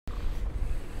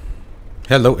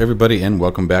Hello everybody and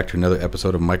welcome back to another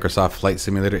episode of Microsoft Flight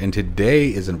Simulator, and today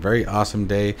is a very awesome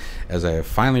day as I have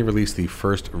finally released the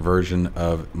first version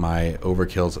of my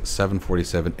Overkill's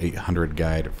 747-800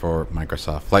 guide for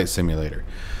Microsoft Flight Simulator.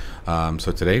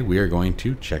 So today we are going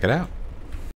to check it out.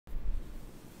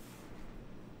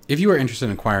 If you are interested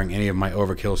in acquiring any of my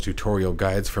Overkill's tutorial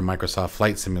guides for Microsoft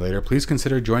Flight Simulator, please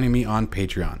consider joining me on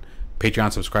Patreon.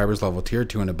 Patreon subscribers level tier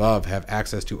 2 and above have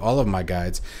access to all of my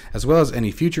guides, as well as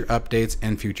any future updates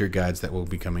and future guides that will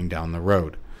be coming down the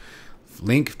road.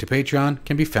 Link to Patreon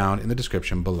can be found in the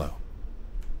description below.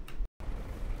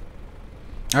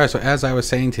 Alright, so as I was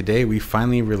saying, today we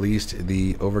finally released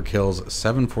the Overkill's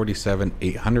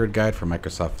 747-800 guide for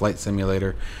Microsoft Flight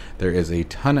Simulator. There is a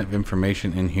ton of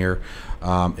information in here.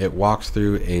 It walks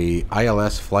through a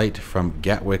ILS flight from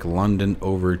Gatwick, London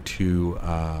over to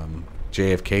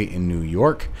JFK in New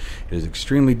York. It is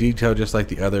extremely detailed, just like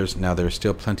the others. Now there's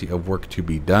still plenty of work to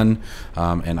be done,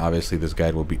 and obviously this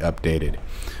guide will be updated.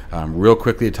 Real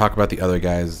quickly to talk about the other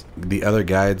guides.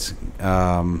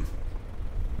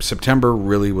 September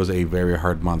really was a very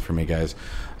hard month for me, guys,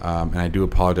 and I do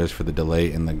apologize for the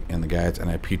delay in the guides, and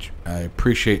I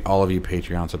appreciate all of you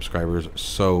Patreon subscribers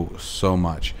so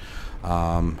much.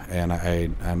 And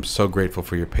I'm so grateful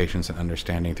for your patience and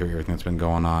understanding through everything that's been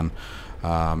going on.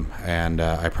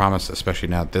 I promise, especially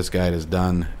now that this guide is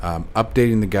done,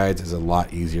 updating the guides is a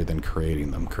lot easier than creating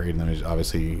them. Creating them is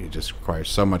obviously, it just requires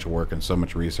so much work and so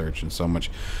much research and so much,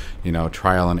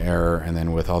 trial and error. And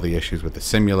then with all the issues with the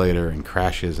simulator and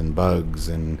crashes and bugs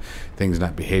and things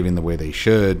not behaving the way they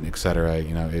should, etc.,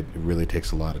 it really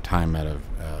takes a lot of time out of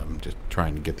just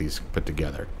trying to get these put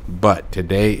together. But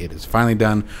today it is finally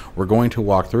done. We're going to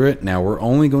walk through it. Now we're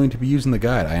only going to be using the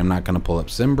guide. I am not going to pull up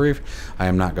SimBrief. I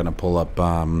am not going to pull up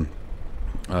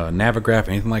Navigraph,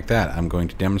 anything like that. I'm going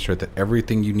to demonstrate that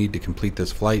everything you need to complete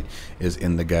this flight is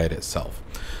in the guide itself.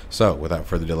 So without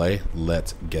further delay,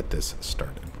 let's get this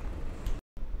started.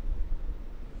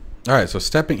 Alright, so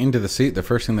stepping into the seat, the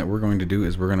first thing that we're going to do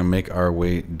is we're going to make our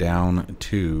way down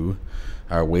to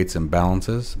our weights and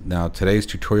balances. Now today's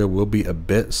tutorial will be a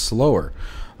bit slower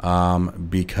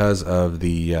because of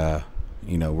the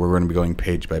we're going to be going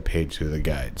page by page through the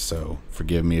guide, so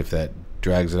forgive me if that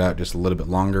drags it out just a little bit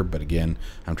longer, but again,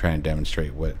 I'm trying to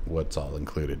demonstrate what's all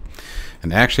included.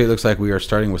 And actually it looks like we are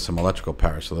starting with some electrical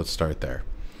power, so let's start there.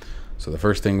 So the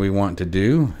first thing we want to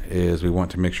do is we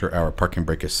want to make sure our parking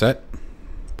brake is set.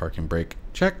 Parking brake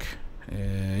check.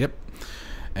 Yep.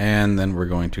 And then we're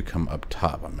going to come up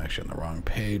top. I'm actually on the wrong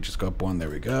page. Just go up one.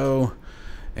 There we go.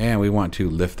 And we want to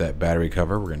lift that battery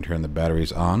cover. We're going to turn the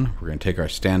batteries on. We're going to take our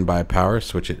standby power,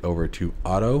 switch it over to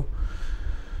auto,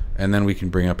 and then we can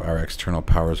bring up our external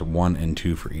powers 1 and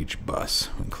 2 for each bus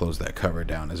and close that cover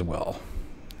down as well.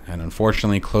 And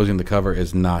unfortunately, closing the cover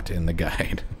is not in the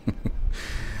guide.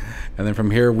 And then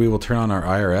from here we will turn on our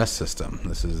IRS system.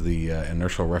 This is the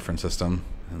inertial reference system,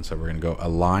 and so we're going to go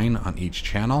align on each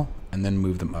channel and then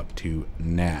move them up to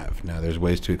nav. Now there's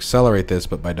ways to accelerate this,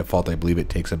 but by default I believe it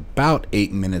takes about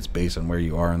 8 minutes based on where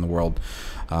you are in the world,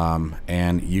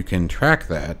 and you can track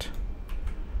that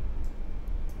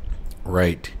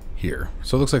right here.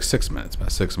 So it looks like 6 minutes,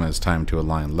 about 6 minutes time to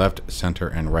align left, center,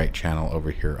 and right channel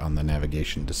over here on the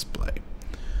navigation display.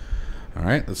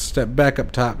 Alright, let's step back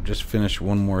up top, just finish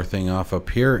one more thing off up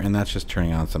here, and that's just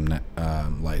turning on some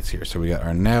lights here. So we got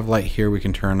our nav light here we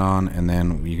can turn on, and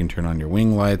then you can turn on your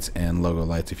wing lights and logo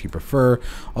lights if you prefer,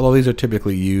 although these are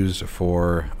typically used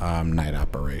for night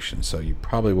operations, so you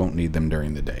probably won't need them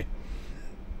during the day.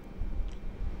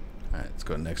 Alright, let's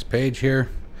go to the next page here.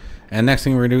 And next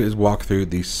thing we're going to do is walk through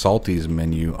the Salties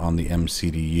menu on the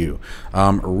MCDU.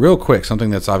 Real quick,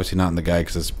 something that's obviously not in the guide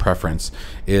because it's preference,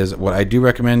 is what I do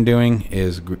recommend doing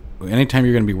is anytime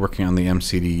you're going to be working on the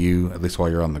MCDU, at least while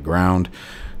you're on the ground,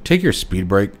 take your speed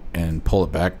brake and pull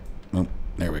it back. Oh,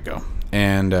 there we go.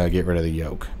 And get rid of the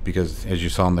yoke, because as you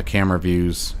saw in the camera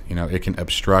views, it can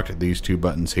obstruct these two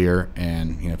buttons here,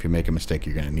 and if you make a mistake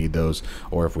you're going to need those,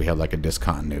 or if we have like a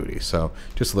discontinuity. So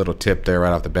just a little tip there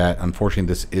right off the bat. Unfortunately,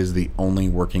 this is the only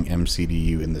working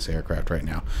MCDU in this aircraft right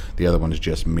now. The other one is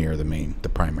just mirror the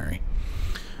primary.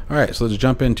 Alright, so let's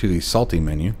jump into the Salty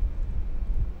menu,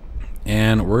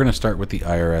 and we're going to start with the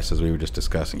IRS as we were just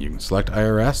discussing. You can select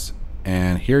IRS,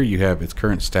 and here you have its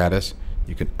current status.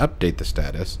 You can update the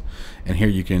status, and here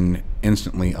you can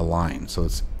instantly align. So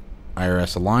it's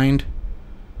IRS aligned,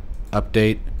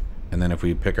 update, and then if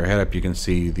we pick our head up, you can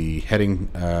see the heading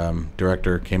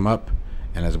director came up,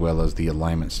 and as well as the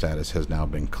alignment status has now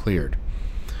been cleared.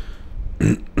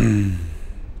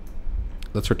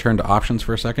 Let's return to options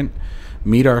for a second.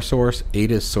 MEDAR source,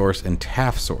 ATIS source, and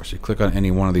TAF source. You click on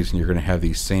any one of these and you're going to have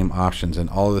these same options, and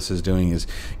all this is doing is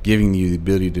giving you the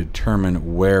ability to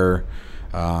determine where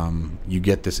you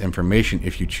get this information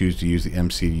if you choose to use the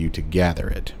MCDU to gather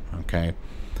it. Okay,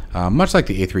 much like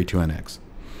the A32NX.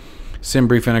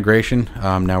 SimBrief integration.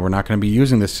 Now we're not going to be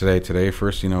using this today.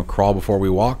 First, crawl before we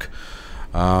walk.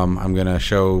 I'm going to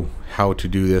show how to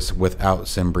do this without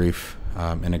SimBrief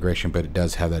integration, but it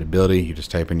does have that ability. You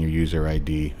just type in your user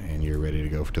ID and you're ready to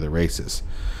go to the races.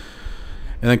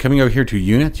 And then coming over here to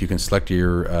units, you can select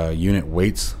your unit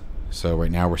weights. So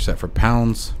right now we're set for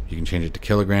pounds. You can change it to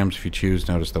kilograms if you choose.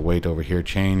 Notice the weight over here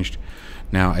changed.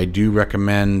 Now I do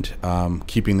recommend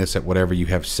keeping this at whatever you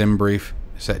have SimBrief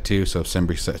set to. So if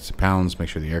SimBrief sets to pounds, make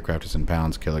sure the aircraft is in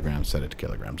pounds. Kilograms, set it to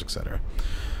kilograms, etc.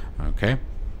 Okay.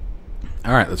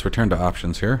 All right, let's return to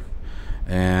options here.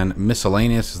 And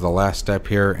miscellaneous is the last step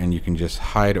here, and you can just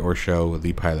hide or show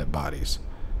the pilot bodies.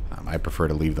 I prefer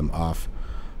to leave them off.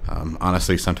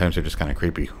 Honestly, sometimes they're just kind of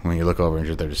creepy. When you look over and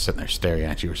they're just sitting there staring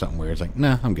at you or something weird. It's like,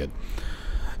 nah, I'm good.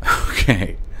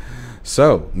 Okay.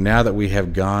 So now that we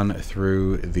have gone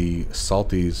through the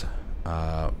Salties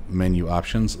menu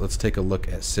options, let's take a look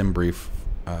at SimBrief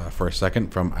for a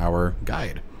second from our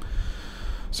guide.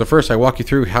 So first I walk you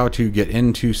through how to get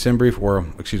into SimBrief, or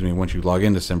excuse me, once you log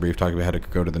into SimBrief, talking about how to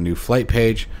go to the new flight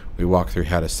page. We walk through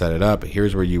how to set it up.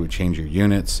 Here's where you would change your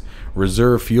units.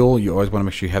 Reserve fuel, you always want to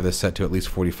make sure you have this set to at least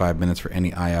 45 minutes for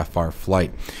any IFR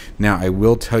flight. Now I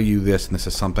will tell you this, and this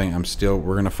is something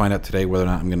we're going to find out today whether or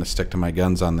not I'm going to stick to my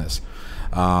guns on this.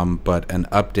 But an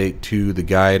update to the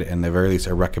guide, and at the very least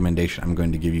a recommendation I'm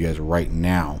going to give you guys right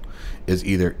now, is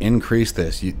either increase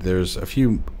this. There's a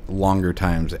few longer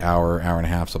times, hour and a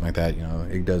half, something like that.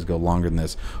 It does go longer than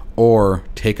this, or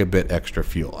take a bit extra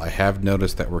fuel. I have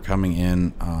noticed that we're coming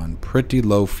in on pretty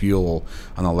low fuel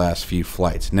on the last few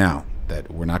flights. Now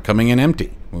that we're not coming in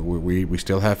empty, we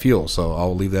still have fuel, so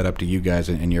I'll leave that up to you guys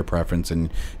and your preference and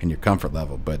your comfort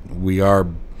level. But we're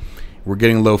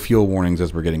getting low fuel warnings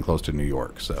as we're getting close to New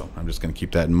York, so I'm just going to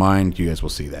keep that in mind. You guys will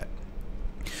see that.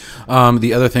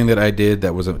 The other thing that I did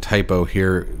that was a typo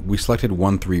here, we selected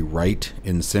 1.3 right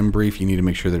in SimBrief. You need to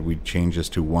make sure that we change this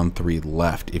to 1.3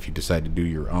 left if you decide to do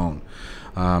your own.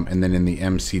 And then in the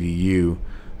MCDU,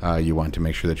 you want to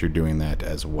make sure that you're doing that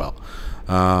as well.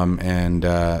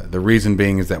 The reason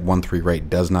being is that 1.3 right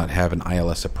does not have an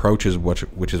ILS approach,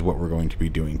 which is what we're going to be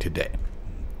doing today.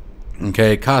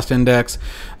 Okay, cost index.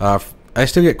 I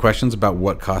still get questions about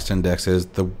what cost index is.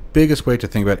 The biggest way to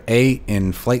think about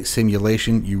in flight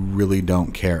simulation, you really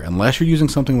don't care. Unless you're using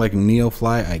something like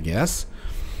NeoFly, I guess,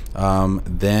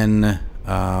 then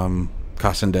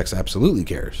cost index absolutely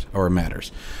cares or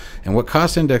matters. And what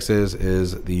cost index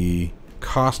is the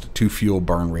cost to fuel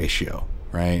burn ratio,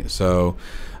 right? So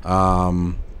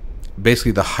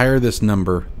basically, the higher this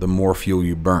number, the more fuel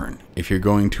you burn. If you're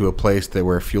going to a place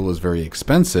where fuel is very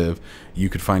expensive, you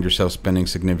could find yourself spending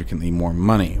significantly more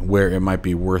money, where it might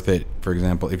be worth it. For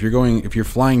example, if you're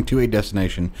flying to a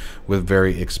destination with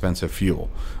very expensive fuel,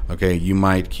 okay, you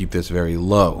might keep this very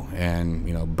low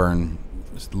and burn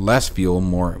less fuel,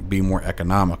 be more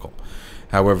economical.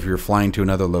 However, if you're flying to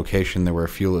another location where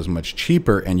fuel is much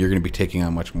cheaper and you're going to be taking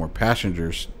on much more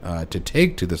passengers to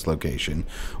take to this location,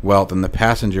 well, then the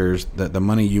passengers, the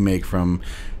money you make from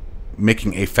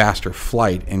making a faster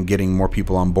flight and getting more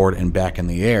people on board and back in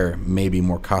the air may be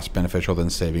more cost beneficial than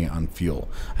saving on fuel.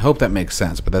 I hope that makes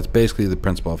sense, but that's basically the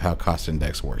principle of how cost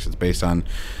index works. It's based on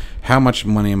how much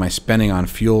money am I spending on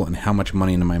fuel and how much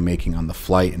money am I making on the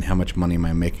flight and how much money am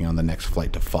I making on the next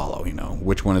flight to follow.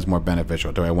 Which one is more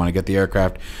beneficial? Do I want to get the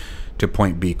aircraft to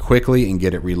point B quickly and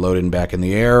get it reloaded and back in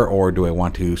the air, or do I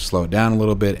want to slow it down a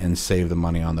little bit and save the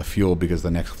money on the fuel because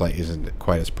the next flight isn't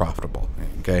quite as profitable?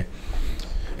 Okay.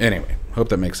 Anyway, hope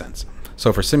that makes sense.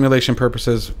 So for simulation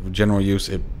purposes, general use,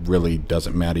 it really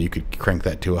doesn't matter. You could crank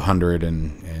that to 100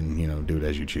 and do it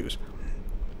as you choose.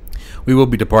 We will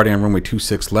be departing on runway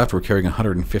 26 left. We're carrying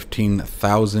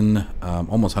 115,000,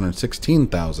 almost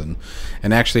 116,000.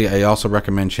 And actually, I also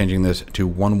recommend changing this to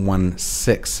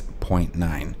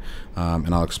 116.9.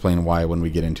 And I'll explain why when we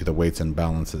get into the weights and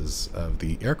balances of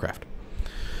the aircraft.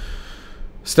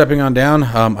 Stepping on down,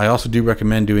 I also do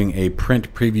recommend doing a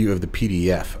print preview of the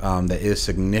PDF. That is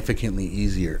significantly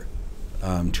easier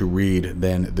to read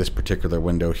than this particular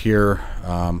window here,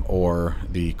 or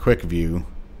the quick view,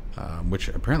 which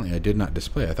apparently I did not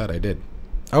display. I thought I did.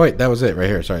 Oh wait, that was it right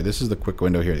here. Sorry, this is the quick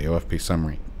window here, the OFP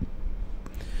summary.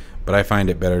 But I find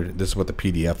it better. This is what the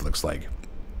PDF looks like.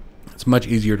 It's much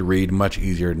easier to read, much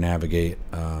easier to navigate,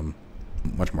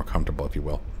 much more comfortable, if you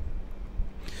will.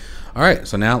 All right,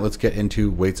 so now let's get into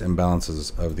weights and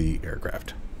balances of the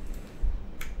aircraft.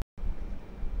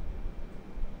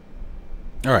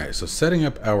 All right, so setting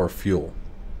up our fuel.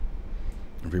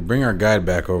 If we bring our guide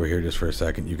back over here just for a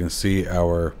second, you can see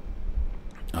our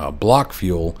block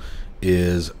fuel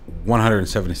is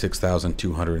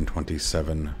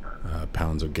 176,227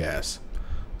 pounds of gas.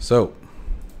 So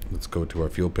let's go to our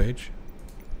fuel page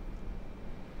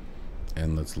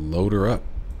and let's load her up.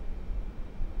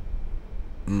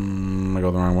 Am I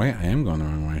going the wrong way? I am going the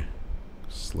wrong way.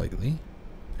 Slightly.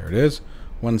 There it is.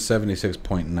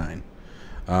 176.9.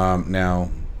 Now,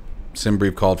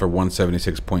 SimBrief called for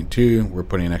 176.2. We're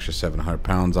putting an extra 700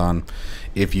 pounds on.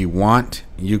 If you want,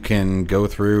 you can go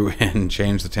through and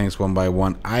change the tanks one by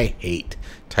one. I hate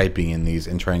typing in these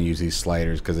and trying to use these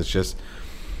sliders because it's just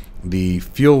the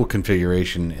fuel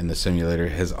configuration in the simulator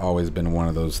has always been one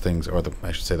of those things, or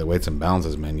I should say the weights and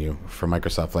balances menu for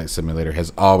Microsoft Flight Simulator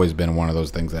has always been one of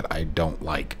those things that I don't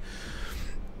like.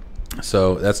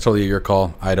 So that's totally your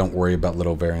call. I don't worry about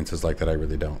little variances like that. I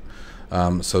really don't.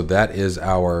 So that is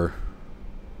our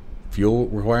fuel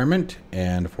requirement.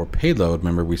 And for payload,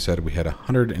 remember we said we had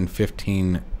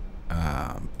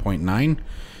 115.9,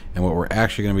 and what we're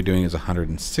actually going to be doing is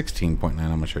 116.9. I'm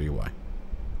going to show you why.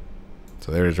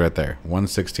 So there it is right there,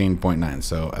 116.9.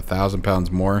 So 1,000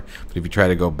 pounds more. But if you try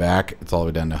to go back, it's all the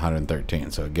way down to 113.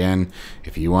 So again,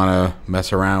 if you want to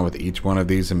mess around with each one of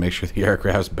these and make sure the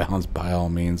aircraft's balanced, by all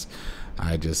means,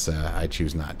 I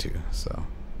choose not to. So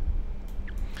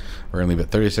we're gonna leave it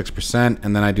 36%,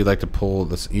 and then I do like to pull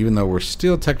this, even though we're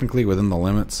still technically within the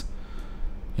limits.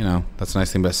 You know, that's the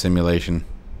nice thing about simulation.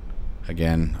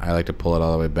 Again, I like to pull it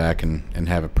all the way back and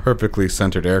have a perfectly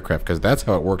centered aircraft, because that's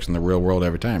how it works in the real world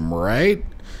every time, right?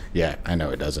 Yeah, I know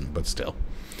it doesn't, but still.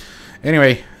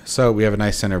 Anyway, so we have a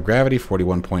nice center of gravity,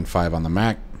 41.5 on the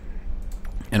Mac,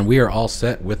 and we are all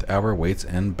set with our weights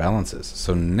and balances.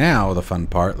 So now the fun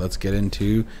part, let's get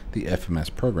into the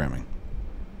FMS programming.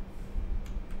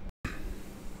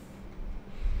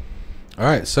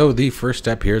 Alright, so the first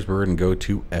step here is we're going to go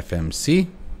to FMC,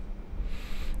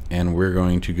 and we're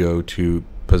going to go to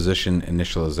position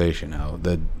initialization. Now,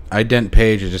 the ident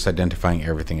page is just identifying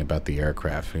everything about the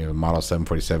aircraft. We have a model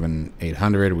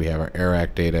 747-800. We have our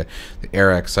AIRAC data. The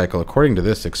AIRAC cycle, according to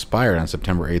this, expired on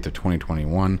September 8th of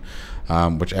 2021,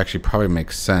 which actually probably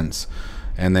makes sense.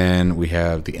 And then we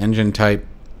have the engine type,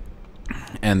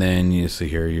 and then you see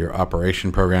here your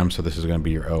operation program. So this is going to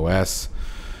be your OS.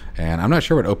 And I'm not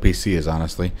sure what OPC is,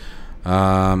 honestly.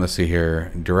 Let's see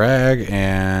here. Drag,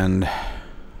 and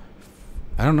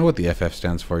I don't know what the FF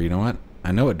stands for. You know what?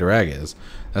 I know what drag is.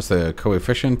 That's the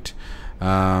coefficient.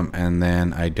 And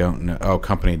then I don't know. Oh,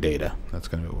 company data. That's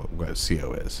going to be what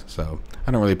CO is. So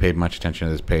I don't really pay much attention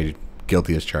to this page.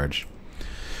 Guilty as charged.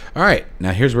 All right.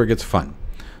 Now here's where it gets fun.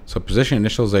 So position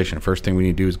initialization. First thing we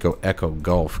need to do is go Echo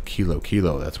Golf Kilo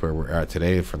Kilo. That's where we're at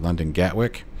today for London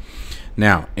Gatwick.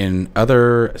 Now, in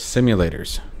other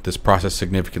simulators, this process is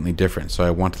significantly different. So I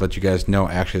want to let you guys know,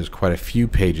 actually, there's quite a few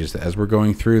pages that as we're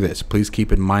going through this, please keep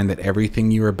in mind that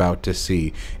everything you're about to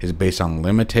see is based on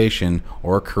limitation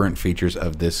or current features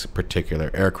of this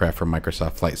particular aircraft from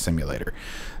Microsoft Flight Simulator.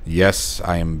 Yes,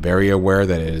 I am very aware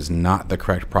that it is not the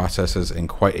correct processes in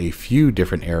quite a few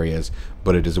different areas,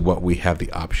 but it is what we have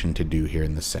the option to do here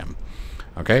in the sim.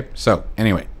 Okay, so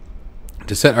anyway,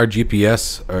 to set our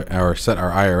GPS or set our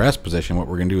IRS position, what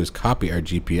we're going to do is copy our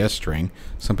GPS string.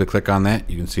 Simply click on that.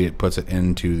 You can see it puts it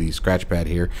into the scratch pad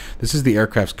here. This is the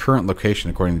aircraft's current location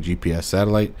according to GPS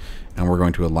satellite, and we're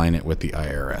going to align it with the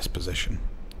IRS position.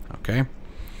 Okay.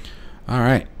 All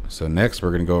right. So next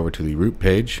we're going to go over to the route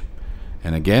page.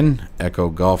 And again, Echo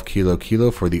Golf Kilo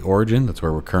Kilo for the origin. That's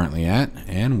where we're currently at.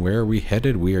 And where are we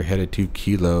headed? We are headed to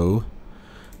Kilo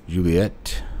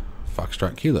Juliet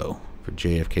Foxtrot Kilo for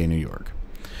JFK, New York.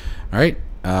 All right,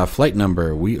 flight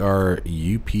number, we are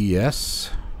UPS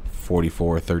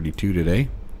 4432 today.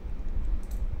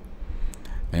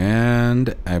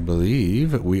 And I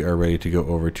believe we are ready to go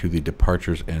over to the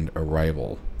departures and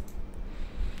arrival.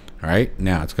 All right,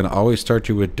 now it's going to always start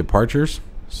you with departures.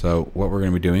 So what we're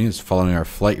going to be doing is following our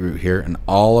flight route here, and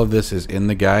all of this is in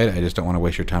the guide. I just don't want to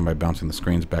waste your time by bouncing the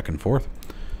screens back and forth.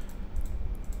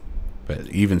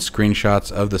 But even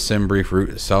screenshots of the SimBrief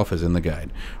route itself is in the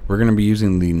guide. We're going to be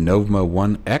using the Nvme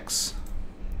 1X.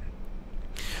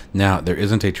 Now, there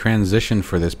isn't a transition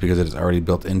for this because it is already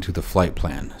built into the flight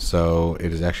plan. So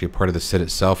it is actually part of the SID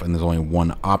itself, and there's only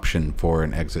one option for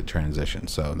an exit transition.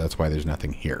 So that's why there's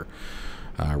nothing here.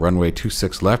 Runway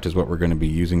 26 left is what we're going to be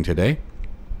using today.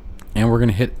 And we're going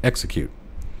to hit execute.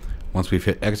 Once we've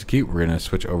hit execute, we're going to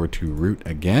switch over to route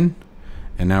again.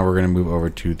 And now we're going to move over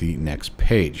to the next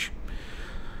page.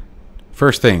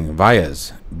 First thing,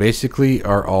 VIAs basically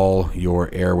are all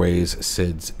your airways,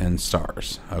 SIDs, and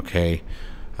stars. Okay,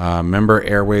 Remember,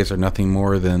 airways are nothing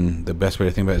more than, the best way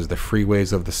to think about it is the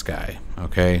freeways of the sky.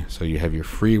 Okay, so you have your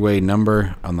freeway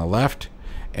number on the left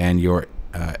and your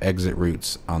exit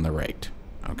routes on the right.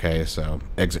 Okay, so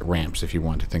exit ramps if you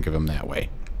want to think of them that way.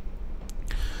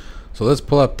 So let's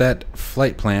pull up that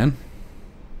flight plan.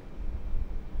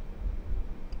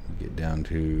 Get down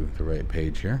to the right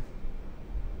page here.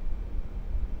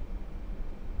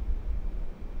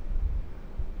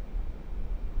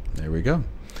 There we go.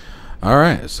 All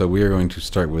right, so we are going to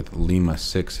start with Lima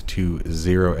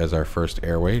 620 as our first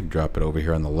airway. Drop it over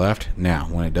here on the left. Now,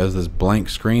 when it does this blank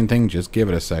screen thing, just give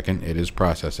it a second. It is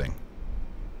processing.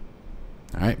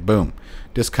 All right, boom.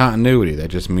 Discontinuity. That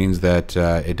just means that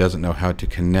it doesn't know how to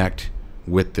connect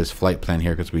with this flight plan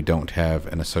here because we don't have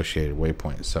an associated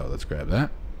waypoint. So let's grab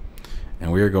that.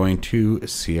 And we are going to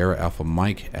Sierra Alpha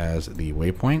Mike as the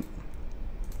waypoint.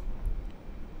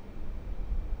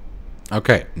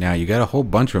 Okay, now you got a whole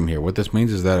bunch of them here. What this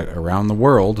means is that around the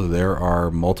world there are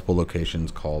multiple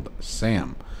locations called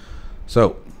SAM.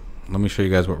 So let me show you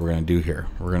guys what we're going to do here.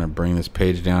 We're going to bring this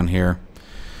page down here,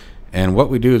 and what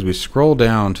we do is we scroll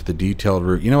down to the detailed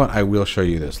route. You know what? I will show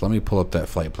you this. Let me pull up that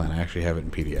flight plan. I actually have it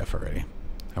in PDF already.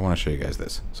 I want to show you guys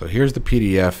this. So here's the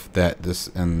PDF that this,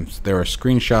 and there are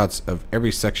screenshots of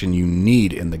every section you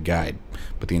need in the guide,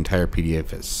 but the entire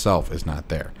PDF itself is not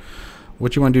there.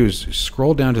 What you want to do is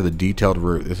scroll down to the detailed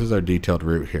route. This is our detailed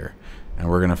route here. And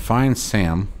we're going to find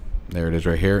SAM. There it is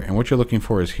right here. And what you're looking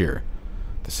for is here.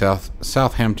 The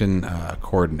Southampton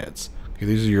coordinates. Okay,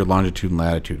 these are your longitude and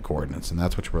latitude coordinates. And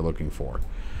that's what we're looking for.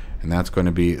 And that's going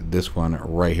to be this one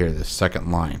right here, this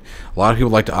second line. A lot of people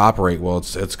like to operate, well,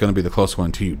 it's going to be the closest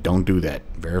one to you. Don't do that.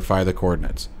 Verify the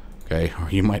coordinates. Okay?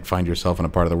 Or you might find yourself in a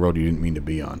part of the world you didn't mean to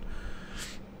be on.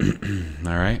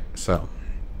 Alright, so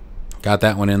got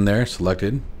that one in there,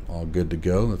 selected, all good to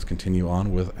go. Let's continue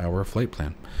on with our flight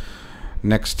plan.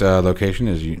 Next location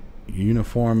is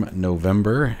Uniform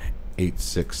November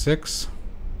 866.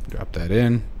 Drop that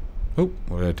in. Oh,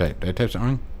 what did I type? Did I type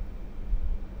something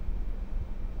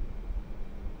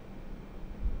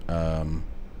wrong?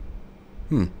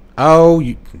 Oh,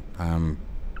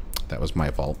 that was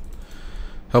my fault.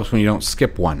 Helps when you don't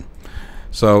skip one.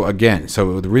 So again,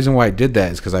 the reason why I did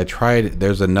that is because I tried,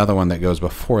 there's another one that goes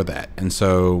before that. And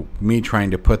so me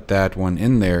trying to put that one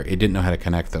in there, it didn't know how to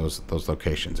connect those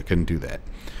locations. It couldn't do that.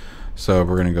 So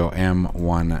we're going to go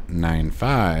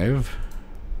M195,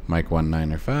 Mike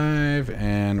 195,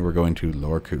 and we're going to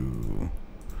Lorku.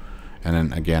 And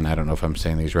then again, I don't know if I'm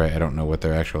saying these right. I don't know what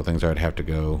their actual things are. I'd have to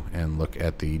go and look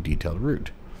at the detailed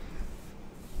route.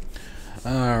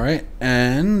 All right,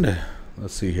 and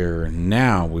let's see here.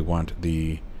 Now we want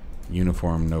the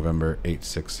Uniform November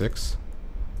 866.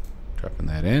 Dropping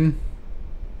that in.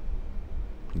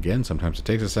 Again, sometimes it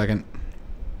takes a second.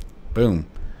 Boom.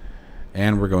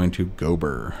 And we're going to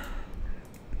Gober.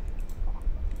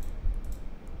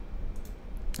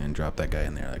 And drop that guy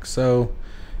in there like so.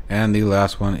 And the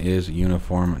last one is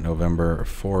Uniform November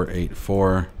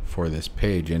 484 for this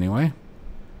page anyway.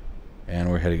 And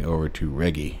we're heading over to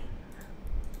Reggie.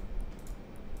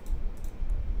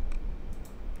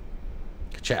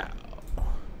 Ciao.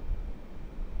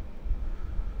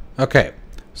 Okay,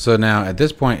 so now at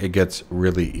this point it gets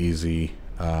really easy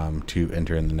to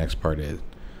enter in the next part is.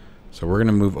 So we're going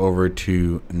to move over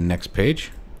to next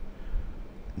page.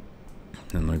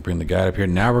 And let me bring the guide up here.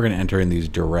 Now we're going to enter in these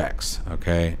directs.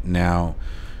 Okay, now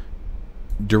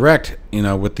direct, you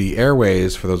know, with the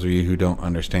airways, for those of you who don't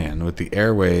understand, with the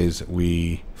airways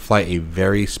we fly a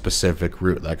very specific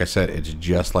route. Like I said, it's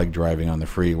just like driving on the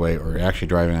freeway or actually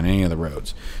driving on any of the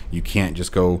roads. You can't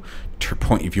just go to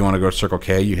point. If you want to go to Circle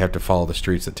K, you have to follow the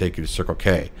streets that take you to Circle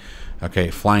K. Okay,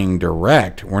 flying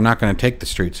direct, we're not going to take the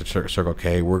streets of Circle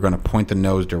K. We're going to point the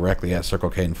nose directly at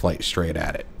Circle K and fly straight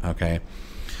at it. Okay.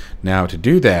 Now to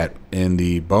do that, in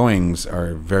the Boeings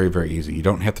are very, very easy. You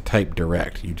don't have to type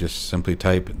direct. You just simply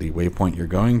type the waypoint you're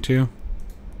going to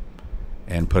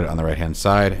and put it on the right hand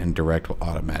side, and direct will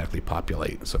automatically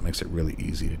populate. So it makes it really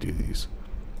easy to do these.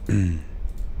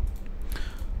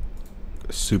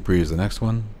 Supri is the next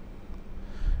one.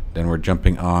 Then we're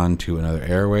jumping on to another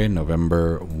airway,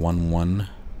 November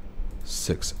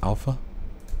 116 Alpha.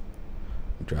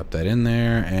 Drop that in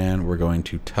there, and we're going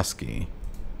to Tusky.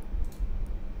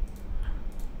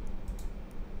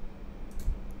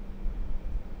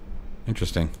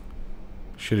 Interesting.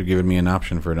 Should have given me an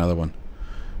option for another one.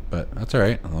 But that's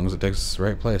alright, as long as it takes us to the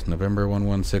right place. November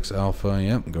 116 Alpha,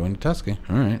 yep, going to Tusky.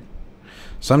 Alright.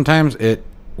 Sometimes it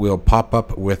will pop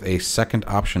up with a second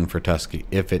option for Tusky.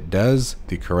 If it does,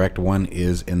 the correct one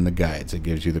is in the guides. It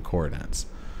gives you the coordinates.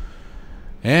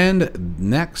 And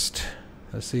next,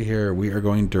 let's see here. We are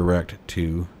going direct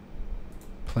to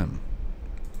Plim.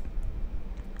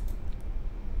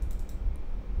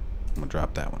 We'll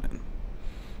drop that one in.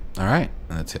 All right,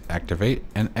 and let's hit activate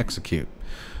and execute.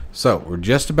 So we're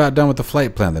just about done with the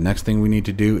flight plan. The next thing we need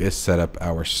to do is set up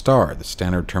our STAR, the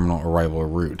standard terminal arrival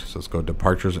route. So let's go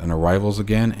departures and arrivals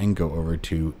again and go over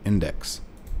to index.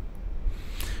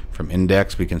 From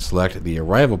index, we can select the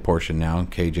arrival portion now,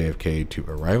 KJFK to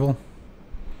arrival.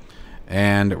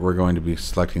 And we're going to be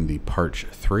selecting the Parch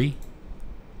 3.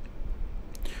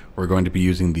 We're going to be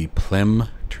using the Plim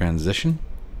transition.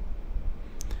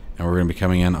 And we're going to be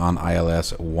coming in on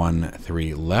ILS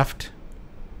 13 left.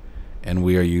 And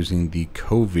we are using the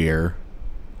Covier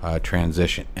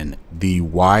transition. And the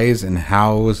whys and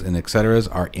hows and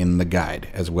etceteras are in the guide,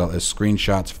 as well as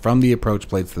screenshots from the approach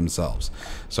plates themselves.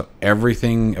 So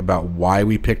everything about why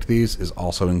we picked these is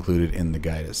also included in the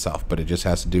guide itself, but it just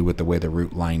has to do with the way the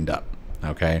route lined up.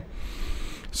 Okay,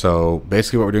 so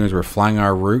basically what we're doing is we're flying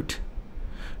our route.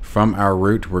 From our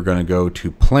route, we're going to go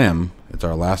to Plim. It's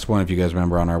our last one, if you guys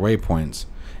remember, on our waypoints.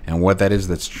 And what that is,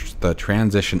 that's the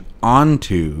transition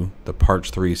onto the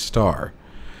Parch 3 star.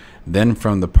 Then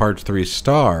from the Parch 3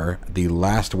 star, the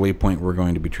last waypoint we're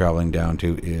going to be traveling down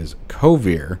to is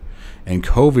Covier. And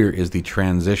Covier is the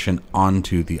transition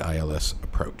onto the ILS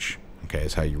approach. Okay,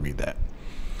 is how you read that.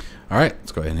 All right,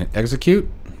 let's go ahead and hit execute.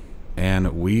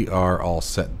 And we are all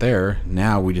set there.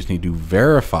 Now we just need to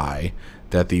verify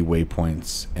that the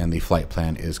waypoints and the flight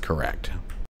plan is correct.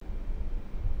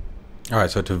 All right,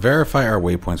 so to verify our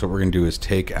waypoints, what we're going to do is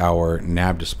take our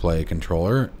nav display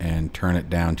controller and turn it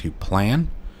down to plan.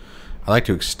 I like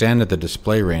to extend at the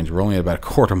display range. We're only at about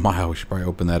 1/4 mile. We should probably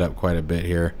open that up quite a bit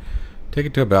here. Take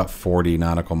it to about 40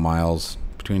 nautical miles,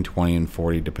 between 20 and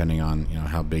 40, depending on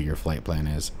how big your flight plan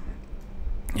is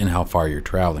and how far you're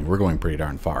traveling. We're going pretty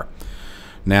darn far.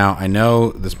 Now, I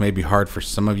know this may be hard for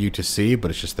some of you to see, but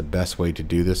it's just the best way to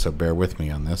do this, so bear with me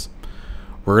on this.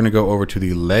 We're going to go over to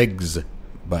the legs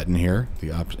button here, the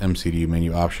MCDU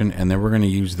menu option, and then we're going to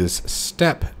use this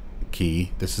step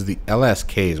key. This is the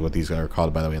LSK is what these are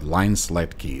called, by the way, line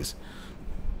select keys.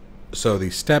 So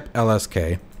the step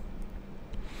LSK,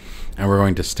 and we're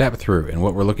going to step through, and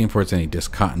what we're looking for is any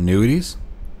discontinuities.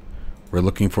 We're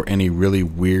looking for any really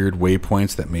weird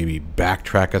waypoints that maybe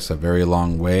backtrack us a very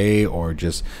long way or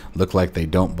just look like they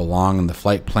don't belong in the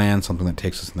flight plan, something that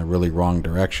takes us in the really wrong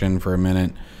direction for a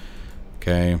minute.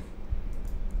 Okay.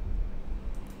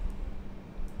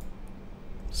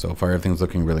 So far, everything's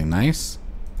looking really nice.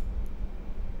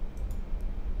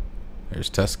 There's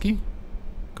Tusky.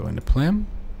 Go into Plim.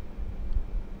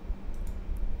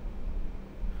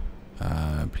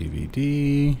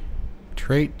 PVD.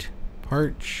 Trait.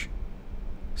 Parch.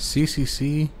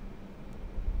 CCC.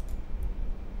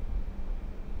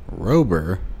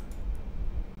 Rober.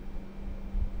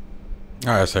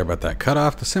 Alright, sorry about that. Cut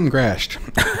off. The sim crashed.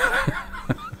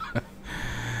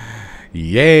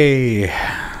 Yay!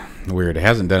 Weird. It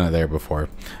hasn't done it there before.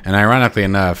 And ironically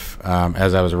enough,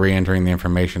 as I was re-entering the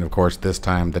information, of course, this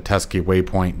time the Tusky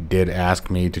waypoint did ask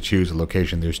me to choose a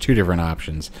location. There's two different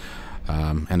options.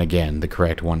 And again, the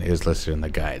correct one is listed in the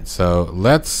guide. So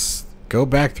let's go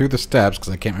back through the steps,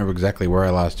 because I can't remember exactly where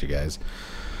I lost you guys.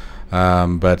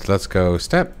 But let's go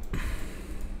step.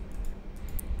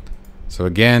 So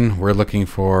again, we're looking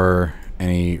for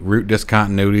any route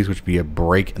discontinuities, which would be a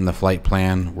break in the flight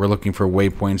plan. We're looking for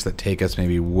waypoints that take us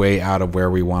maybe way out of where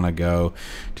we want to go.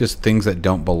 Just things that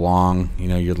don't belong.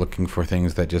 You're looking for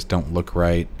things that just don't look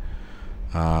right.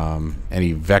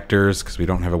 Any vectors, because we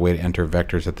don't have a way to enter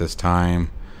vectors at this time.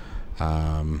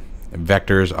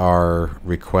 Vectors are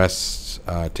requests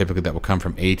typically that will come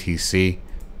from ATC.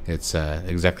 It's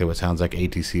exactly what it sounds like.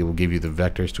 ATC will give you the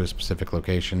vectors to a specific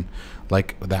location,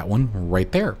 like that one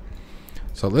right there.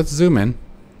 So let's zoom in.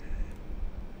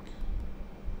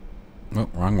 Oh,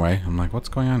 wrong way. I'm like, what's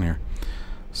going on here?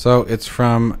 So it's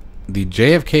from the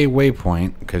JFK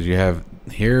waypoint, because you have,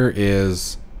 here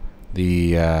is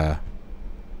the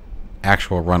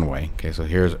actual runway. Okay, so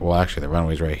here's, well, actually the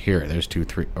runway's right here. There's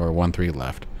 1-3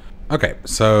 left. Okay,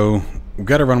 so we've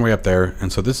got a runway up there,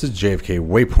 and so this is JFK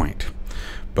waypoint.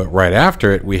 But right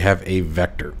after it, we have a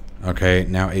vector. Okay,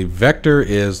 now a vector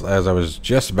is, as I was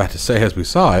just about to say as we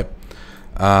saw it,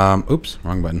 oops,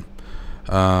 wrong button.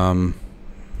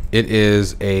 It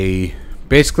is a,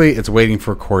 basically it's waiting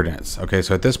for coordinates. Okay,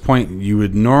 so at this point you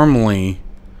would normally,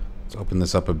 let's open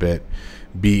this up a bit,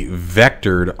 be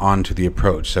vectored onto the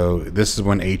approach. So this is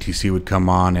when ATC would come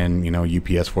on and,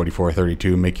 UPS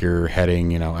 4432, make your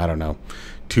heading, I don't know,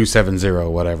 270,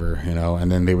 whatever,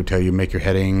 and then they would tell you make your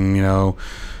heading,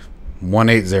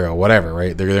 180, whatever,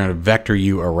 right? They're going to vector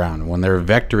you around. When they're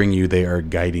vectoring you, they are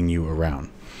guiding you around.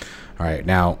 All right,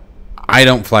 now, I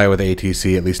don't fly with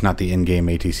ATC, at least not the in-game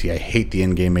ATC. I hate the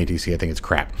in-game ATC. I think it's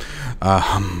crap.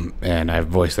 And I've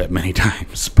voiced that many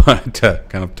times. But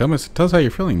kind of tell us how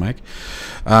you're feeling, Mike.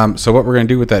 So what we're going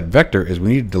to do with that vector is we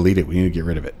need to delete it. We need to get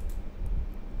rid of it.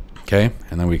 Okay,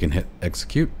 and then we can hit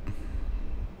execute.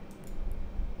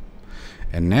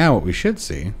 And now what we should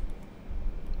see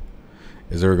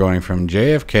is that we're going from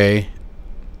JFK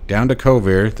down to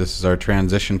Covir. This is our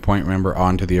transition point, remember,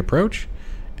 onto the approach.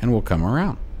 And we'll come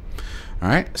around. All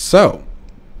right, so,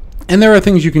 and there are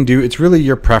things you can do. It's really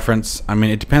your preference. I mean,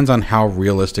 it depends on how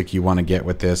realistic you want to get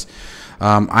with this.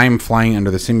 I'm flying under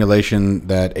the simulation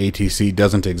that ATC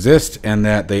doesn't exist and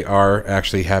that they are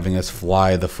actually having us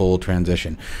fly the full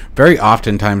transition. Very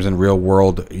oftentimes in real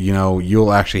world, you know,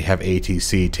 you'll actually have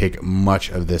ATC take much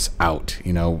of this out.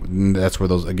 You know, that's where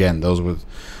those, again, those with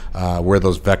where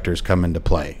those vectors come into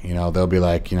play. You know, they'll be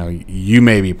like, you know, you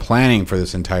may be planning for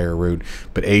this entire route,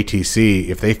 but ATC,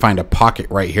 if they find a pocket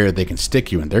right here that they can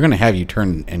stick you in, they're going to have you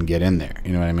turn and get in there.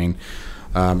 You know what I mean?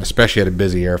 Especially at a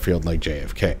busy airfield like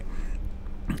JFK.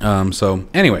 So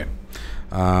anyway,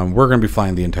 we're going to be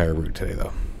flying the entire route today,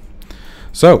 though.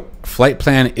 So flight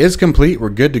plan is complete. We're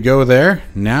good to go there.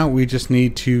 Now we just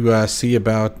need to see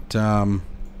about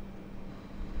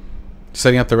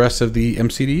setting up the rest of the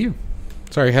MCDU.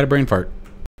 Sorry, I had a brain fart.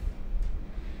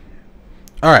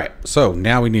 All right, so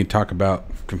now we need to talk about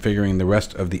configuring the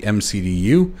rest of the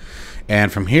MCDU.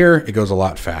 And from here, it goes a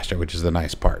lot faster, which is the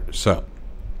nice part. So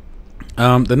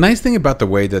the nice thing about the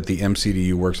way that the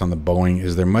MCDU works on the Boeing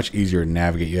is they're much easier to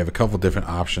navigate. You have a couple different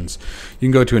options. You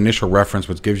can go to initial reference,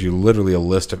 which gives you literally a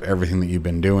list of everything that you've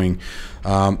been doing,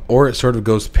 or it sort of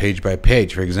goes page by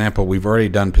page. For example, we've already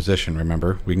done position,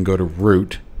 remember? We can go to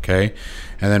route, okay?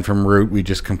 And then from route, we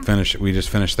just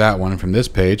finished that one. And from this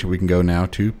page, we can go now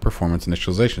to performance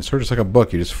initialization. Sort of just like a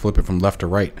book. You just flip it from left to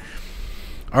right.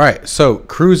 All right, so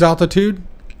cruise altitude.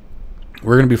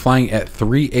 We're going to be flying at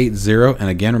 380, and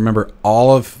again, remember,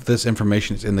 all of this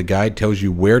information is in the guide. Tells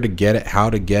you where to get it, how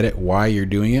to get it, why you're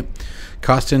doing it.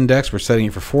 Cost index, we're setting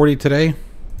it for 40 today,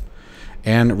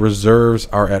 and reserves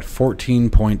are at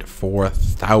 14.4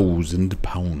 thousand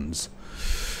pounds.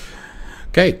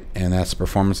 Okay, and that's the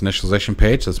performance initialization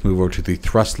page. Let's move over to the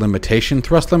thrust limitation.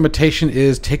 Thrust limitation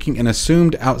is taking an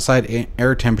assumed outside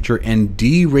air temperature and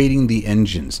derating the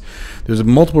engines. There's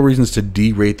multiple reasons to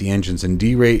derate the engines, and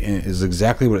derate is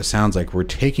exactly what it sounds like. We're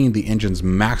taking the engine's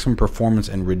maximum performance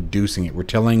and reducing it. We're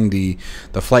telling the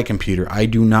flight computer, I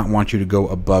do not want you to go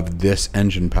above this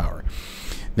engine power.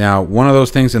 Now, one of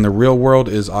those things in the real world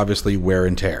is obviously wear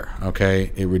and tear,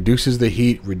 okay? It reduces the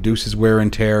heat, reduces wear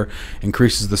and tear,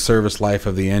 increases the service life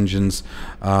of the engines,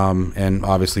 and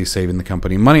obviously saving the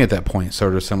company money at that point,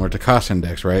 sort of similar to cost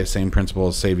index, right? Same principle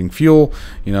as saving fuel.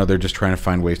 You know, they're just trying to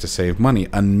find ways to save money.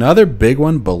 Another big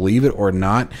one, believe it or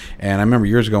not, and I remember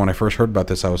years ago when I first heard about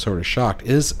this, I was sort of shocked,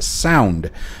 is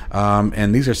sound.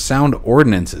 And these are sound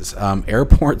ordinances.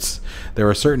 Airports, there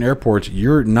are certain airports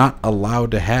you're not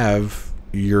allowed to have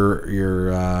your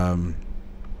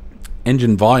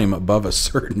engine volume above a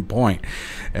certain point,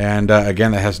 and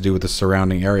again, that has to do with the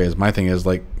surrounding areas. My thing is,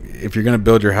 like, if you're going to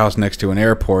build your house next to an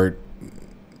airport,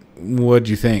 what'd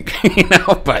you think? You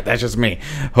know, but that's just me.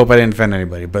 Hope I didn't offend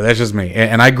anybody, but that's just me.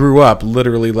 And I grew up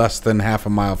literally less than half a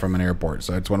mile from an airport,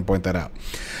 so I just want to point that out.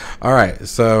 All right,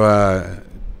 so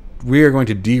we are going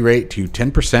to derate to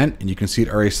 10%, and you can see it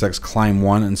already selects climb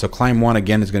 1. And so climb 1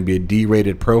 again is going to be a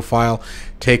derated profile.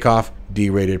 Takeoff,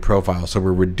 derated profile. So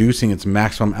we're reducing its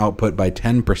maximum output by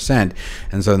 10%,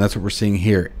 and so that's what we're seeing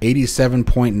here.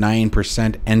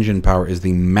 87.9% engine power is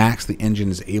the max the engine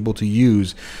is able to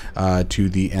use to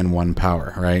the N1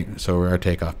 power, right? So our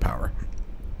takeoff power.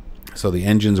 So the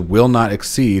engines will not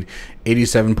exceed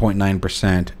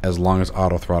 87.9% as long as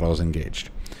auto throttle is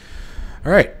engaged.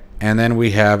 All right. And then we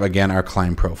have, again, our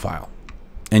climb profile.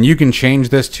 And you can change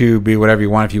this to be whatever you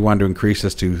want. If you want to increase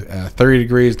this to 30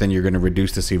 degrees, then you're going to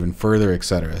reduce this even further,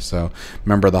 etc. So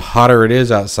remember, the hotter it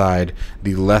is outside,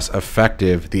 the less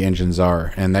effective the engines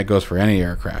are. And that goes for any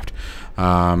aircraft.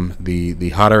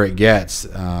 The hotter it gets,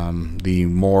 the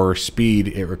more speed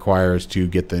it requires to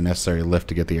get the necessary lift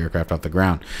to get the aircraft off the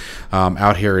ground.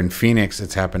 Out here in Phoenix,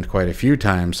 it's happened quite a few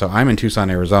times. So I'm in Tucson,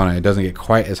 Arizona. It doesn't get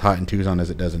quite as hot in Tucson as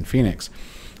it does in Phoenix.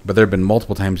 But there have been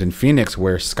multiple times in Phoenix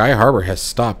where Sky Harbor has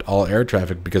stopped all air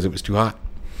traffic because it was too hot.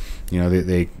 You know,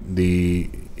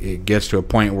 it gets to a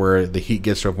point where the heat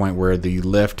gets to a point where the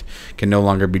lift can no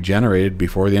longer be generated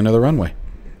before the end of the runway.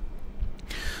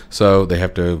 So they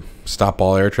have to stop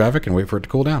all air traffic and wait for it to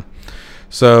cool down.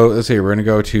 So let's see, we're going to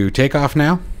go to takeoff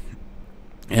now.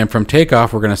 And from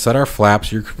takeoff, we're going to set our flaps.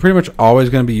 You're pretty much always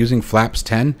going to be using flaps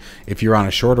 10 if you're on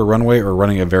a shorter runway or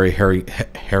running a very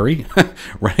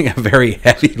running a very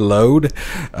heavy load.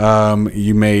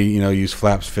 You may use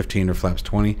flaps 15 or flaps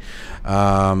 20.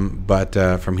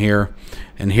 From here,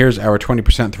 and here's our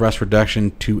 20% thrust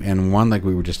reduction to N1, like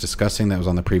we were just discussing. That was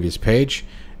on the previous page.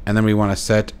 And then we want to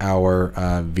set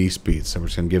our V speeds. So we're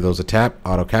just going to give those a tap.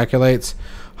 Auto calculates.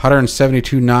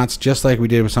 172 knots, just like we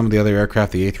did with some of the other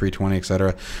aircraft, the A320,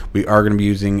 etc. We are going to be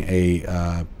using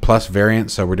a plus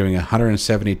variant, so we're doing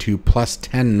 172 plus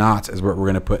 10 knots is what we're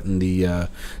going to put in the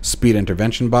speed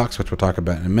intervention box, which we'll talk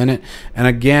about in a minute. And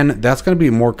again, that's going to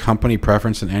be more company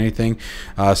preference than anything.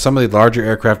 Some of the larger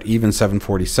aircraft, even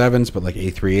 747s, but like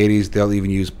A380s, they'll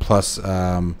even use plus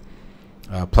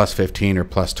 15 or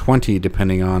plus 20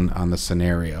 depending on the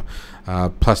scenario.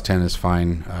 Plus 10 is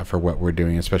fine for what we're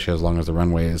doing, especially as long as the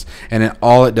runway is. And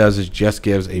all it does is just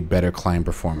gives a better climb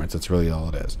performance. That's really all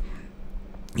it is.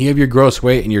 You have your gross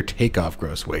weight and your takeoff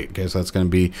gross weight. Okay, so that's going to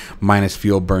be minus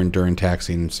fuel burn during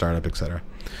taxiing, startup, etc.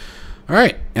 All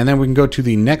right, and then we can go to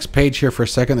the next page here for a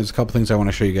second. There's a couple things I want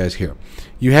to show you guys here.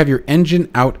 You have your engine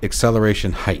out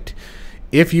acceleration height.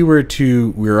 If you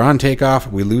we're on takeoff,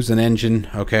 we lose an engine,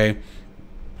 okay,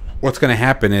 what's going to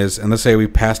happen is, and let's say we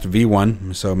passed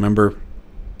V1, so remember,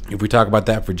 if we talk about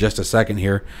that for just a second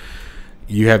here,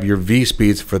 you have your V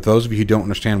speeds. For those of you who don't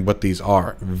understand what these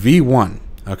are, V1,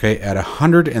 okay, at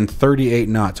 138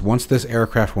 knots, once this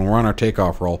aircraft, when we're on our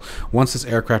takeoff roll, once this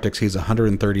aircraft exceeds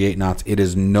 138 knots, it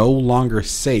is no longer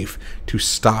safe to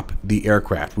stop the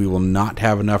aircraft. We will not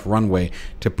have enough runway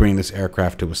to bring this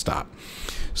aircraft to a stop.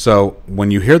 So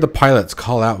when you hear the pilots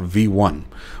call out V1,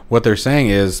 what they're saying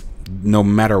is, no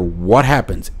matter what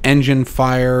happens, engine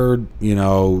fire,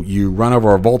 you run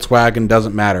over a Volkswagen,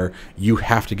 doesn't matter, you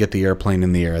have to get the airplane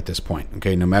in the air at this point,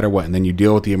 okay, no matter what, and then you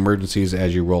deal with the emergencies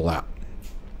as you roll out.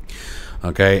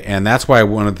 Okay, and that's why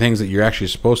one of the things that you're actually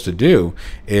supposed to do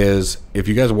is, if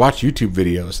you guys watch YouTube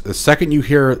videos, the second you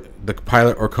hear the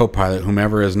pilot or co-pilot,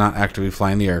 whomever is not actively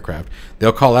flying the aircraft,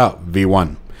 they'll call out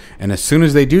V1. And as soon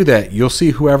as they do that, you'll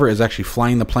see whoever is actually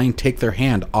flying the plane take their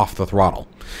hand off the throttle.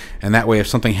 And that way, if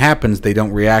something happens, they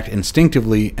don't react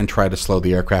instinctively and try to slow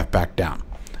the aircraft back down.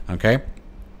 Okay?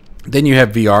 Then you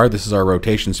have VR. This is our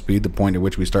rotation speed, the point at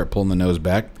which we start pulling the nose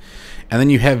back. And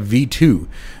then you have V2.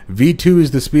 V2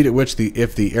 is the speed at which,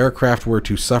 if the aircraft were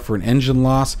to suffer an engine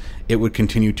loss, it would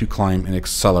continue to climb and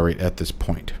accelerate at this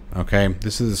point. Okay?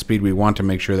 This is the speed we want to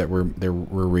make sure that we're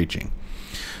reaching.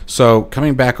 So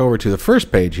coming back over to the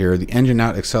first page here, the engine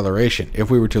out acceleration. If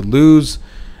we were to lose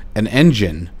an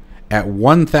engine at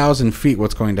 1,000 feet,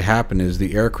 what's going to happen is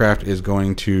the aircraft is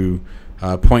going to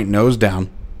point nose down,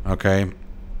 okay?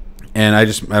 And I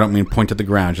don't mean point to the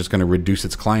ground, it's just going to reduce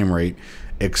its climb rate,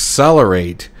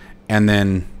 accelerate, and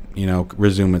then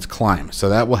resume its climb. So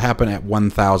that will happen at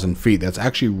 1,000 feet. That's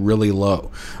actually really low.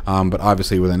 But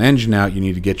obviously with an engine out, you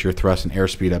need to get your thrust and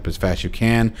airspeed up as fast as you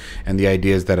can. And the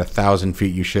idea is that 1,000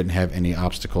 feet, you shouldn't have any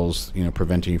obstacles,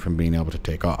 preventing you from being able to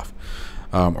take off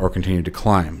or continue to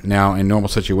climb. Now, in normal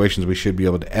situations, we should be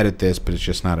able to edit this, but it's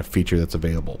just not a feature that's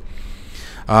available.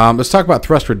 Let's talk about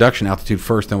thrust reduction altitude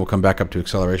first, then we'll come back up to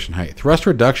acceleration height. Thrust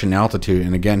reduction altitude,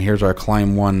 and again, here's our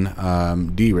climb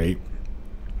 1 D rate.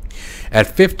 At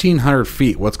 1,500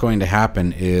 feet, what's going to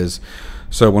happen is,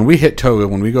 so when we hit toga,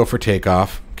 when we go for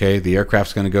takeoff, okay, the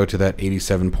aircraft's going to go to that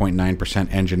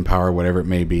 87.9% engine power, whatever it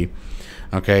may be.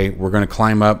 Okay, we're going to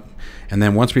climb up, and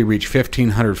then once we reach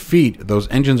 1,500 feet, those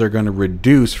engines are going to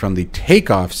reduce from the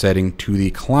takeoff setting to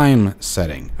the climb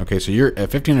setting. Okay, so you're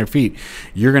at 1,500 feet,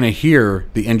 you're going to hear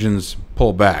the engines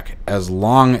pull back as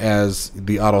long as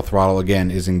the auto throttle,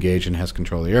 again, is engaged and has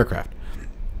control of the aircraft.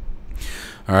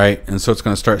 All right, and so it's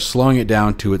going to start slowing it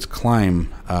down to its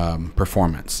climb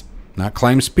performance. Not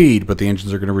climb speed, but the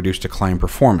engines are going to reduce to climb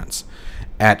performance.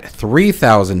 At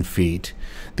 3,000 feet,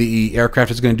 the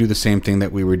aircraft is going to do the same thing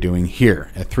that we were doing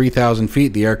here. At 3,000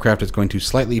 feet, the aircraft is going to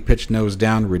slightly pitch nose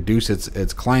down, reduce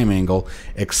its climb angle,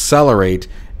 accelerate,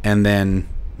 and then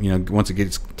once it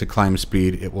gets to climb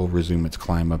speed, it will resume its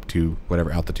climb up to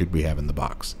whatever altitude we have in the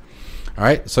box. All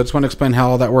right, so I just want to explain how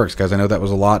all that works, guys. I know that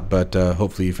was a lot, but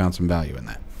hopefully you found some value in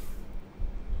that.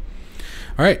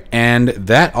 All right, and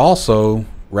that also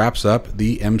wraps up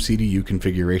the MCDU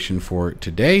configuration for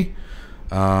today,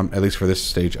 at least for this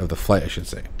stage of the flight, I should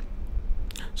say.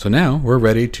 So now we're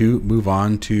ready to move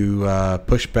on to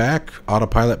pushback,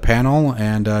 autopilot panel,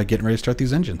 and getting ready to start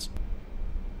these engines.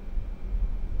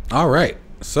 All right.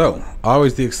 So,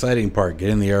 always the exciting part,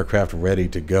 getting the aircraft ready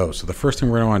to go. So the first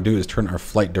thing we're going to want to do is turn our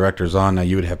flight directors on. Now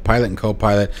you would have pilot and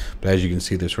co-pilot, but as you can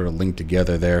see, they're sort of linked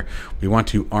together there. We want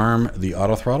to arm the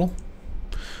auto throttle.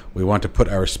 We want to put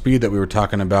our speed that we were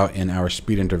talking about in our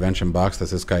speed intervention box.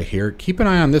 That's this guy here. Keep an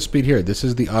eye on this speed here. This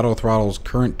is the auto throttle's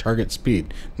current target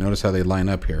speed. Notice how they line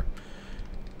up here.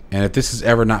 And if this is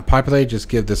ever not populated, just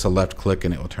give this a left click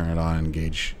and it will turn it on and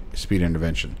engage speed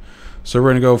intervention. So we're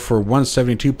going to go for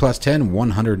 172 plus 10,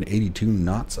 182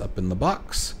 knots up in the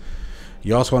box.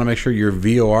 You also want to make sure your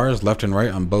VORs left and right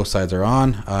on both sides are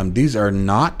on. These are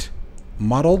not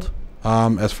modeled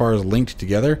as far as linked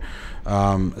together.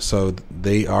 So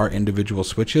they are individual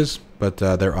switches, but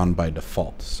they're on by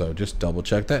default. So just double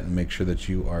check that and make sure that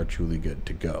you are truly good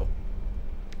to go.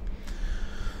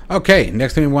 Okay,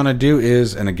 next thing we want to do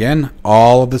is, and again,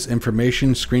 all of this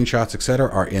information, screenshots, etc.,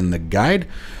 are in the guide,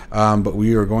 but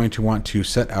we are going to want to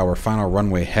set our final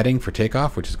runway heading for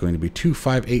takeoff, which is going to be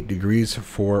 258 degrees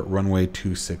for runway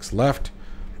 26 left.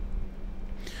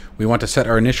 We want to set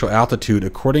our initial altitude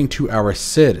according to our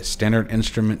SID, Standard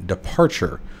Instrument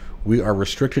Departure. We are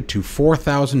restricted to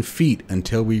 4,000 feet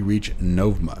until we reach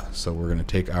Nvme. So we're going to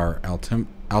take our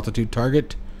altitude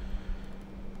target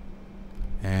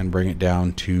and bring it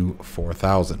down to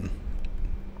 4,000.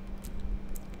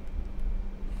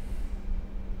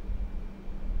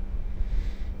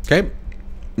 Okay,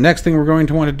 next thing we're going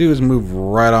to want to do is move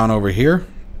right on over here.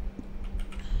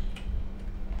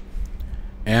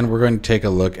 And we're going to take a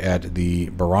look at the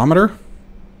barometer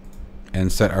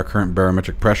and set our current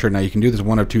barometric pressure. Now you can do this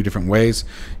one of two different ways.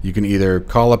 You can either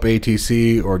call up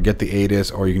ATC or get the ATIS,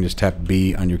 or you can just tap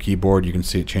B on your keyboard. You can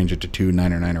see it change it to 2,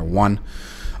 9, or 9, or 1.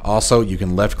 Also, you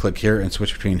can left click here and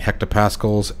switch between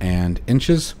hectopascals and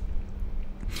inches.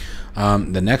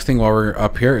 The next thing while we're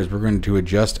up here is we're going to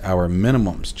adjust our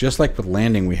minimums. Just like with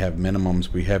landing we have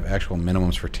minimums, we have actual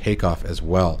minimums for takeoff as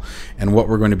well. And what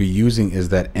we're going to be using is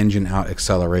that engine out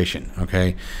acceleration,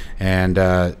 okay? And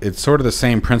it's sort of the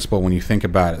same principle when you think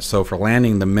about it. So for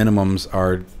landing, the minimums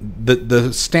are,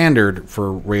 the standard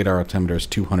for radar altimeter is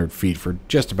 200 feet for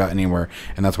just about anywhere,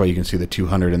 and that's why you can see the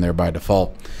 200 in there by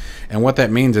default. And what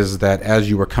that means is that as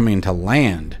you are coming to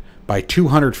land, by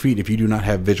 200 feet, if you do not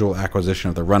have visual acquisition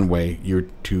of the runway, you're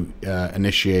to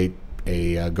initiate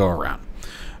a go-around.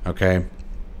 Okay?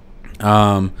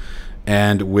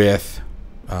 And with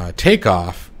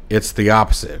takeoff, it's the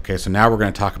opposite. Okay, so now we're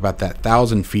going to talk about that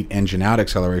 1,000 feet engine out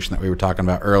acceleration that we were talking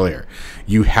about earlier.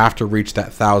 You have to reach that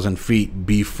 1,000 feet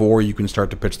before you can start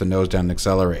to pitch the nose down and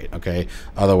accelerate. Okay,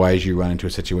 otherwise you run into a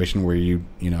situation where you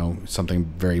know something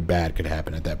very bad could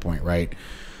happen at that point, right?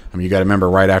 I mean, you got to remember,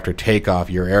 right after takeoff,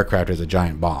 your aircraft is a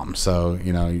giant bomb. So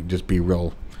you know, you just be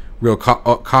real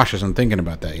cautious in thinking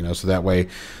about that. You know, so that way,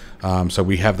 so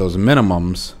we have those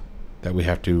minimums that we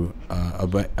have to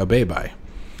obey by.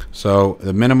 So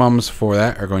the minimums for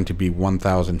that are going to be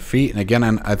 1,000 feet. And again,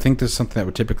 I think this is something that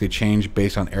would typically change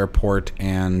based on airport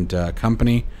and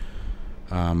company.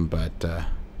 But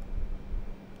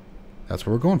that's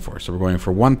what we're going for. So we're going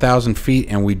for 1,000 feet,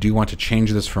 and we do want to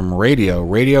change this from radio.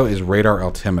 Radio is radar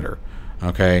altimeter,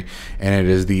 okay? And it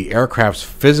is the aircraft's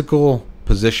physical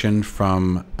position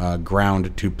from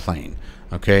ground to plane.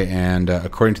 Okay, and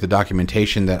according to the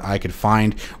documentation that I could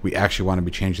find, we actually want to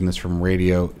be changing this from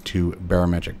radio to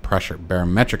barometric pressure.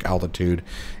 Barometric altitude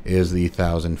is the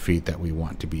 1,000 feet that we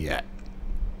want to be at.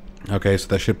 Okay, so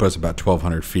that should put us about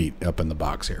 1,200 feet up in the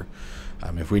box here,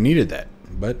 if we needed that.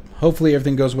 But hopefully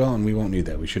everything goes well and we won't need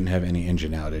that. We shouldn't have any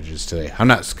engine outages today. I'm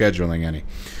not scheduling any.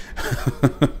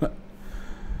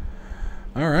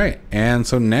 All right, and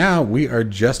so now we are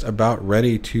just about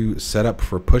ready to set up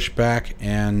for pushback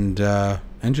and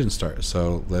engine start.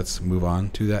 So let's move on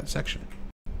to that section.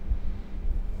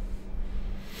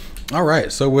 All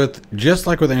right, so with just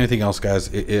like with anything else,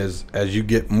 guys, it is as you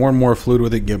get more and more fluid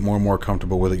with it, get more and more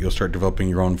comfortable with it, you'll start developing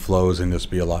your own flows, and this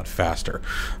will be a lot faster.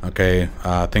 Okay,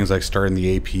 things like starting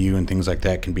the APU and things like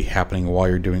that can be happening while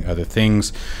you're doing other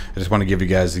things. I just want to give you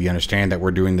guys the understanding that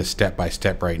we're doing this step by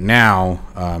step right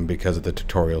now because of the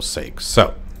tutorial's sake.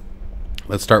 So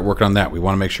let's start working on that. We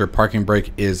want to make sure parking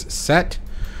brake is set.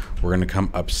 We're going to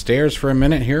come upstairs for a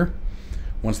minute here.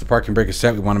 Once the parking brake is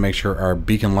set, we want to make sure our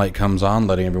beacon light comes on,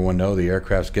 letting everyone know the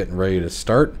aircraft's getting ready to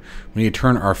start. We need to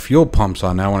turn our fuel pumps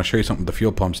on. Now I want to show you something with the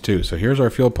fuel pumps too. So here's our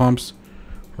fuel pumps.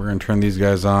 We're going to turn these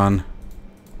guys on.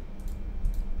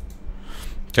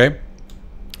 Okay.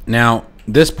 Now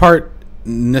this part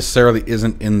necessarily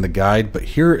isn't in the guide, but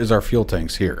here is our fuel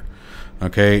tanks here.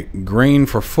 Okay. Green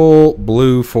for full,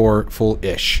 blue for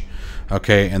full-ish.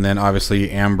 Okay. And then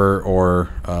obviously amber or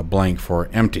blank for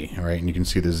empty. All right. And you can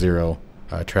see the zero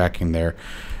tracking there.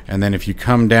 And then if you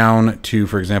come down to,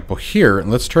 for example, here,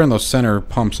 and let's turn those center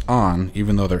pumps on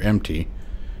even though they're empty,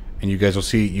 and you guys will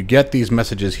see you get these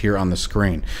messages here on the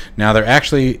screen. Now they're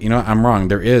actually, you know, I'm wrong,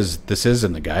 this is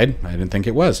in the guide. I didn't think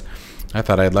it was. I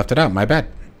thought I had left it out. My bad.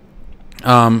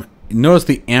 Notice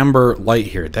the amber light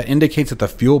here. That indicates that the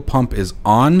fuel pump is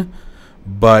on,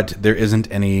 but there isn't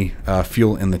any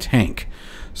fuel in the tank.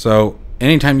 So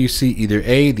anytime you see either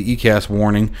A, the ECAS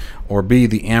warning, or B,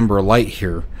 the amber light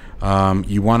here,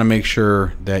 you want to make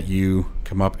sure that you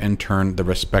come up and turn the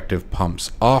respective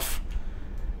pumps off.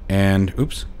 And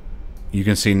oops, you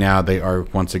can see now they are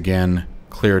once again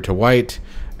clear to white,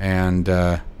 and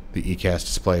the ECAS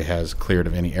display has cleared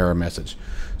of any error message.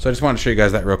 So I just want to show you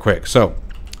guys that real quick. So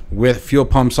with fuel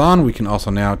pumps on, we can also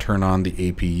now turn on the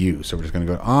APU. So we're just going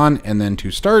to go on, and then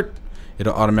to start,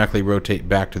 it'll automatically rotate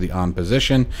back to the on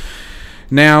position.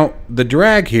 Now, the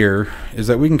drag here is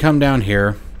that we can come down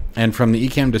here, and from the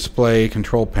eCam display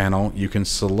control panel, you can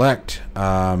select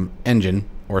engine,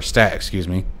 or stat, excuse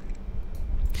me.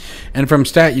 And from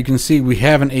stat, you can see we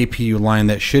have an APU line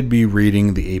that should be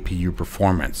reading the APU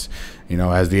performance. You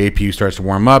know, as the APU starts to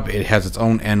warm up, it has its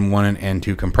own N1 and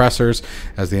N2 compressors.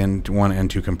 As the N1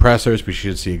 and N2 compressors, we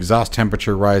should see exhaust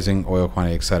temperature rising, oil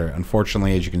quantity, etc.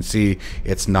 Unfortunately, as you can see,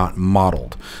 it's not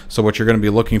modeled. So what you're going to be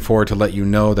looking for to let you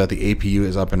know that the APU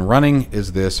is up and running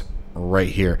is this right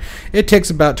here. It takes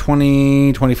about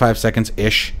 20-25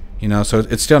 seconds-ish, you know, so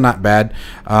it's still not bad,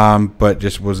 but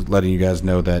just was letting you guys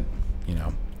know that, you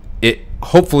know,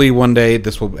 hopefully one day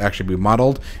this will actually be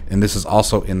modeled, and this is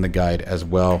also in the guide as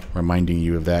well, reminding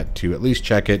you of that to at least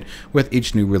check it with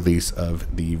each new release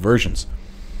of the versions.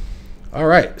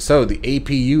 Alright, so the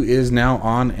APU is now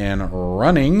on and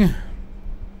running,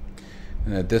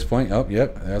 and at this point, oh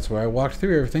yep, that's where I walked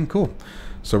through everything. Cool.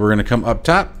 So we're going to come up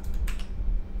top,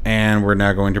 and we're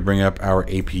now going to bring up our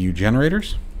APU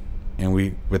generators, and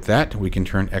with that we can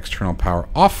turn external power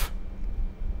off.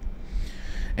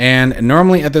 And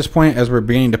normally at this point, as we're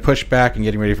beginning to push back and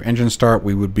getting ready for engine start,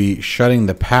 we would be shutting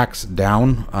the packs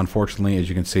down. Unfortunately, as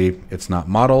you can see, it's not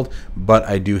modeled, but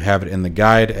I do have it in the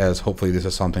guide, as hopefully this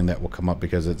is something that will come up,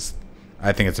 because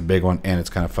I think it's a big one, and it's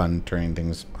kind of fun turning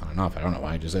things on and off. I don't know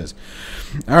why, it just is.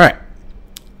 All right,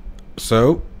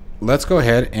 so let's go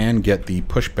ahead and get the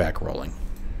pushback rolling.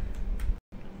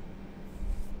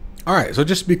 Alright, so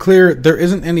just to be clear, there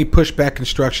isn't any pushback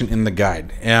construction in the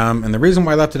guide. And the reason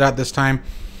why I left it out this time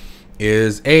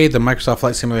is A, the Microsoft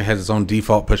Flight Simulator has its own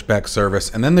default pushback service,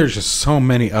 and then there's just so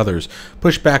many others.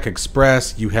 Pushback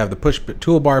Express, you have the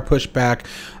toolbar pushback,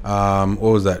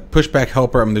 what was that? Pushback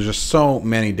Helper. I mean, there's just so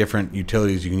many different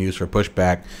utilities you can use for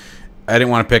pushback. I didn't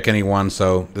want to pick any one,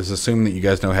 so this is assuming that you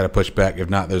guys know how to pushback. If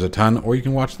not, there's a ton, or you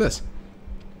can watch this.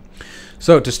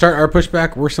 So to start our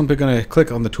pushback, we're simply going to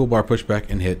click on the toolbar pushback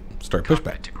and hit start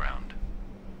pushback. To ground.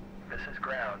 This is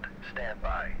ground. Stand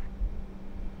by.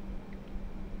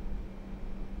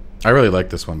 I really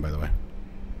like this one, by the way.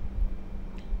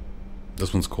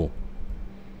 This one's cool.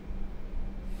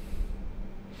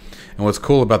 And what's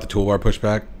cool about the toolbar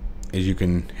pushback is you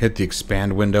can hit the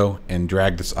expand window and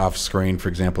drag this off screen. For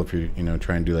example, if you're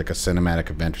trying to do like a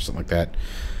cinematic event or something like that.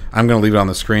 I'm going to leave it on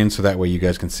the screen so that way you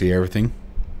guys can see everything.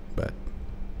 But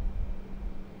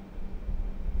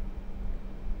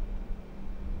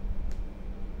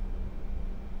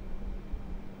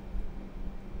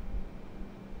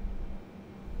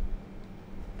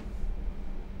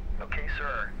Okay,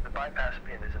 sir. The bypass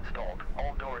pin is installed.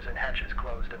 All doors and hatches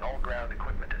closed, and all ground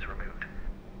equipment is removed.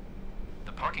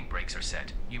 The parking brakes are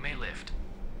set. You may lift.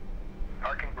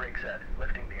 Parking brake set.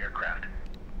 Lifting the aircraft.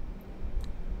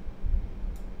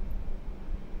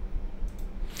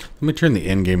 let me turn the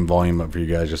in-game volume up for you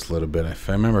guys just a little bit. If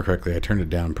I remember correctly, I turned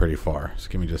it down pretty far. So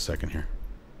give me just a second here.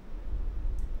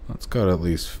 Let's go to at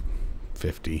least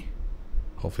 50.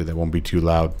 Hopefully that won't be too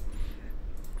loud.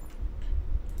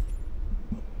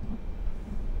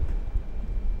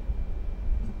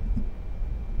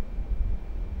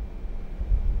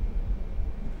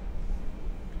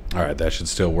 Alright, that should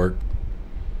still work.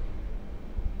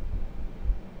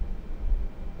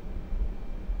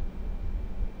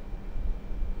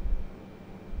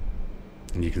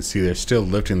 And you can see they're still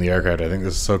lifting the aircraft. I think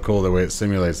this is so cool the way it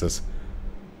simulates this.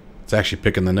 It's actually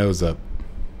picking the nose up.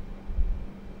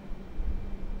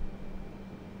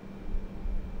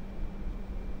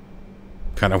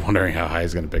 Kind of wondering how high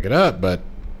he's going to pick it up, but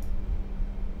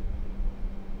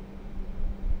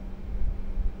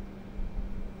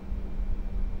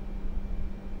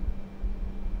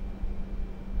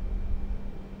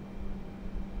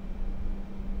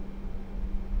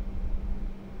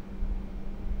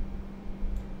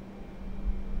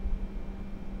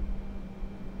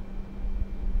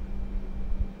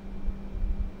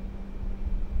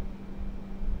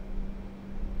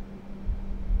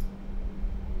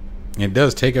it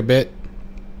does take a bit.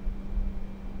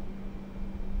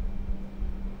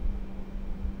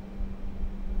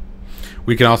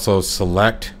 We can also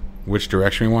select which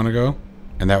direction we want to go,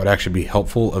 and that would actually be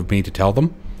helpful of me to tell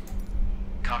them.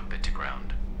 Cockpit to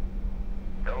ground.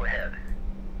 Go ahead.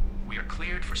 We are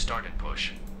cleared for start and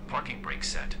push. Parking brake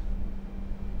set.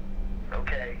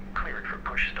 Okay, cleared for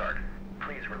push start.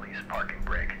 Please release parking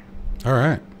brake. All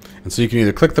right. And so you can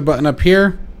either click the button up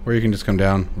here, or you can just come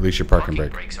down, release your parking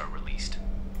brake. Brakes are released.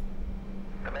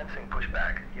 Commencing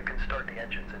pushback. You can start the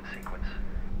engines in sequence.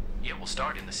 Yeah, we'll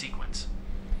start in the sequence.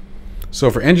 So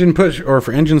for engine push or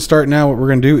for engine start now, what we're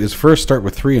going to do is first start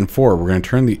with 3 and 4. We're going to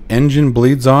turn the engine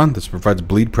bleeds on. This provides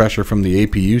bleed pressure from the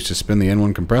APUs to spin the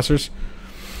N1 compressors.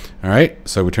 All right,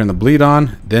 so we turn the bleed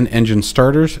on, then engine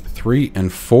starters, 3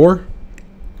 and 4.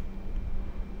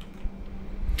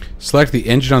 Select the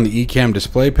engine on the ECAM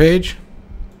display page,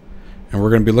 and we're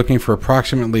going to be looking for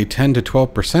approximately 10 to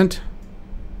 12%.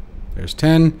 There's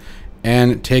 10.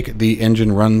 And take the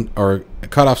engine run or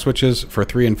cutoff switches for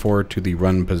 3 and 4 to the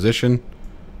run position.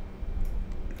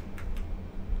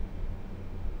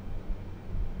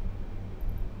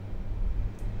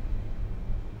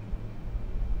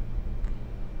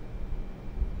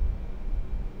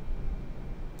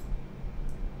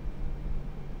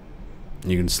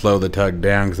 You can slow the tug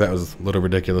down because that was a little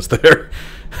ridiculous there.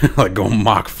 Like going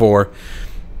Mach 4.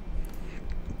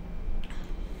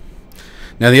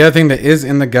 Now, the other thing that is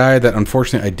in the guide that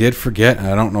unfortunately I did forget, and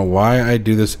I don't know why I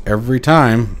do this every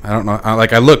time. I don't know.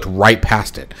 I looked right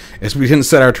past it. Is we didn't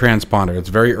set our transponder. It's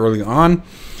very early on.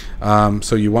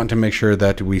 So you want to make sure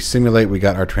that we simulate. We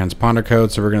got our transponder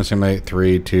code. So we're going to simulate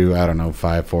 3, 2, I don't know,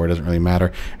 5, 4. It doesn't really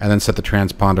matter. And then set the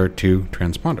transponder to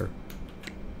transponder.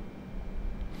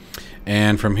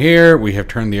 And from here, we have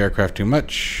turned the aircraft too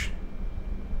much.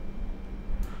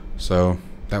 So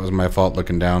that was my fault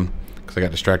looking down. I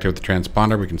got distracted with the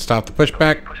transponder. We can stop the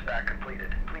pushback. Pushback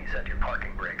completed. Please set your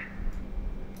parking brake.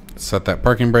 Set that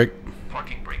parking brake.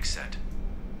 Parking brake set.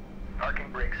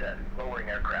 Parking brake set. Lowering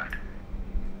aircraft.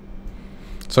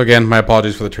 So again, my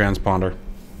apologies for the transponder.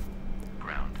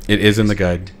 Ground. It is in the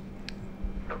guide.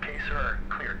 Okay, sir.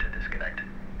 Cleared to disconnect.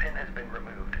 Pin has been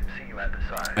removed. See you at the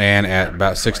side. And at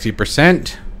about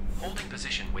 60%, Holding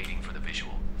position, waiting for the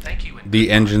visual. Thank you. And the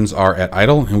engines are at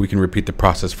idle, and we can repeat the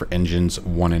process for engines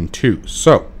 1 and 2.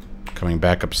 So, coming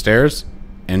back upstairs,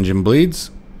 engine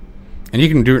bleeds, and you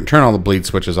can turn all the bleed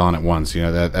switches on at once. You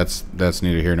know that's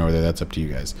neither here nor there. That's up to you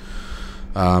guys.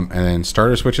 And then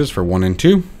starter switches for 1 and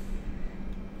 2.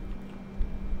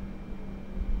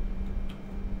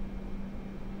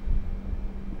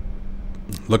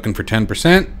 Looking for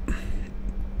 10%,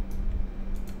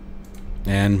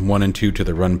 and 1 and 2 to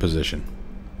the run position.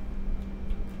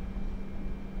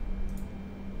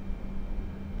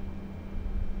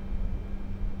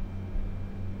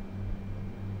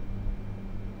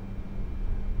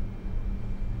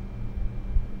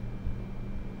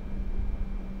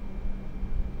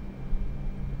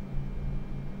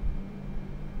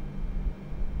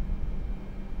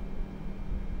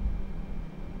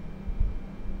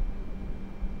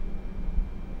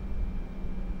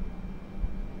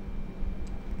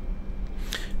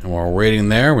 And while we're waiting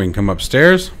there, we can come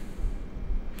upstairs,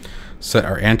 set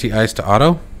our anti-ice to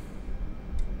auto.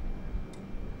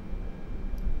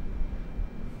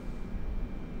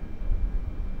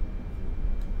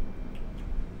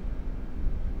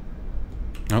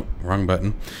 Oh, wrong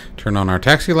button. Turn on our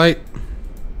taxi light,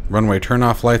 runway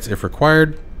turn-off lights if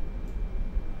required.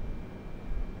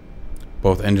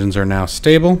 Both engines are now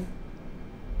stable.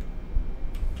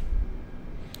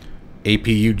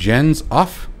 APU gens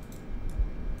off.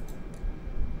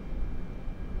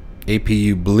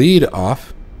 APU bleed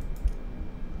off.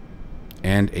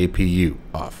 And APU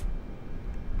off.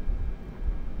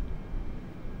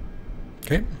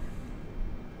 Okay.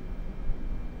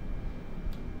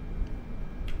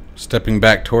 Stepping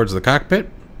back towards the cockpit.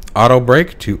 Auto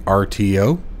brake to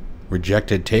RTO.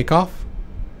 Rejected takeoff.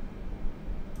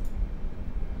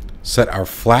 Set our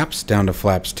flaps down to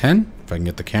flaps 10. If I can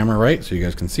get the camera right so you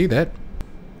guys can see that.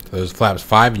 So there's flaps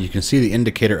 5, and you can see the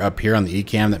indicator up here on the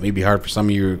ECAM. That may be hard for some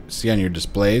of you to see on your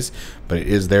displays, but it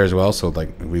is there as well. So like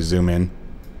if we zoom in,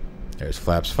 there's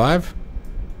flaps 5,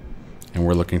 and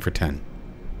we're looking for 10.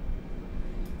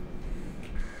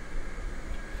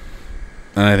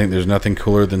 And I think there's nothing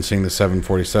cooler than seeing the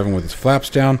 747 with its flaps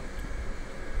down.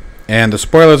 And the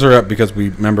spoilers are up because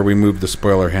remember we moved the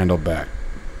spoiler handle back.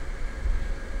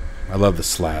 I love the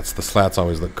slats. The slats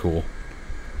always look cool.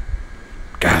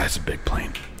 God, that's a big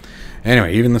plane.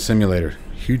 Anyway, even the simulator.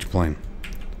 Huge plane.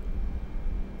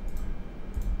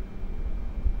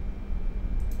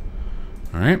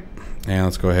 Alright. And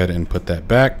let's go ahead and put that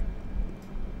back.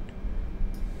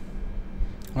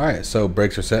 All right, so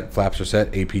brakes are set, flaps are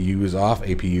set, APU is off,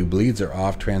 APU bleeds are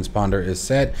off, transponder is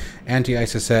set,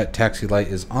 anti-ice is set, taxi light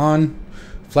is on,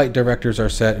 flight directors are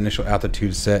set, initial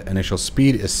altitude set, initial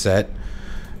speed is set,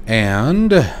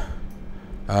 and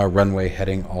runway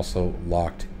heading also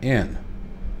locked in.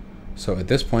 So at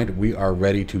this point, we are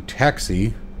ready to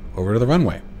taxi over to the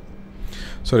runway.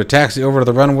 So to taxi over to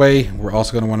the runway, we're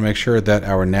also going to want to make sure that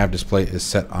our nav display is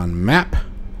set on map.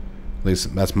 At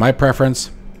least that's my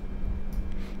preference.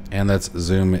 And let's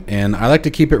zoom in. I like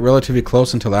to keep it relatively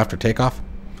close until after takeoff.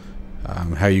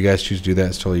 How you guys choose to do that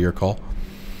is totally your call.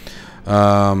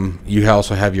 You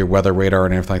also have your weather radar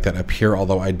and everything like that up here,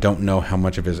 although I don't know how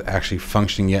much of it is actually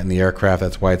functioning yet in the aircraft.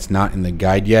 That's why it's not in the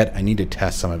guide yet. I need to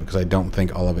test some of it because I don't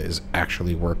think all of it is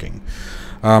actually working.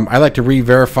 I like to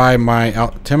re-verify my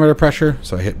altimeter pressure,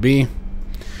 so I hit B.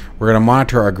 We're going to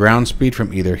monitor our ground speed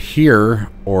from either here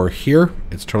or here.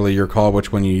 It's totally your call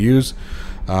which one you use.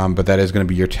 But that is going to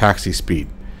be your taxi speed.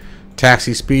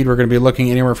 Taxi speed, we're going to be looking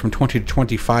anywhere from 20 to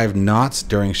 25 knots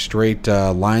during straight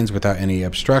lines without any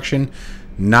obstruction.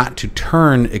 Not to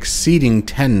turn exceeding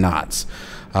 10 knots.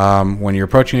 When you're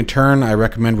approaching a turn, I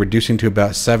recommend reducing to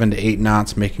about 7 to 8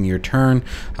 knots making your turn,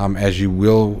 as you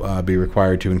will be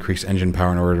required to increase engine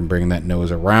power in order to bring that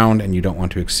nose around, and you don't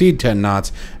want to exceed 10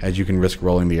 knots as you can risk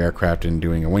rolling the aircraft and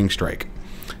doing a wing strike.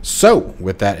 So,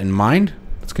 with that in mind,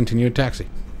 let's continue to taxi.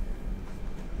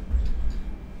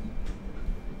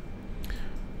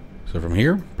 So from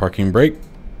here, parking brake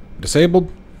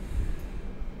disabled,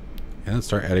 and let's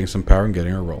start adding some power and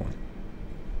getting her rolling.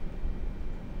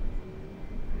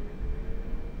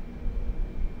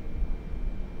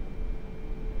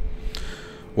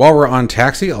 While we're on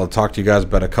taxi, I'll talk to you guys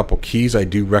about a couple keys I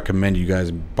do recommend you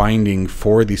guys binding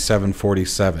for the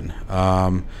 747.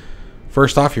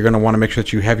 First off, you're going to want to make sure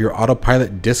that you have your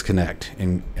autopilot disconnect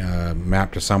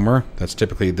mapped to somewhere. That's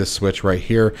typically this switch right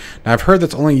here. Now, I've heard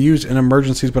that's only used in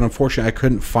emergencies, but unfortunately I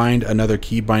couldn't find another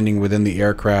key binding within the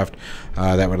aircraft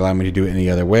that would allow me to do it any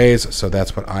other ways, so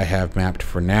that's what I have mapped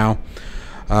for now.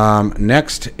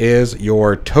 Next is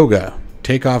your toga,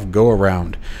 takeoff go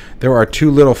around. There are two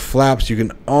little flaps. You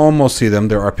can almost see them.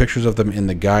 There are pictures of them in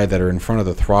the guide that are in front of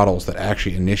the throttles that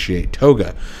actually initiate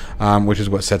toga, which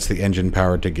is what sets the engine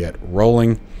power to get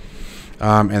rolling.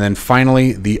 And then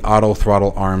finally, the auto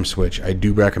throttle arm switch. I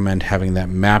do recommend having that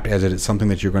mapped, as it is something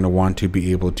that you're going to want to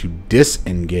be able to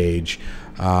disengage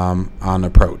on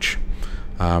approach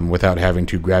without having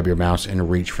to grab your mouse and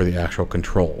reach for the actual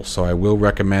controls. So I will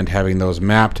recommend having those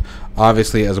mapped,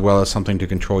 obviously, as well as something to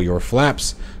control your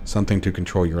flaps, something to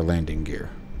control your landing gear.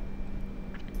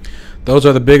 Those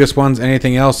are the biggest ones.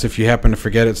 Anything else, if you happen to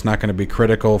forget, it's not going to be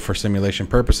critical for simulation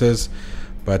purposes,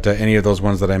 but any of those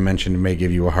ones that I mentioned may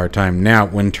give you a hard time. Now,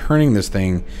 when turning this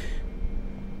thing,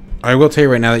 I will tell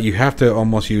you right now that you have to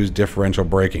almost use differential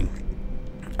braking.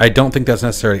 I don't think that's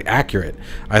necessarily accurate.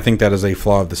 I think that is a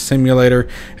flaw of the simulator.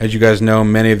 As you guys know,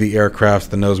 many of the aircrafts,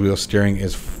 the nose wheel steering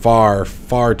is far,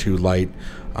 far too light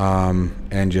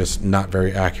and just not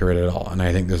very accurate at all. And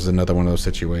I think this is another one of those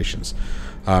situations.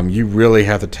 You really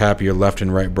have to tap your left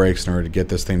and right brakes in order to get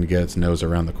this thing to get its nose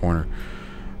around the corner.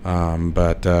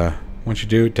 But once you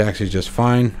do, taxi is just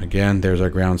fine. Again, there's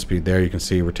our ground speed there. You can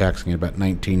see we're taxiing at about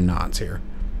 19 knots here.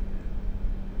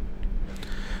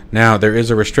 Now, there is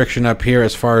a restriction up here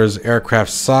as far as aircraft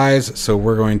size, so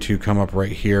we're going to come up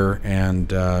right here and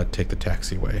take the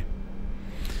taxiway.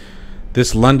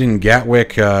 This London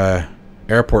Gatwick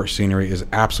airport scenery is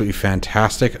absolutely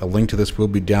fantastic. A link to this will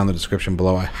be down in the description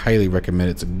below. I highly recommend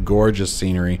it. It's a gorgeous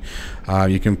scenery.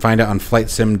 You can find it on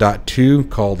FlightSim.2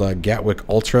 called Gatwick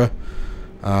Ultra.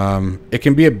 It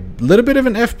can be a little bit of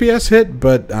an FPS hit,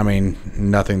 but I mean,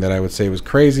 nothing that I would say was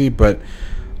crazy, but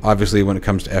obviously, when it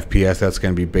comes to FPS, that's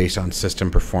going to be based on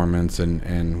system performance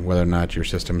and whether or not your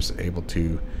system is able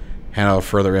to handle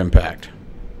further impact.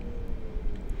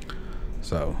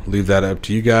 So, leave that up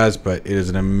to you guys, but it is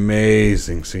an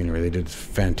amazing scenery. They did a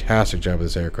fantastic job with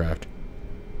this aircraft.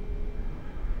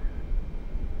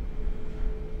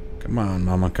 Come on,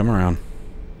 Mama, come around.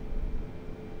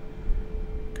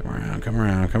 Come around, come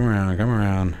around, come around, come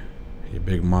around. You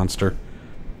big monster.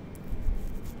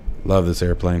 Love this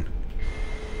airplane.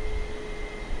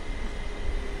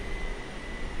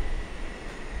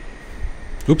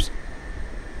 Oops.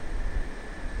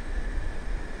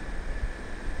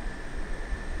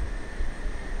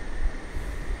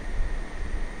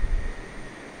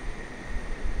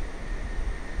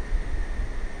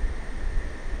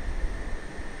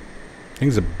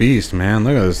 Thing's a beast, man.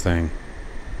 Look at this thing.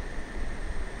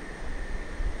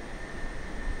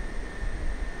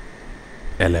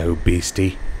 Hello,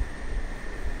 beastie.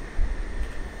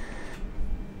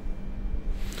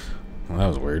 Well, that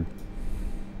was weird.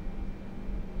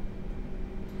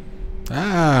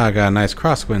 Ah, I got a nice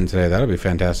crosswind today. That'll be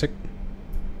fantastic.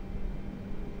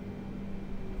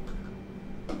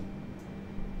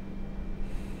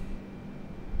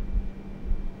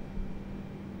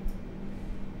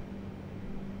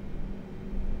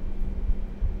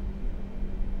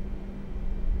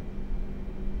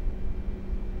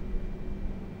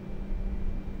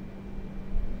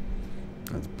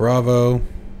 That's Bravo.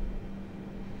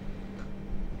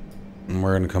 And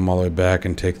we're going to come all the way back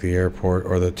and take the airport,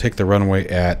 or take the runway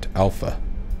at Alpha.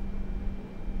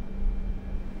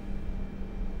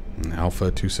 And Alpha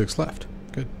 26 left.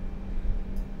 Good.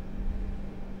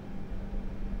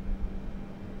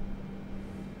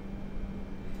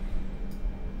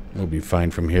 We'll be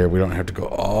fine from here. We don't have to go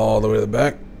all the way to the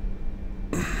back.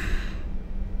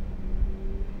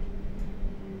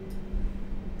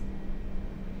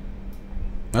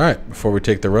 Alright, before we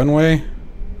take the runway,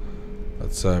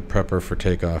 let's prep her for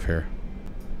takeoff here.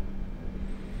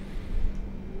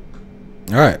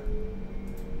 Alright.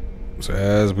 So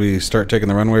as we start taking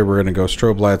the runway, we're going to go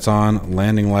strobe lights on,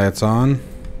 landing lights on.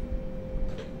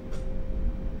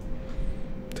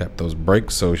 Tap those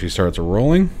brakes so she starts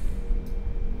rolling.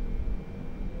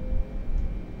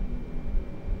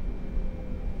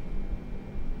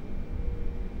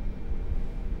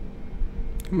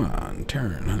 Come on,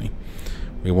 turn, honey.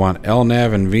 We want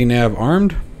LNAV and VNAV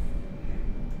armed.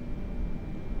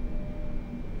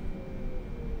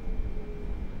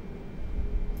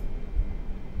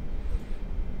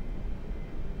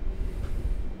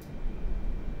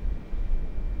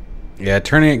 Yeah,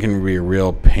 turning it can be a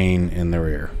real pain in the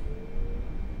rear.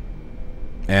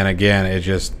 And again, it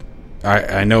just...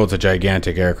 I know it's a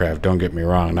gigantic aircraft, don't get me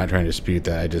wrong. I'm not trying to dispute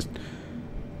that.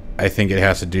 I think it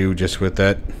has to do just with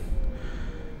that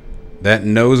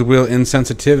nose wheel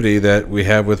insensitivity that we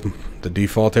have with the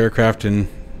default aircraft in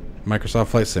Microsoft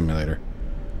Flight Simulator.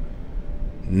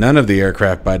 None of the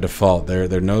aircraft by default,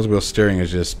 their nose wheel steering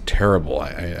is just terrible.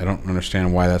 I don't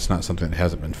understand why that's not something that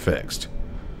hasn't been fixed.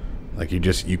 Like,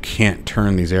 you can't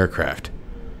turn these aircraft.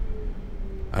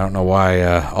 I don't know why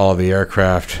all of the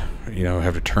aircraft,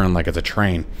 have to turn like it's a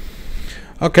train.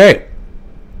 Okay.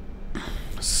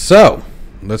 So,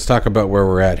 let's talk about where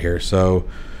we're at here. So,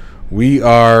 we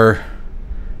are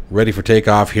ready for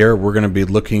takeoff here. We're going to be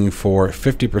looking for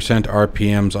 50%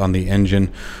 RPMs on the engine.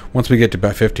 Once we get to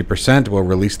about 50%, we'll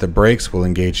release the brakes. We'll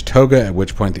engage toga, at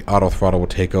which point the auto throttle will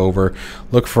take over.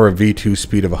 Look for a V2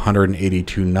 speed of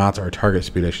 182 knots, our target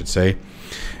speed, I should say.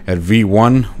 At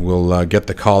V1, we'll get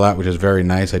the call out, which is very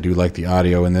nice. I do like the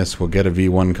audio in this. We'll get a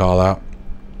V1 call out.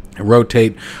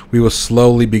 Rotate. We will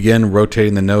slowly begin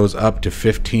rotating the nose up to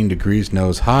 15 degrees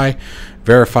nose high.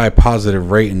 Verify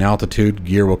positive rate and altitude.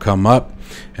 Gear will come up,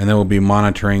 and then we'll be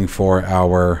monitoring for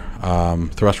our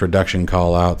thrust reduction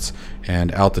callouts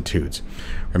and altitudes.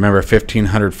 Remember,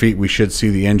 1,500 feet, we should see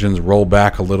the engines roll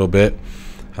back a little bit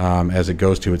as it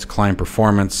goes to its climb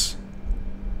performance.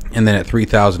 And then at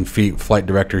 3,000 feet, flight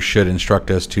director should instruct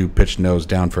us to pitch nose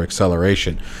down for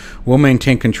acceleration. We'll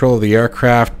maintain control of the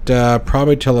aircraft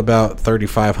probably till about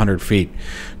 3,500 feet.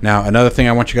 Now, another thing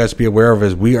I want you guys to be aware of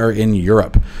is we are in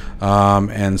Europe.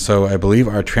 And so I believe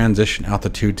our transition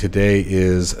altitude today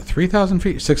is 3,000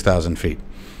 feet, 6,000 feet.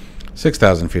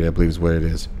 6,000 feet, I believe, is what it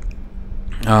is.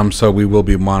 So we will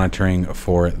be monitoring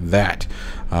for that.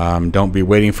 Don't be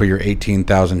waiting for your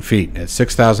 18,000 feet. At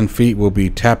 6,000 feet, we'll be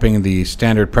tapping the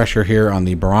standard pressure here on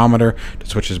the barometer to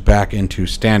switch us back into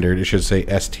standard. It should say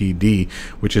STD,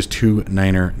 which is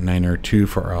 2992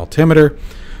 for our altimeter.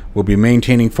 We'll be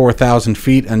maintaining 4,000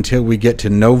 feet until we get to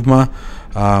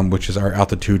Nvme, which is our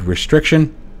altitude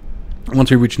restriction. Once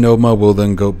we reach Nvme, we'll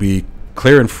then be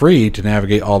clear and free to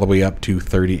navigate all the way up to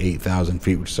 38,000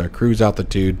 feet, which is our cruise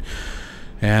altitude.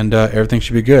 And everything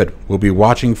should be good. We'll be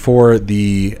watching for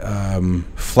the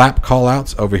flap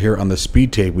callouts over here on the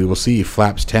speed tape. We will see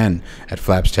flaps 10. At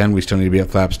flaps 10, we still need to be at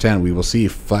flaps 10. We will see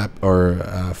flaps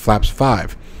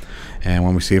 5. And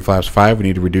when we see flaps 5, we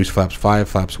need to reduce flaps 5,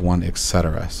 flaps 1,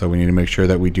 etc. So we need to make sure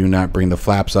that we do not bring the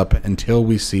flaps up until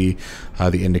we see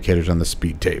the indicators on the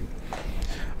speed tape.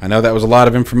 I know that was a lot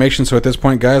of information, so at this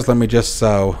point, guys, let me just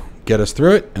get us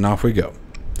through it, and off we go.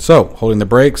 So, holding the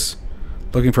brakes.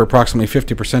 Looking for approximately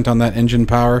 50% on that engine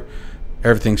power.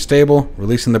 Everything's stable.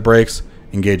 Releasing the brakes.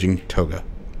 Engaging toga.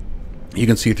 You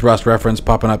can see thrust reference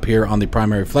popping up here on the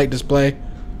primary flight display.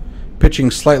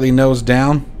 Pitching slightly nose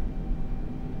down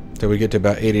till we get to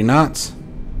about 80 knots.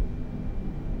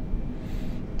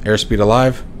 Airspeed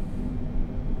alive.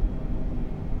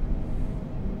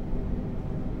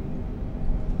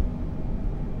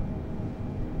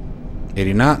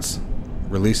 $80 knots.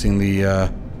 Releasing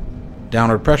the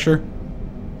downward pressure.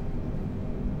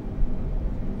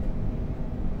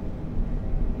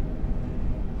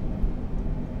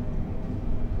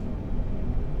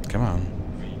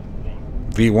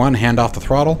 V1, hand off the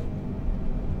throttle.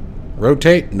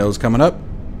 Rotate, nose coming up.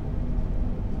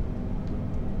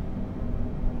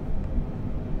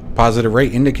 Positive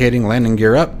rate indicating landing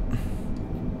gear up.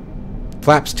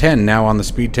 Flaps 10 now on the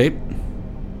speed tape.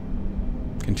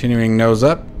 Continuing nose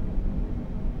up.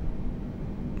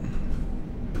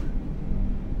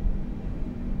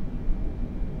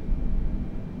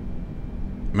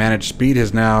 Managed speed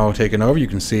has now taken over. You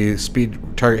can see speed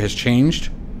target has changed.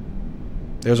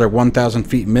 There's our 1,000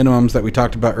 feet minimums that we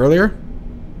talked about earlier.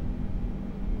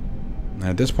 And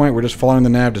at this point, we're just following the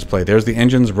nav display. There's the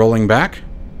engines rolling back.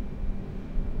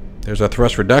 There's our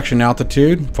thrust reduction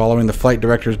altitude, following the flight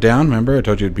directors down. Remember, I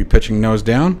told you it'd be pitching nose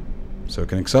down, so it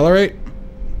can accelerate.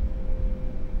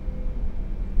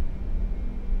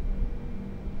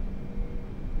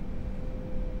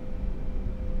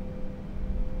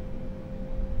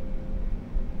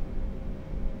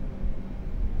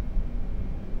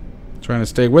 Trying to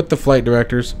stay with the flight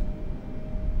directors.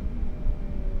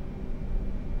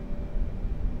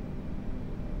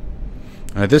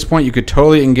 And at this point, you could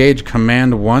totally engage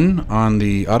Command 1 on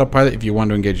the autopilot if you want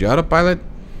to engage the autopilot.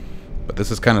 But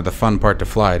this is kind of the fun part to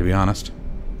fly, to be honest.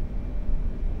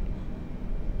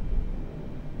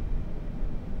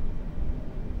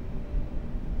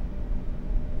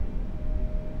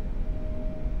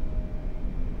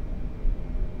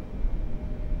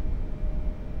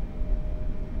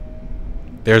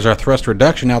 There's our thrust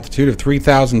reduction altitude of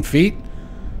 3,000 feet.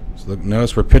 So look,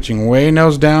 notice we're pitching way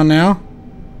nose down now.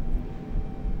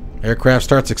 Aircraft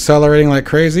starts accelerating like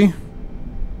crazy.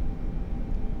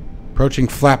 Approaching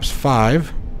flaps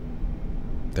 5.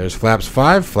 There's flaps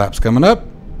 5. Flaps coming up.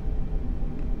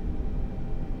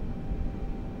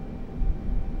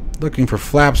 Looking for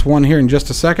flaps 1 here in just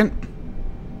a second.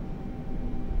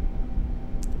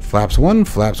 Flaps 1.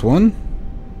 Flaps 1.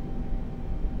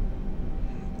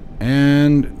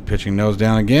 And pitching nose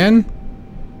down again.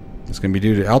 It's going to be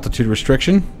due to altitude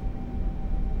restriction.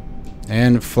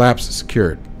 And flaps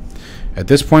secured. At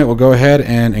this point, we'll go ahead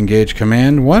and engage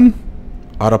Command 1.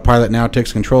 Autopilot now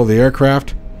takes control of the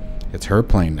aircraft. It's her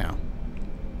plane now.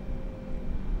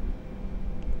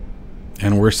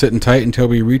 And we're sitting tight until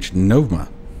we reach Nvme.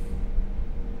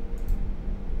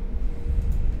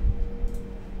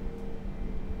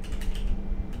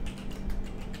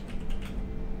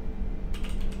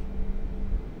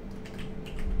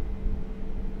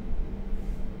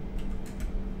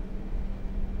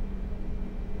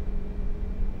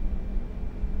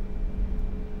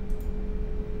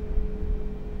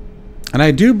 And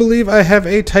I do believe I have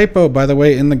a typo, by the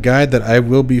way, in the guide that I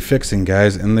will be fixing,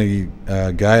 guys. In the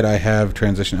guide, I have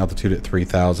transition altitude at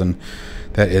 3,000.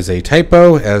 That is a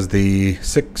typo, as the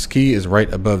 6 key is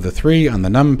right above the 3 on the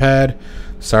numpad.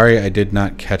 Sorry, I did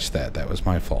not catch that. That was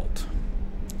my fault.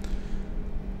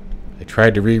 I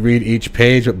tried to reread each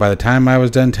page, but by the time I was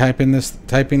done typing this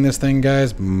thing,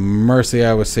 guys, mercy,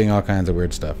 I was seeing all kinds of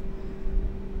weird stuff.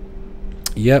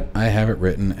 Yep, I have it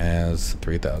written as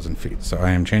 3,000 feet. So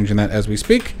I am changing that as we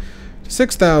speak to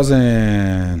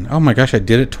 6,000. Oh my gosh, I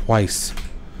did it twice.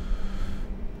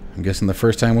 I'm guessing the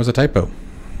first time was a typo.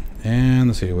 And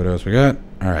let's see what else we got.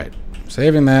 All right,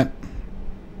 saving that.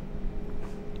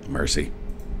 Mercy.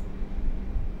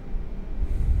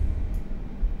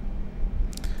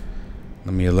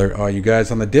 Let me alert all you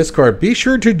guys on the Discord. Be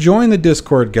sure to join the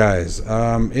Discord, guys.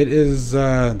 It is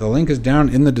the link is down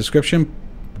in the description.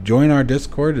 Join our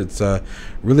Discord. It's a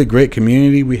really great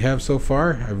community we have so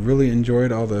far. I've really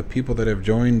enjoyed all the people that have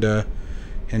joined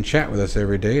and chat with us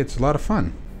every day. It's a lot of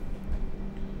fun.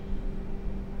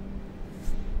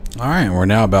 Alright, we're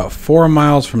now about 4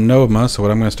 miles from Nvme, so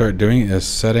what I'm going to start doing is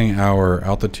setting our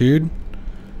altitude.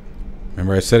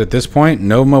 Remember I said at this point,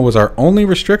 Nvme was our only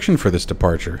restriction for this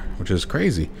departure, which is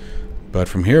crazy. But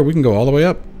from here, we can go all the way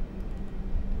up.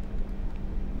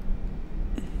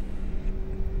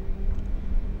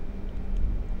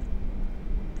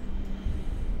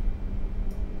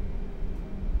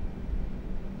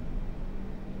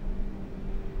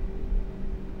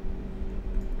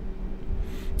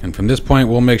 And from this point,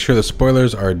 we'll make sure the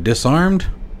spoilers are disarmed.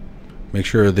 Make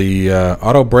sure the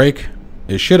auto brake,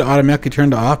 it should automatically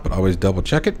turn to off, but always double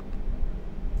check it.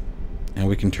 And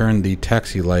we can turn the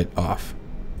taxi light off.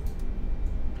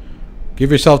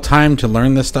 Give yourself time to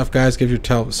learn this stuff, guys. Give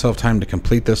yourself time to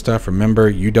complete this stuff. Remember,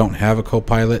 you don't have a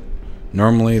co-pilot.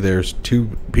 Normally, there's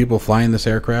 2 people flying this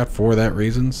aircraft for that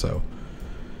reason, so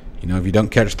you know, if you don't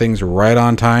catch things right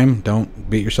on time, don't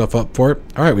beat yourself up for it.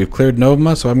 All right, we've cleared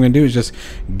Nvme, so what I'm going to do is just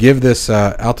give this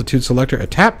altitude selector a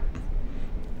tap.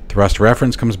 Thrust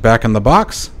reference comes back in the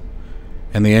box,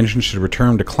 and the engine should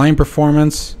return to climb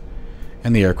performance,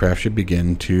 and the aircraft should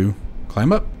begin to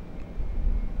climb up.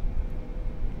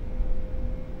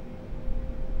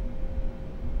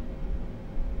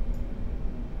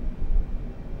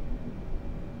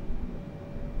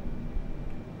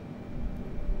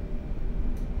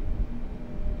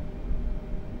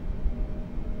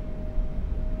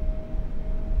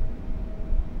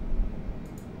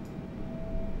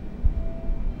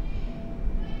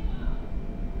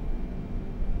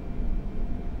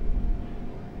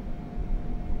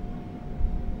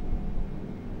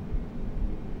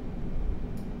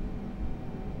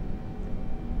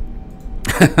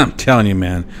 I'm telling you,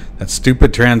 man, that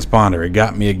stupid transponder, it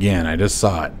got me again. I just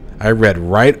saw it. I read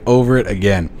right over it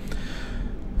again.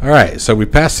 All right, so we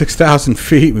passed 6,000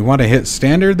 feet. We want to hit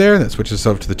standard there. That switches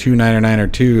us up to the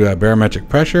 299 barometric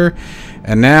pressure.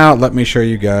 And now let me show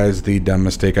you guys the dumb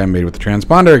mistake I made with the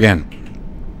transponder again.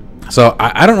 So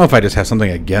I don't know if I just have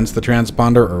something against the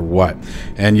transponder or what.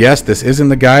 And yes, this is in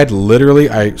the guide.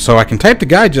 Literally, so I can type the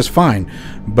guide just fine.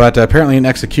 But apparently in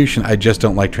execution, I just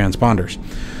don't like transponders.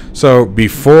 So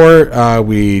before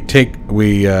we took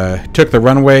the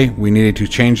runway, we needed to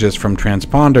change this from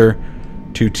transponder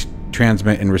to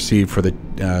transmit and receive for the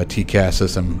TCAS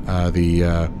system,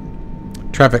 the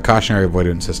traffic cautionary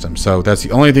avoidance system. So that's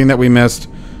the only thing that we missed.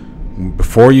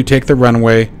 Before you take the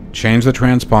runway, change the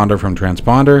transponder from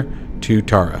transponder to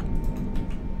TARA.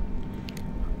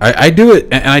 I do it,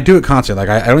 and I do it constantly.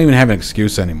 Like I don't even have an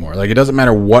excuse anymore. Like it doesn't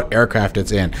matter what aircraft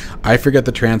it's in. I forget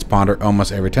the transponder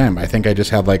almost every time. I think I just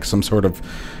have like some sort of,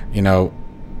 you know,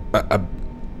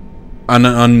 an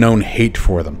unknown hate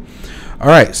for them. All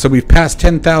right, so we've passed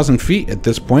 10,000 feet at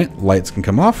this point. Lights can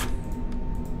come off.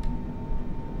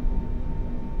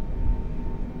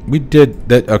 We did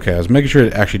that. Okay, I was making sure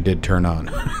it actually did turn on.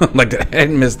 Like I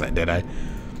didn't miss that, did I?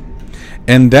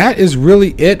 And that is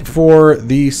really it for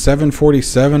the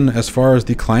 747 as far as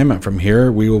the climate. From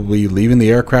here, we will be leaving the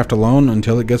aircraft alone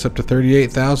until it gets up to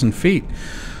 38,000 feet.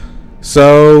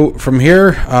 So from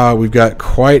here, we've got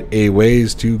quite a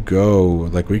ways to go.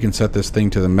 Like we can set this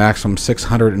thing to the maximum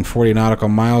 640 nautical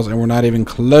miles, and we're not even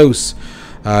close.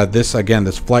 This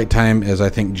flight time is, I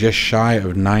think, just shy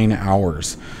of 9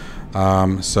 hours.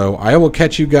 So I will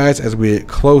catch you guys as we get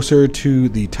closer to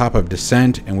the top of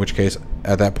descent, in which case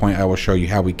at that point I will show you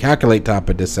how we calculate top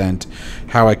of descent,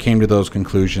 how I came to those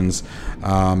conclusions,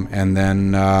 and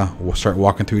then we'll start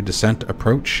walking through descent,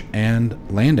 approach, and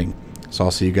landing. So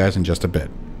I'll see you guys in just a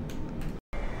bit.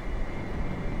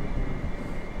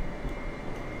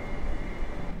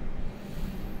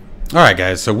 Alright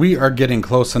guys, so we are getting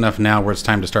close enough now where it's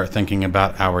time to start thinking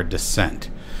about our descent.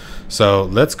 So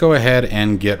let's go ahead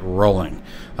and get rolling.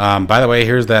 By the way,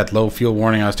 here's that low fuel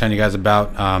warning I was telling you guys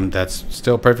about. That's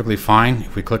still perfectly fine.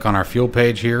 If we click on our fuel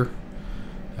page here,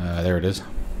 there it is.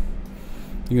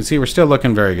 You can see we're still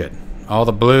looking very good. All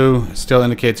the blue still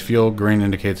indicates fuel, green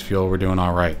indicates fuel. We're doing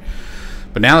all right.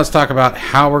 But now let's talk about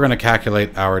how we're going to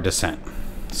calculate our descent.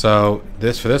 So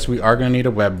for this we are going to need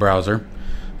a web browser.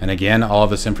 And again, all of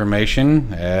this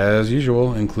information, as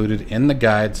usual, included in the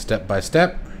guide step by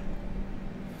step.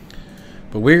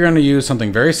 But we're going to use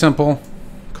something very simple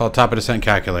called top of descent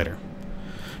calculator.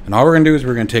 And all we're going to do is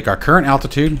we're going to take our current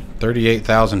altitude,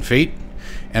 38,000 feet,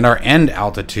 and our end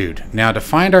altitude. Now to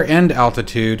find our end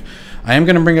altitude, I am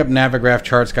going to bring up Navigraph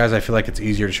charts, guys. I feel like it's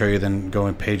easier to show you than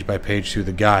going page by page through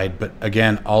the guide. But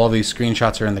again, all of these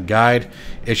screenshots are in the guide.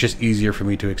 It's just easier for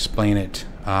me to explain it,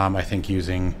 I think,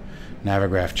 using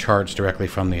Navigraph charts directly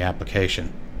from the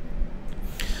application.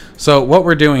 So what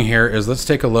we're doing here is, let's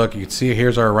take a look. You can see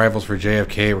here's our arrivals for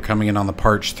JFK. We're coming in on the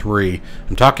Parch 3.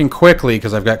 I'm talking quickly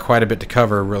because I've got quite a bit to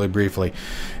cover really briefly,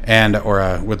 and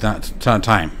with not a ton of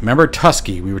time. Remember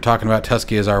Tusky? We were talking about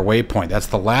Tusky as our waypoint. That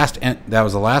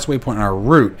was the last waypoint on our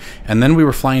route, and then we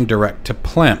were flying direct to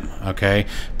Plym. Okay,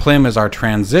 Plym is our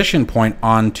transition point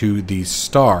onto the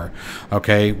star.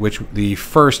 Okay, which the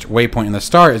first waypoint in the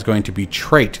star is going to be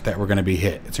trait that we're going to be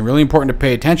hit. It's really important to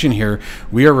pay attention here.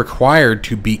 We are required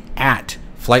to be at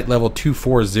flight level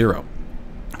 240.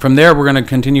 From there, we're going to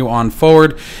continue on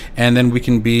forward, and then we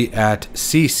can be at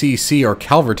CCC or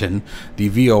Calverton, the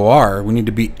VOR. We need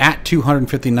to be at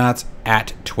 250 knots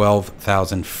at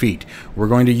 12,000 feet. We're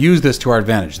going to use this to our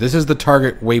advantage. This is the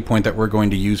target waypoint that we're going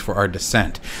to use for our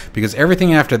descent, because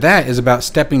everything after that is about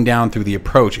stepping down through the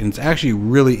approach, and it's actually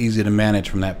really easy to manage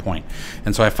from that point.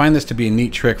 And so I find this to be a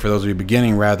neat trick for those of you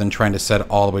beginning, rather than trying to set it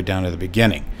all the way down to the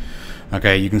beginning.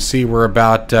 Okay, you can see we're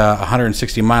about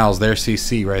 160 miles there,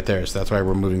 CC right there, so that's why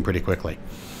we're moving pretty quickly.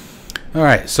 All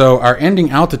right, so our ending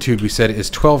altitude, we said, is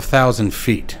 12,000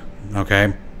 feet.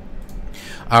 Okay,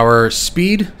 our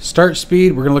speed, start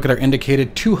speed, we're going to look at our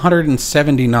indicated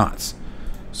 270 knots.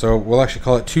 So we'll actually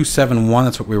call it 271,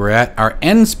 that's what we were at. Our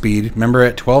end speed, remember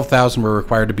at 12,000 we're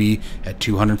required to be at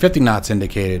 250 knots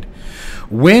indicated.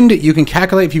 Wind, you can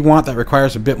calculate if you want. That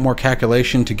requires a bit more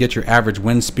calculation to get your average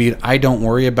wind speed. I don't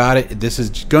worry about it. This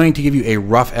is going to give you a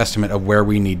rough estimate of where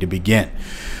we need to begin.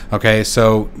 Okay,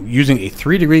 so using a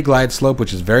 3-degree glide slope,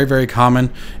 which is very, very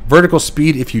common. Vertical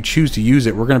speed, if you choose to use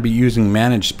it, we're going to be using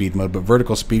managed speed mode, but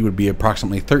vertical speed would be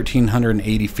approximately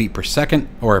 1,380 feet per second,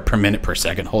 or per minute per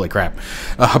second, holy crap,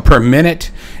 per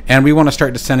minute. And we want to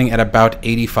start descending at about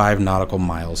 85 nautical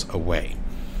miles away.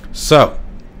 So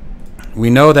we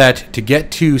know that to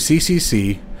get to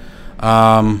CCC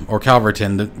or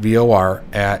Calverton, the VOR,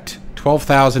 at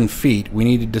 12,000 feet, we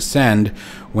need to descend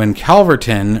when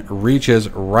Calverton reaches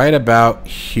right about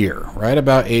here, right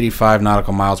about 85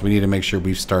 nautical miles. We need to make sure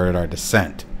we've started our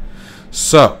descent.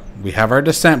 So we have our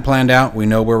descent planned out. We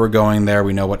know where we're going there.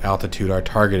 We know what altitude our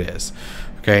target is.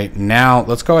 Okay, now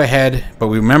let's go ahead. But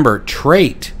remember,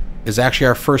 trait is actually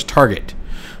our first target.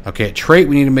 Okay, at trait,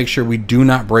 we need to make sure we do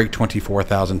not break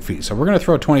 24,000 feet. So we're going to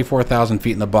throw 24,000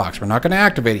 feet in the box. We're not going to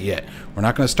activate it yet. We're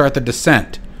not going to start the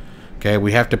descent. Okay,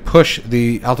 we have to push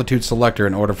the altitude selector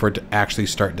in order for it to actually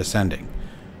start descending.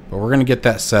 But we're going to get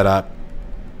that set up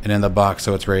and in the box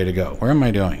so it's ready to go. Where am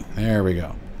I doing? There we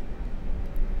go.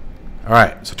 All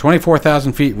right, so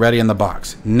 24,000 feet ready in the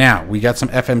box. Now, we got some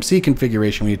FMC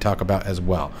configuration we need to talk about as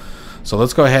well. So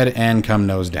let's go ahead and come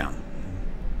nose down.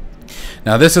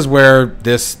 Now, this is where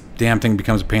this damn thing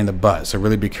becomes a pain in the butt, so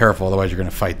really be careful, otherwise you're going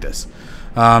to fight this.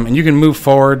 And you can move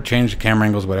forward, change the camera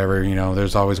angles, whatever, you know,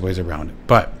 there's always ways around it.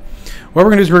 But what we're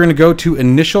going to do is we're going to go to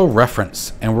initial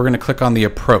reference, and we're going to click on the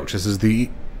approach. This is the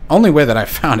only way that I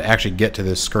found to actually get to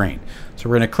this screen. So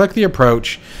we're going to click the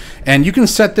approach, and you can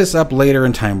set this up later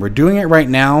in time. We're doing it right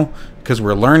now because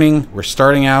we're learning, we're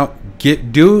starting out.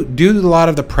 Do a lot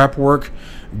of the prep work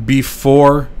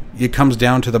before it comes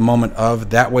down to the moment of.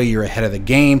 That way you're ahead of the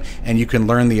game, and you can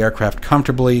learn the aircraft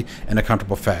comfortably in a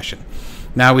comfortable fashion.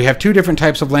 Now, we have two different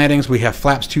types of landings. We have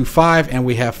flaps 2.5 and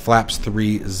we have flaps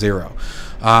 3.0.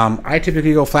 I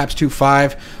typically go flaps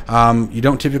 2.5. You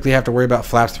don't typically have to worry about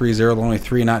flaps 3.0. Only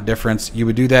 3 knot difference. You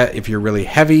would do that if you're really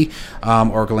heavy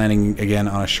or landing again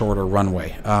on a shorter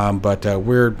runway. But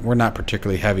we're not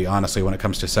particularly heavy, honestly, when it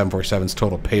comes to 747's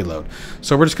total payload.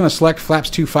 So we're just going to select flaps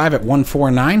 2.5 at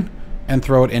 149. And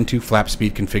throw it into flap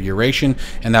speed configuration,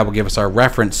 and that will give us our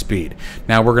reference speed.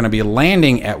 Now we're going to be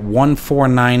landing at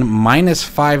 149 minus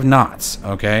 5 knots,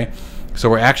 okay? So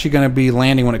we're actually going to be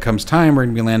landing, when it comes time, we're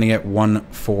going to be landing at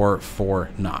 144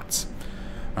 knots.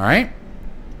 All right?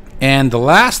 And the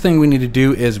last thing we need to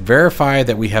do is verify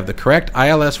that we have the correct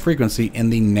ILS frequency in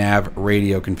the nav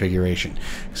radio configuration.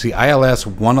 See, ILS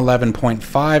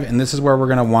 111.5, and this is where we're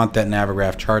going to want that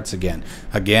Navigraph charts again.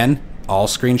 Again, all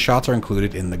screenshots are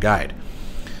included in the guide.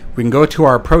 We can go to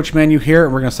our approach menu here,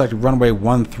 and we're going to select runway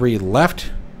 13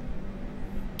 left.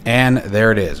 And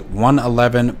there it is,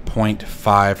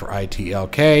 111.5 for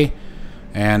ITLK.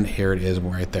 And here it is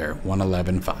right there,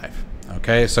 111.5.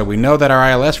 Okay, so we know that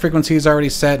our ILS frequency is already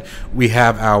set. We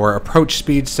have our approach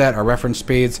speed set, our reference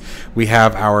speeds. We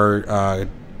have our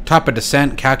top of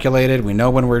descent calculated. We know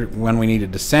when we need to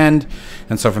descend.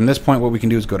 And so from this point, what we can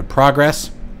do is go to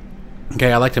progress.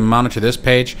 Okay, I like to monitor this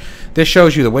page. This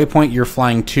shows you the waypoint you're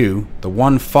flying to, the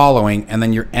one following, and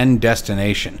then your end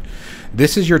destination.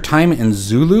 This is your time in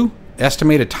Zulu,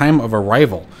 estimated time of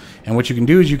arrival. And what you can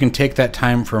do is you can take that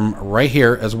time from right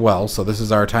here as well. So this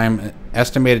is our time,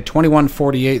 estimated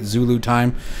 21:48 Zulu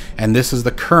time, and this is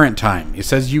the current time. It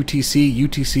says UTC.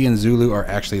 UTC and Zulu are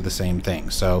actually the same thing.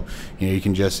 So you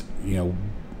can just do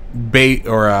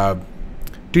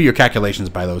your calculations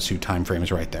by those two time frames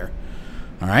right there.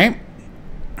 All right.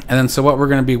 And then so what we're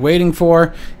going to be waiting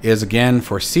for is, again,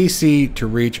 for CC to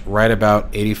reach right about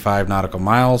 85 nautical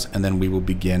miles, and then we will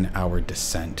begin our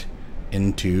descent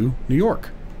into New York.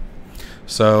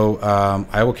 So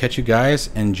I will catch you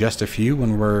guys in just a few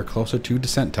when we're closer to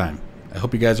descent time. I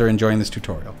hope you guys are enjoying this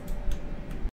tutorial.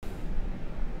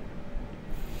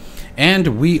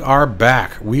 And we are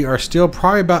back. We are still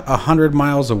probably about 100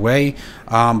 miles away,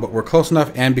 but we're close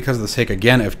enough. And because of the sake,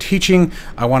 again, of teaching,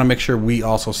 I want to make sure we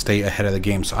also stay ahead of the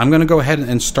game. So I'm going to go ahead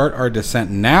and start our descent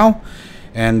now.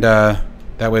 And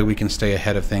that way we can stay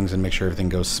ahead of things and make sure everything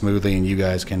goes smoothly, and you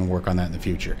guys can work on that in the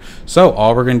future. So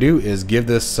all we're going to do is give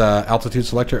this altitude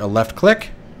selector a left click.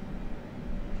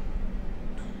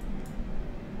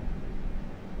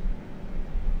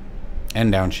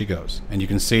 And down she goes. And you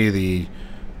can see the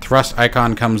thrust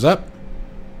icon comes up,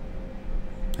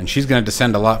 and she's going to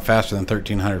descend a lot faster than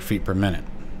 1,300 feet per minute.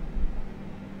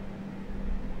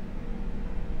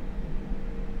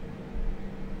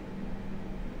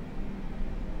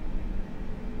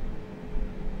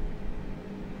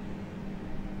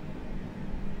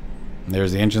 And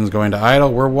there's the engines going to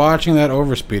idle. We're watching that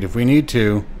overspeed if we need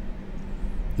to.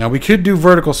 Now we could do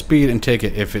vertical speed and take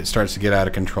it if it starts to get out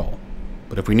of control.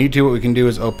 But if we need to, what we can do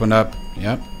is open up.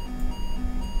 Yep.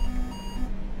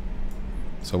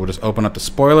 So we'll just open up the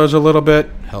spoilers a little bit,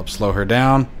 help slow her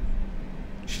down.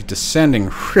 She's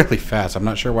descending really fast. I'm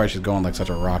not sure why she's going like such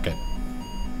a rocket.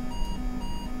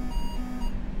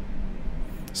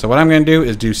 So what I'm going to do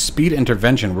is do speed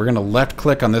intervention. We're going to left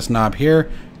click on this knob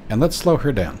here, and let's slow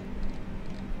her down.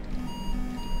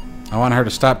 I want her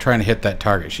to stop trying to hit that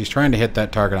target. She's trying to hit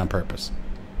that target on purpose.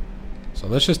 So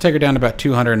let's just take her down to about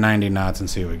 290 knots and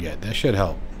see what we get. That should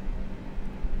help.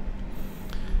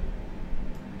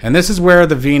 And this is where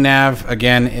the VNAV,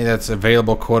 again, that's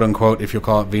available, quote unquote, if you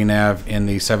call it VNAV, in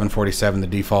the 747, the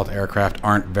default aircraft,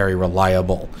 aren't very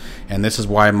reliable. And this is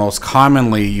why most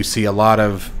commonly you see a lot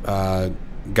of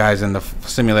guys in the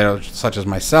simulator, such as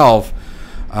myself,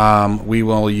 we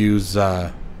will use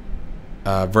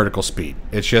vertical speed.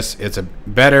 It's a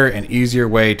better and easier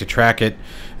way to track it.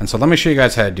 And so let me show you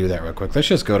guys how to do that real quick. Let's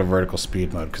just go to vertical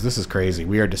speed mode, because this is crazy.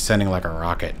 We are descending like a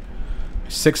rocket.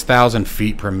 6,000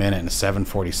 feet per minute in a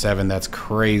 747. That's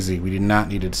crazy. We do not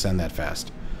need to descend that fast.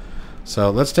 So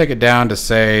let's take it down to,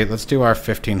 say, let's do our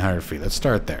 1,500 feet. Let's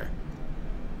start there.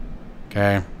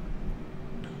 Okay.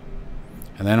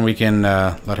 And then we can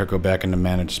let her go back into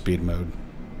manage speed mode.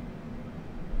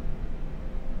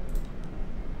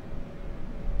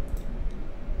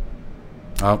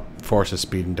 Oh, forces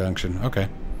speed induction. Okay.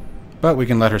 But we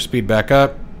can let her speed back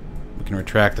up. We can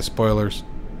retract the spoilers.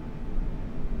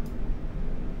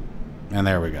 And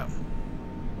there we go.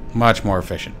 Much more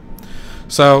efficient.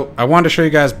 So I wanted to show you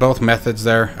guys both methods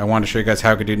there. I wanted to show you guys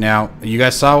how I could do it. Now, you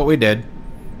guys saw what we did.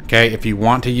 Okay, if you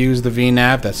want to use the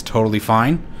VNAV, that's totally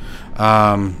fine.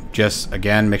 Just,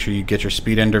 again, make sure you get your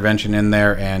speed intervention in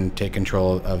there and take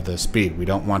control of the speed. We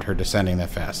don't want her descending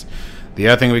that fast. The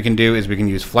other thing we can do is we can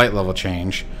use flight level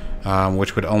change,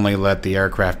 which would only let the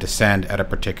aircraft descend at a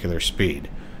particular speed.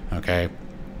 Okay.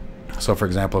 So, for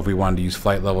example, if we wanted to use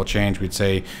flight level change, we'd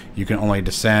say you can only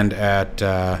descend at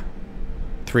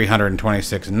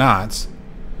 326 knots,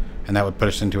 and that would put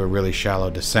us into a really shallow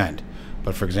descent.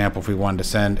 But, for example, if we wanted to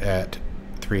descend at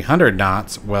 300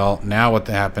 knots, well, now what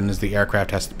happens is the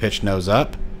aircraft has to pitch nose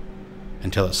up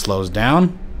until it slows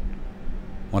down.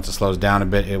 Once it slows down a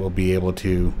bit, it will be able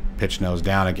to pitch nose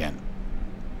down again.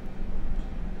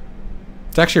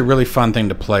 It's actually a really fun thing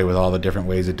to play with, all the different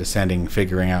ways of descending,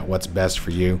 figuring out what's best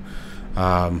for you.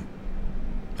 I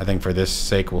think for this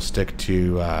sake, we'll stick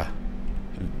to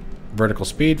vertical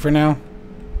speed for now.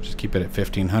 Just keep it at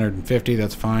 1,550,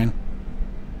 that's fine.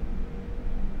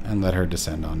 And let her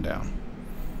descend on down.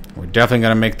 We're definitely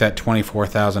going to make that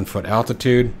 24,000 foot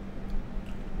altitude.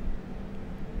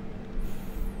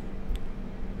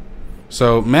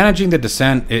 So managing the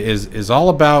descent is all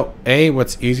about, A,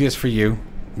 what's easiest for you.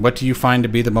 What do you find to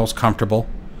be the most comfortable?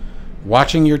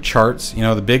 Watching your charts. You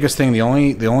know, the biggest thing, the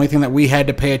only thing that we had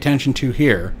to pay attention to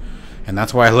here, and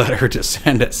that's why I let her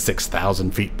descend at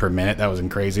 6,000 feet per minute. That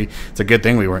wasn't crazy. It's a good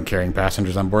thing we weren't carrying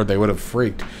passengers on board. They would have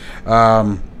freaked.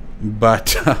 The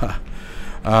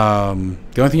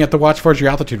only thing you have to watch for is your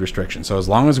altitude restriction. So as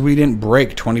long as we didn't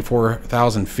break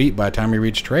 24,000 feet by the time we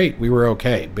reached rate, we were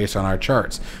okay based on our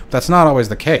charts. But that's not always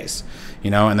the case. You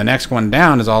know, and the next one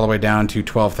down is all the way down to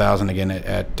 12,000 again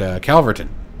at Calverton.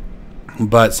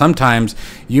 But sometimes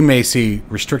you may see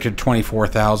restricted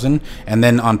 24,000, and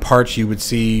then on parts you would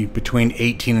see between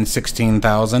 18 and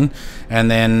 16,000,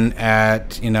 and then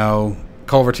at, you know,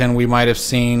 Culverton we might have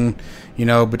seen, you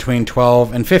know, between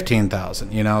 12 and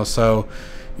 15,000. You know, so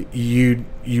you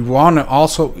want to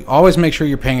also always make sure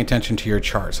you're paying attention to your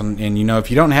charts, and you know, if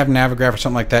you don't have Navigraph or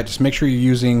something like that, just make sure you're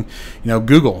using, you know,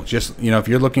 Google. Just, you know, if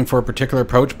you're looking for a particular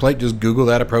approach plate, just Google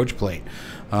that approach plate.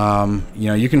 You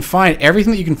know, you can find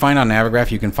everything that you can find on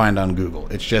Navigraph, you can find on Google.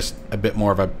 It's just a bit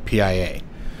more of a PIA,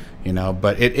 you know,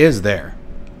 but it is there.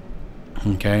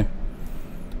 Okay.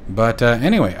 But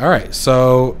anyway, all right.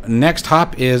 So next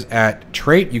hop is at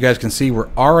trait. You guys can see we're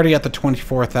already at the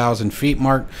 24,000 feet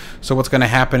mark. So what's going to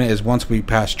happen is once we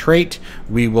pass trait,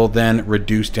 we will then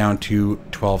reduce down to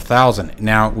 12,000.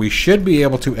 Now we should be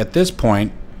able to, at this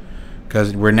point,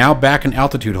 because we're now back in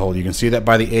altitude hold. You can see that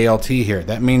by the ALT here.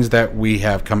 That means that we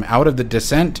have come out of the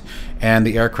descent and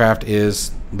the aircraft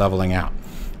is leveling out.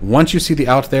 Once you see the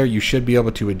alt there, you should be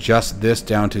able to adjust this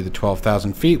down to the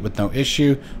 12,000 feet with no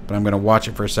issue, but I'm going to watch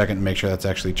it for a second and make sure that's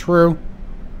actually true.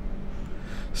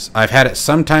 I've had it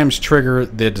sometimes trigger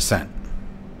the descent,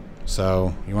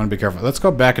 so you want to be careful. Let's go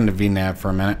back into VNAV for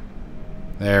a minute.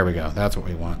 There we go. That's what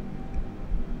we want.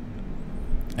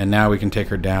 And now we can take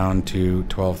her down to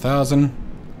 12,000.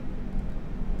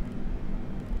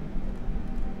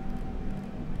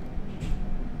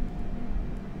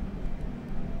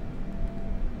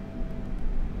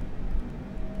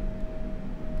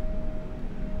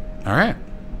 All right,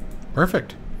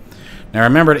 perfect. Now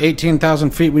remember, at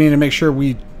 18,000 feet, we need to make sure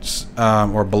we,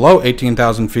 or below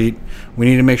 18,000 feet, we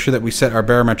need to make sure that we set our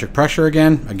barometric pressure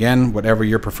again. Again, whatever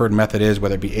your preferred method is,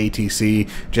 whether it be ATC,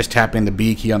 just tapping the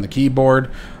B key on the keyboard,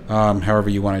 however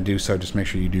you want to do so, just make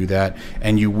sure you do that.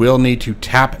 And you will need to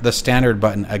tap the standard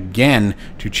button again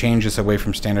to change this away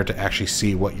from standard to actually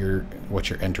see what you're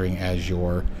entering as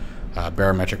your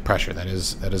barometric pressure. That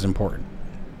is important.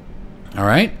 All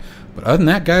right. But other than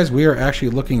that, guys, we are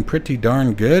actually looking pretty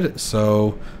darn good,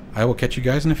 so I will catch you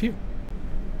guys in a few.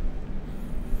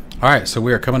 All right, so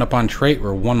we are coming up on trait.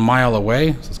 We're 1 mile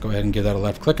away, so let's go ahead and give that a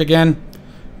left click again.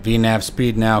 VNAV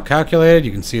speed now calculated.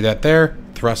 You can see that there.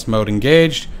 Thrust mode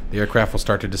engaged. The aircraft will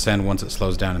start to descend once it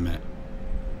slows down a minute.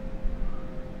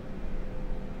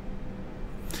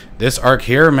 This arc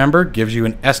here, remember, gives you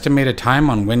an estimated time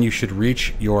on when you should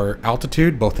reach your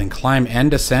altitude, both in climb and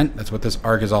descent. That's what this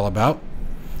arc is all about.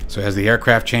 So as the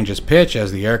aircraft changes pitch,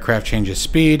 as the aircraft changes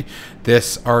speed,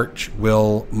 this arch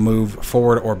will move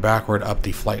forward or backward up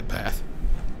the flight path.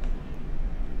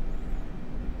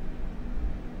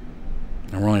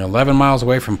 And we're only 11 miles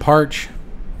away from Parch,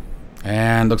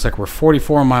 and looks like we're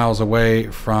 44 miles away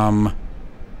from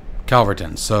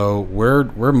Calverton. So we're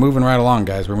moving right along,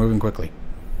 guys. We're moving quickly.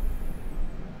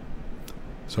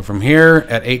 So from here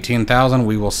at 18,000,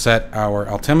 we will set our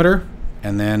altimeter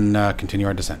and then continue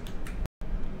our descent.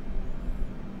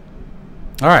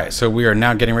 All right, so we are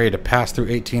now getting ready to pass through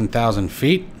 18,000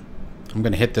 feet. I'm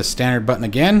going to hit this standard button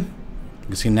again. You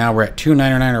can see now we're at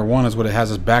 299.1 is what it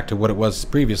has us back to what it was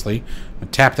previously. I'm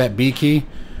going to tap that B key.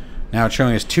 Now it's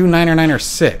showing us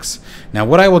 299.6. Now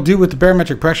what I will do with the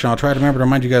barometric pressure, and I'll try to remember to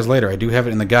remind you guys later, I do have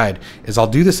it in the guide, is I'll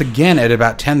do this again at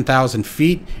about 10,000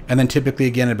 feet and then typically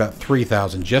again at about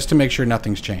 3,000 just to make sure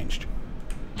nothing's changed.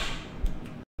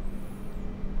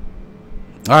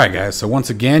 All right, guys, so once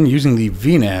again, using the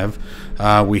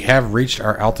VNAV, we have reached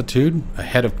our altitude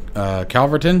ahead of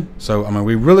Calverton. So, I mean,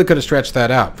 we really could have stretched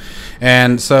that out.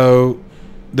 And so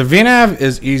the VNAV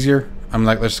is easier. I'm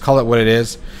like, let's call it what it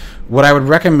is. What I would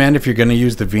recommend if you're going to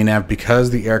use the VNAV,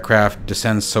 because the aircraft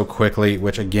descends so quickly,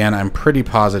 which again, I'm pretty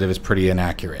positive is pretty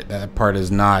inaccurate. That part is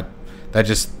not, that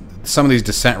just, some of these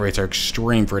descent rates are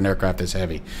extreme for an aircraft this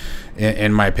heavy,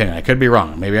 in my opinion. I could be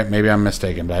wrong. Maybe I'm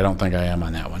mistaken, but I don't think I am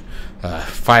on that one.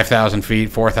 5,000 feet,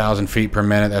 4,000 feet per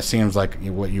minute. That seems like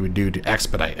what you would do to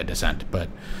expedite a descent. But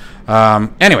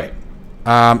anyway,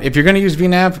 if you're going to use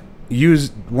VNAV, use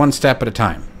one step at a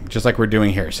time, just like we're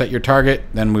doing here. Set your target,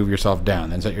 then move yourself down.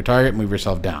 Then set your target, move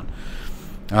yourself down.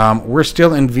 We're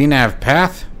still in VNAV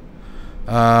path.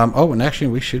 Oh, and actually,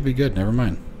 we should be good. Never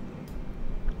mind.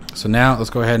 So now let's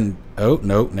go ahead and... Oh,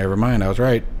 no, never mind. I was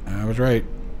right. I was right.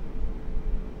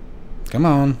 Come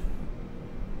on.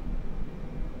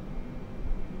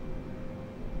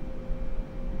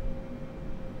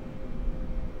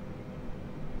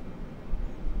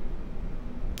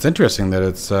 It's interesting that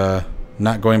it's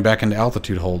not going back into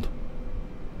altitude hold.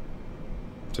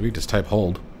 So we just type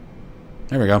hold.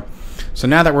 There we go. So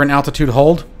now that we're in altitude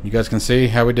hold, you guys can see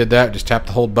how we did that. Just tap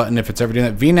the hold button if it's ever doing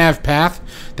that. VNAV path,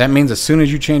 that means as soon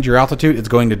as you change your altitude, it's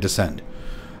going to descend.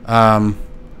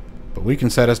 But we can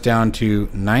set us down to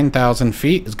 9,000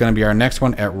 feet. It's going to be our next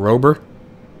one at Rober.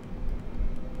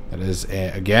 That is,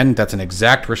 again, that's an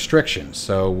exact restriction.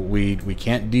 So we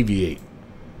can't deviate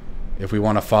if we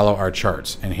want to follow our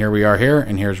charts. And here we are here,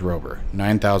 and here's Rober,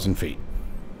 9,000 feet.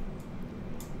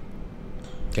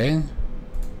 Okay.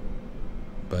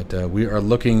 But we are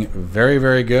looking very,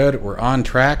 very good. We're on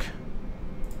track.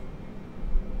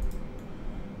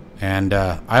 And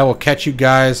I will catch you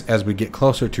guys as we get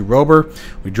closer to Rober.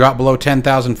 We drop below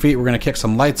 10,000 feet. We're going to kick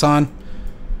some lights on.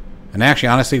 And actually,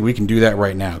 honestly, we can do that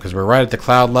right now because we're right at the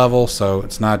cloud level, so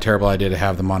it's not a terrible idea to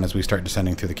have them on as we start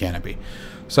descending through the canopy.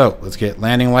 So let's get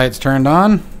landing lights turned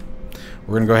on.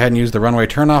 We're going to go ahead and use the runway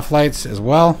turnoff lights as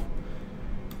well,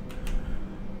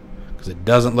 because it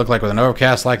doesn't look like with an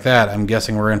overcast like that, I'm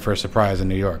guessing we're in for a surprise in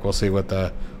New York. We'll see what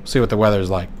the weather's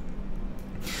like.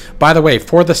 By the way,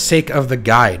 for the sake of the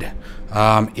guide,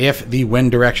 if the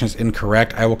wind direction is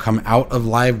incorrect, I will come out of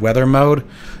live weather mode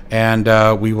and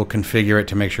we will configure it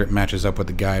to make sure it matches up with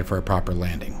the guide for a proper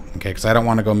landing. Okay, because I don't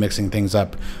want to go mixing things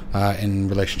up in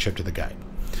relationship to the guide.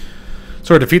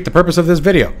 So to defeat the purpose of this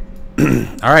video.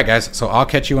 All right, guys. So I'll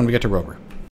catch you when we get to Rober.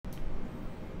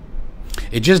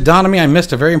 It just dawned on me I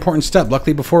missed a very important step.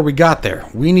 Luckily, before we got there,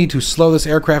 we need to slow this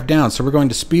aircraft down. So we're going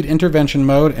to speed intervention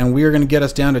mode, and we are going to get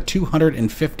us down to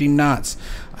 250 knots,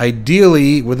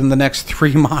 ideally within the next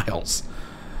 3 miles.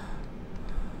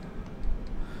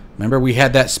 Remember, we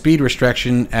had that speed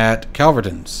restriction at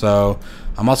Calverton, so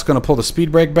I'm also going to pull the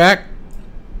speed brake back.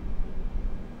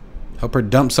 Help her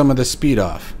dump some of this speed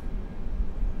off.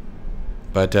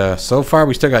 But so far,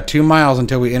 we still got 2 miles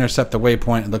until we intercept the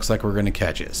waypoint. It looks like we're going to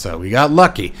catch it. So we got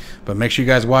lucky, but make sure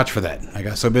you guys watch for that. I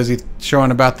got so busy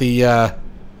showing about the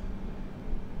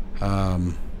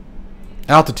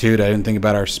altitude, I didn't think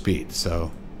about our speed.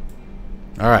 So,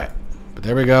 all right. But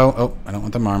there we go. Oh, I don't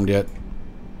want them armed yet.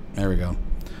 There we go.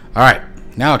 All right.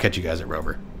 Now I'll catch you guys at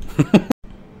Rover.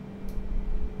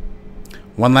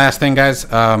 One last thing, guys.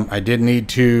 I did need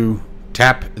to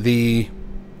tap the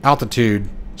altitude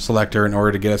selector in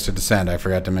order to get us to descend. I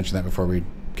forgot to mention that before we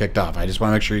kicked off. I just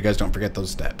want to make sure you guys don't forget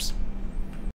those steps.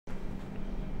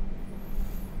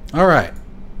 All right.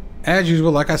 As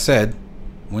usual, like I said,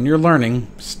 when you're learning,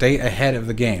 stay ahead of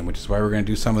the game, which is why we're going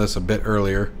to do some of this a bit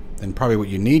earlier than probably what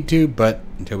you need to, but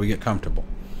until we get comfortable.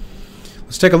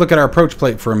 Let's take a look at our approach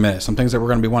plate for a minute. Some things that we're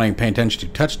going to be wanting to pay attention to.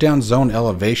 Touchdown zone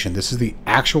elevation. This is the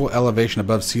actual elevation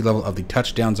above sea level of the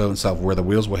touchdown zone itself, where the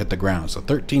wheels will hit the ground. So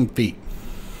 13 feet.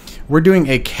 We're doing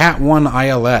a Cat 1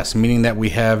 ILS, meaning that we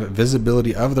have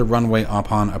visibility of the runway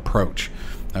upon approach.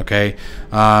 Okay,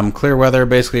 clear weather,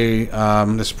 basically,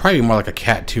 this is probably more like a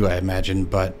Cat 2, I imagine,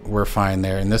 but we're fine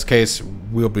there. In this case,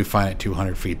 we'll be fine at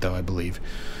 200 feet, though, I believe.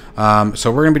 So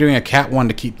we're going to be doing a Cat 1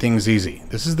 to keep things easy.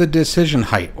 This is the decision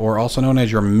height, or also known as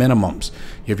your minimums.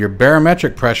 You have your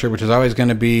barometric pressure, which is always going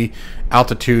to be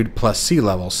altitude plus sea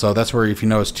level. So that's where, if you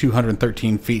notice,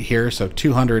 213 feet here, so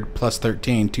 200 plus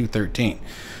 13, 213.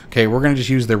 Okay, we're going to just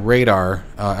use the radar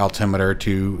altimeter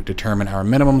to determine our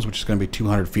minimums, which is going to be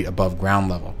 200 feet above ground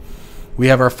level. We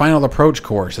have our final approach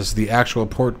course. This is the actual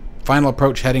final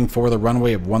approach heading for the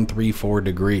runway of 134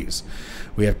 degrees.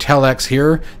 We have Telex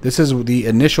here. This is the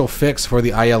initial fix for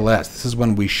the ILS. This is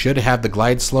when we should have the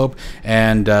glide slope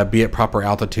and be at proper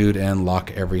altitude and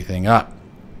lock everything up.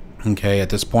 Okay, at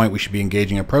this point we should be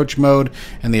engaging approach mode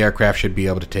and the aircraft should be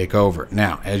able to take over.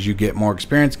 Now, as you get more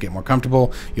experience, get more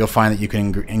comfortable, you'll find that you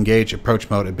can engage approach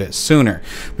mode a bit sooner.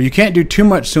 But you can't do too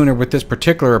much sooner with this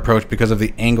particular approach because of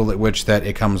the angle at which that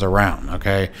it comes around.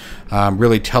 Okay,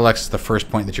 really Telex is the first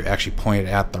point that you're actually pointed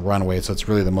at the runway, so it's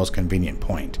really the most convenient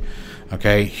point.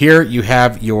 Okay, here you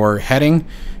have your heading,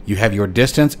 you have your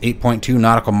distance, 8.2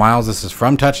 nautical miles. This is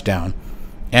from touchdown.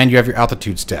 And you have your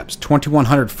altitude steps,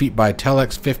 2,100 feet by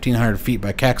Telex, 1,500 feet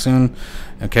by Caxun,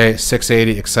 okay,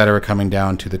 680, etc., coming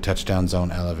down to the touchdown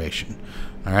zone elevation.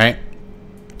 All right.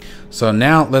 So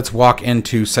now let's walk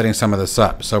into setting some of this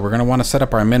up. So we're going to want to set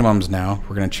up our minimums now.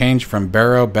 We're going to change from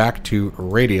baro back to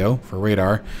radio for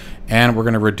radar, and we're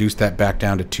going to reduce that back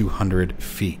down to 200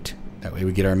 feet. That way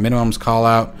we get our minimums call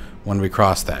out when we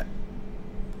cross that.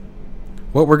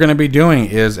 What we're going to be doing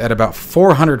is at about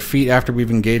 400 feet after we've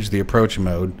engaged the approach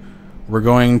mode, we're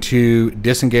going to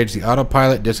disengage the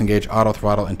autopilot, disengage auto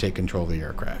throttle, and take control of the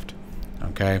aircraft.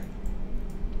 Okay.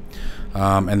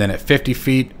 And then at 50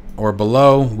 feet or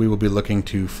below, we will be looking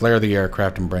to flare the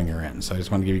aircraft and bring her in. So I just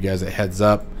want to give you guys a heads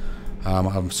up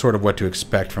of sort of what to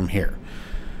expect from here.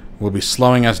 We'll be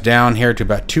slowing us down here to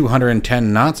about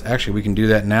 210 knots. Actually, we can do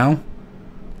that now.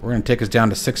 We're going to take us down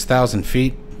to 6,000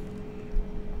 feet.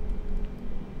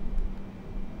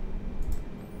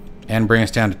 And bring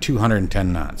us down to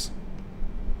 210 knots.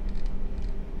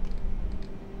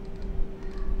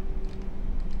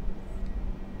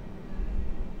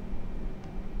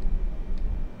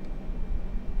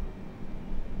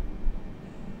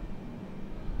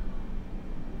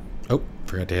 Oh,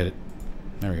 forgot to hit it.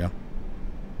 There we go.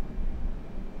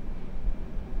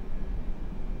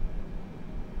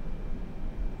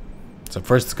 So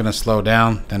first it's going to slow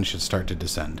down, then it should start to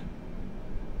descend.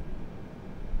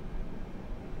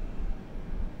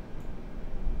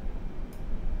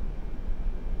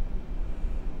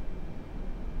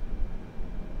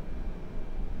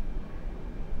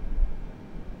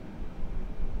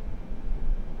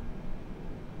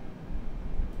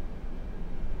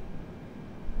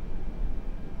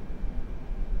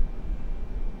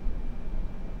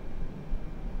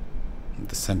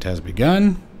 Descent has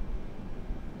begun.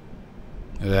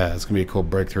 Yeah, that's going to be a cool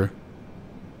breakthrough.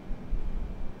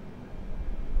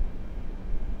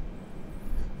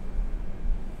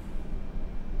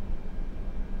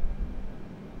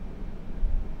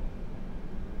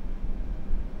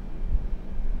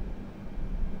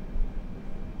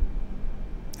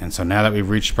 And so now that we've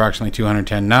reached approximately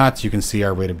 210 knots, you can see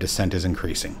our rate of descent is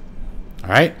increasing. All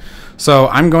right. So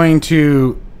I'm going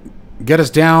to get us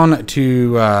down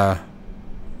to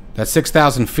that's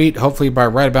 6,000 feet, hopefully by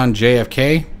right about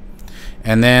JFK.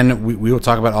 And then we will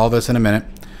talk about all this in a minute.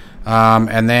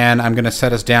 And then I'm going to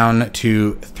set us down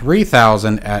to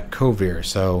 3,000 at Covir.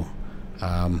 So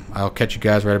I'll catch you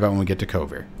guys right about when we get to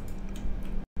Covir.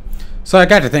 So I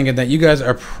got to thinking that you guys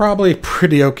are probably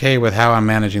pretty okay with how I'm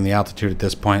managing the altitude at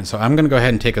this point. So I'm going to go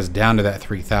ahead and take us down to that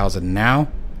 3,000 now.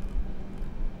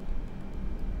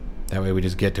 That way we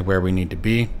just get to where we need to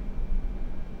be.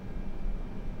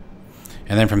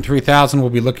 And then from 3,000 we'll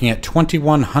be looking at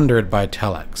 2,100 by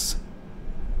telex.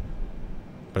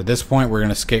 But at this point we're going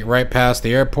to skate right past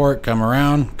the airport, come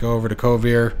around, go over to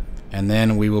Kovier, and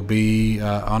then we will be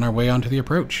on our way onto the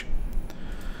approach.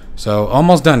 So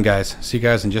almost done, guys. See you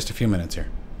guys in just a few minutes here.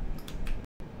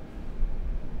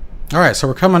 All right, so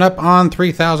we're coming up on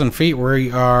 3,000 feet.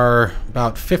 We are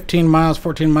about 15 miles,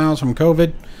 14 miles from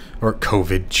COVID. Or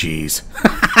COVID, jeez.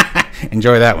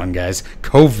 Enjoy that one, guys.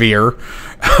 Kovier.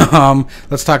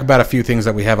 Let's talk about a few things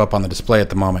that we have up on the display at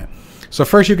the moment. So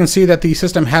first, you can see that the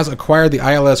system has acquired the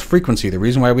ILS frequency. The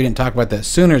reason why we didn't talk about that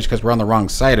sooner is because we're on the wrong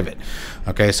side of it.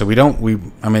 Okay, so I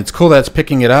mean, it's cool that it's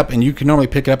picking it up, and you can normally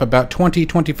pick it up about 20,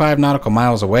 25 nautical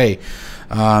miles away,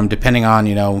 depending on,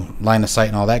 you know, line of sight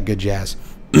and all that good jazz.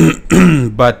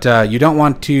 But you don't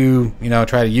want to, you know,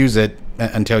 try to use it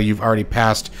until you've already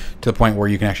passed to the point where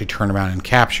you can actually turn around and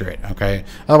capture it. Okay,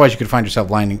 otherwise you could find yourself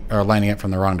lining up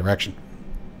from the wrong direction.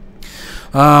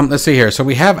 Let's see here. So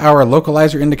we have our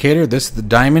localizer indicator. This is the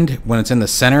diamond. When it's in the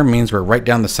center, means we're right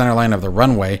down the center line of the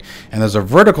runway. And there's a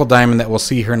vertical diamond that we'll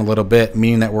see here in a little bit,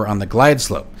 meaning that we're on the glide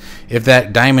slope. If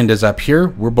that diamond is up here,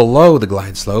 we're below the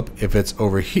glide slope. If it's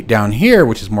over down here,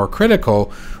 which is more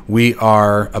critical, we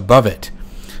are above it.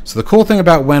 So the cool thing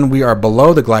about when we are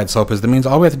below the glide slope is that means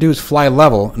all we have to do is fly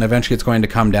level, and eventually it's going to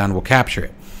come down and we'll capture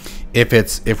it.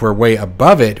 If we're way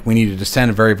above it, we need to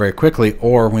descend very, very quickly,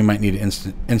 or we might need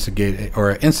to initiate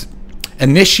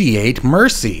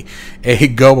a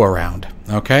go around.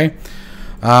 Okay,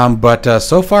 but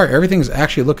so far everything's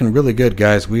actually looking really good,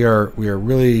 guys. We are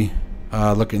really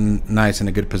looking nice in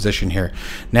a good position here.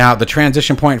 Now the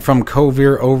transition point from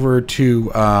Kovier over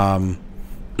to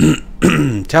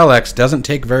telex doesn't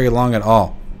take very long at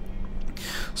all.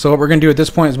 So what we're going to do at this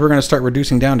point is we're going to start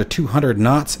reducing down to 200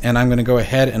 knots, and I'm going to go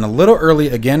ahead and a little early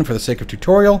again for the sake of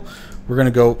tutorial, we're going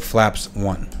to go flaps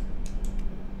 1.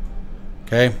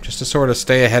 Okay, just to sort of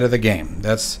stay ahead of the game.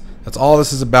 That's all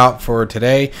this is about for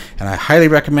today, and I highly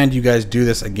recommend you guys do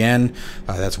this again.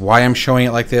 That's why I'm showing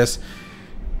it like this.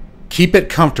 Keep it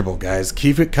comfortable, guys.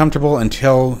 Keep it comfortable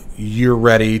until you're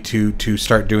ready to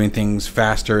start doing things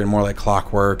faster and more like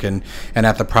clockwork and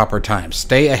at the proper time.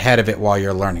 Stay ahead of it while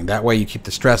you're learning. That way you keep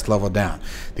the stress level down.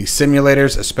 These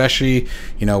simulators, especially,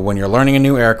 you know, when you're learning a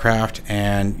new aircraft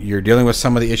and you're dealing with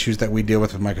some of the issues that we deal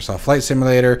with Microsoft Flight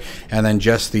Simulator, and then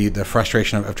just the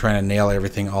frustration of trying to nail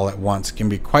everything all at once can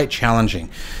be quite challenging.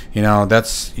 You know,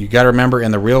 you got to remember,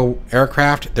 in the real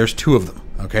aircraft, there's 2 of them.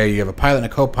 Okay, you have a pilot and a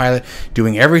co-pilot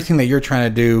doing everything that you're trying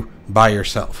to do by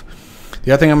yourself.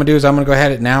 The other thing I'm going to do is I'm going to go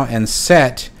ahead now and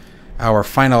set our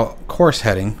final course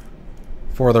heading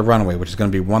for the runway, which is going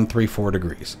to be 134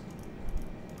 degrees.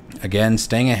 Again,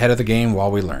 staying ahead of the game while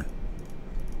we learn.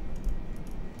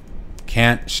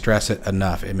 Can't stress it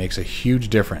enough. It makes a huge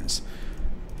difference.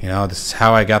 You know, this is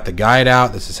how I got the guide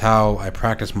out. This is how I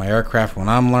practice my aircraft when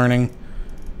I'm learning.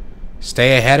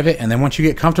 Stay ahead of it, and then once you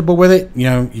get comfortable with it, you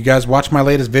know, you guys watch my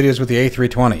latest videos with the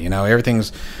A320. You know,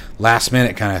 everything's last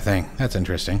minute kind of thing. That's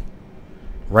interesting.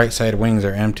 Right side wings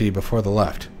are empty before the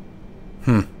left.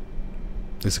 At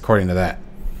least according to that.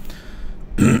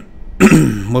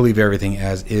 We'll leave everything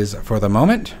as is for the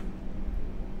moment.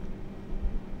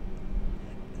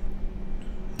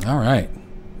 All right.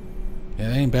 Yeah,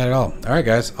 that ain't bad at all. All right,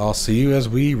 guys. I'll see you as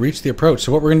we reach the approach.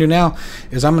 So what we're going to do now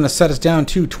is I'm going to set us down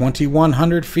to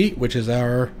 2,100 feet, which is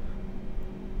our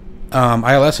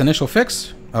ILS initial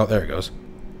fix. Oh, there it goes.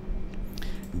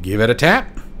 Give it a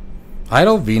tap.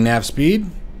 Idle, VNAV speed.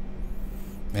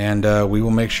 And we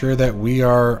will make sure that we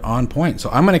are on point.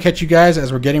 So I'm going to catch you guys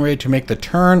as we're getting ready to make the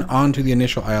turn onto the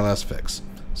initial ILS fix.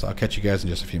 So I'll catch you guys in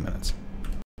just a few minutes.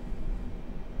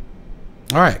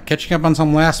 All right, catching up on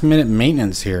some last minute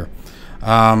maintenance here.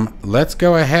 Let's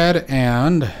go ahead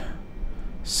and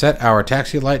set our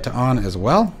taxi light to on as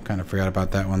well. Kind of forgot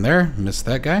about that one there. Missed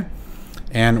that guy.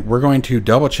 And we're going to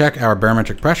double check our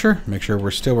barometric pressure. Make sure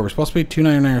we're still where we're supposed to be.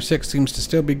 299.6 seems to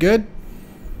still be good.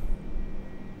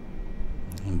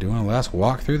 I'm doing a last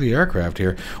walk through the aircraft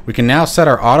here. We can now set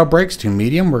our auto brakes to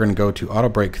medium. We're going to go to auto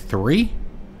brake 3.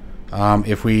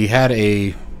 If we had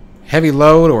a heavy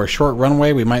load or a short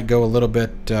runway, we might go a little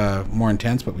bit more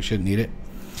intense, but we shouldn't need it.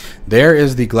 There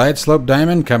is the glide slope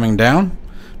diamond coming down.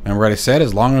 Remember what I said,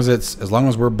 as long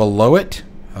as we're below it,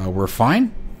 we're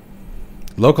fine.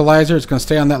 Localizer is going to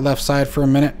stay on that left side for a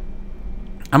minute.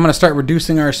 I'm going to start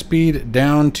reducing our speed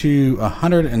down to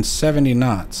 170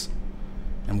 knots.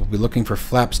 And we'll be looking for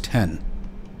flaps 10.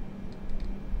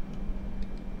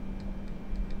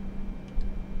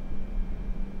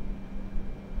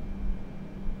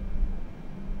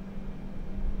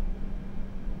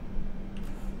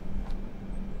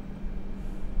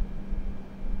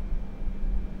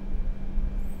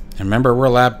 And remember, we're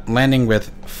landing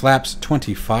with flaps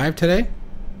 25 today.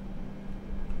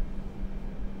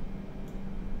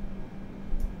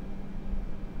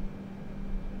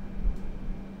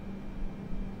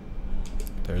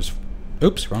 There's,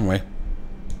 oops, wrong way.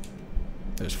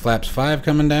 There's flaps 5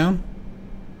 coming down.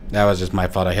 That was just my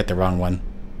fault. I hit the wrong one.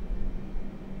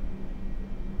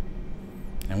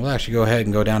 And we'll actually go ahead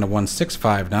and go down to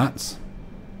 165 knots.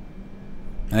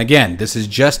 And again, this is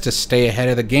just to stay ahead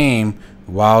of the game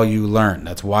while you learn.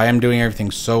 That's why I'm doing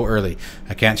everything so early.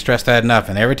 I can't stress that enough.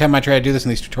 And every time I try to do this in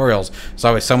these tutorials, there's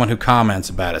always someone who comments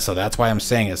about it. So that's why I'm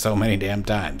saying it so many damn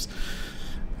times.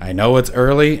 I know it's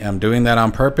early. I'm doing that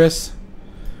on purpose.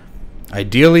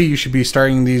 Ideally, you should be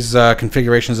starting these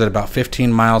configurations at about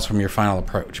 15 miles from your final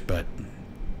approach, but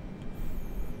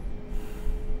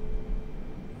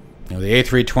you know, the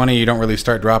A320, you don't really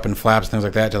start dropping flaps and things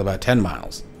like that until about 10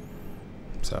 miles.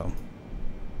 So,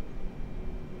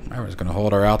 we're just going to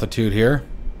hold our altitude here.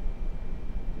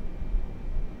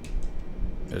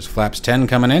 There's flaps 10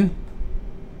 coming in.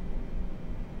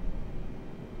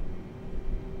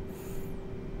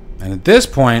 And at this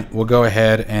point, we'll go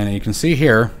ahead and you can see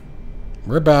here,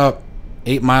 we're about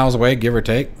 8 miles away, give or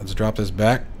take. Let's drop this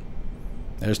back.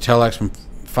 There's telex from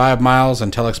 5 miles,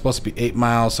 and telex supposed to be 8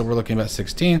 miles, so we're looking about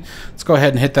 16. Let's go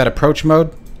ahead and hit that approach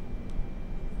mode.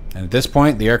 And at this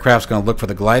point, the aircraft's going to look for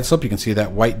the glide slope. You can see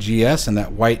that white GS and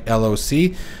that white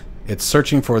LOC. It's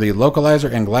searching for the localizer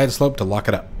and glide slope to lock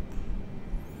it up.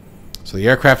 So the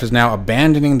aircraft is now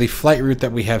abandoning the flight route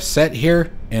that we have set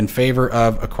here in favor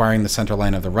of acquiring the center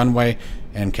line of the runway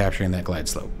and capturing that glide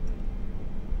slope.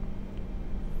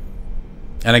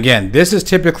 And again, this is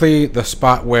typically the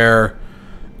spot where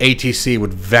ATC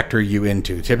would vector you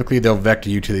into. Typically, they'll vector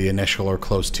you to the initial or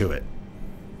close to it,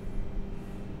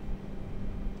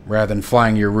 rather than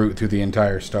flying your route through the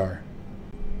entire star.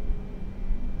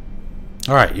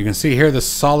 Alright, you can see here the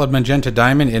solid magenta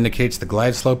diamond indicates the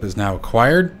glide slope is now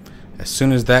acquired. As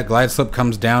soon as that glide slope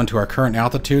comes down to our current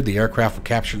altitude, the aircraft will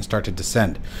capture and start to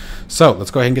descend. So, let's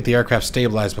go ahead and get the aircraft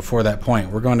stabilized before that point.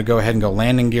 We're going to go ahead and go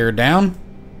landing gear down.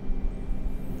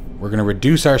 We're going to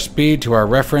reduce our speed to our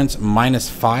reference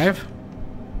 -5.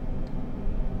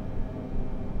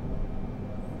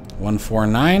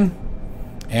 149.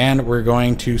 And we're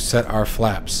going to set our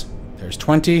flaps. There's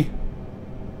 20.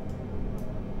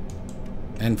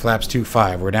 And flaps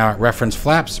 25. We're now at reference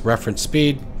flaps, reference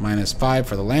speed, -5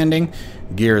 for the landing.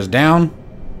 Gears down.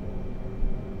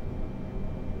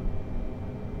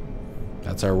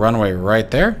 That's our runway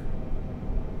right there.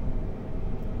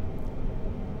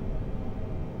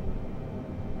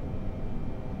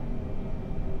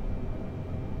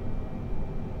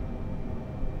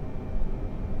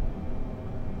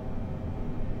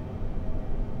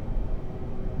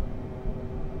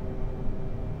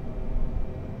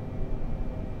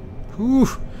 Whew.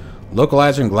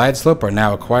 Localizer and glide slope are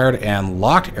now acquired and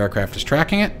locked. Aircraft is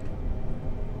tracking it.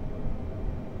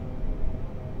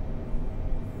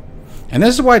 And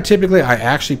this is why typically I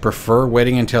actually prefer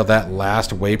waiting until that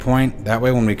last waypoint. That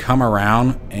way when we come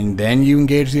around and then you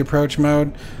engage the approach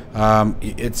mode,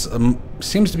 it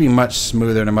seems to be much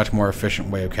smoother and a much more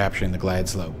efficient way of capturing the glide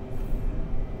slope.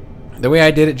 The way I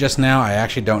did it just now, I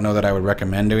actually don't know that I would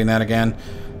recommend doing that again.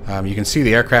 You can see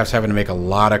the aircraft's having to make a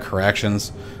lot of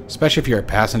corrections, especially if you're a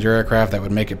passenger aircraft. That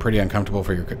would make it pretty uncomfortable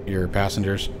for your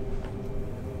passengers.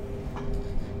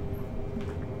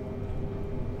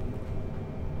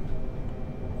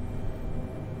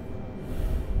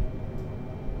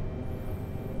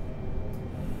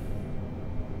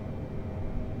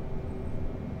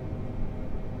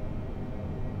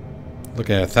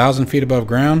 Looking at 1,000 feet above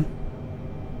ground.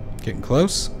 Getting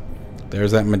close.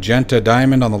 There's that magenta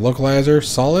diamond on the localizer,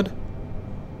 solid.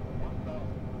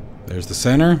 There's the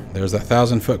center. There's that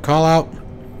 1,000-foot call out.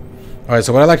 Alright,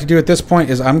 so what I like to do at this point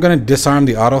is I'm going to disarm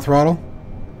the auto throttle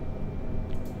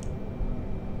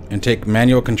and take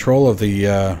manual control of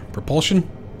the propulsion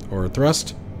or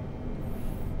thrust.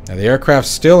 Now the aircraft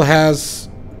still has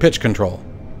pitch control.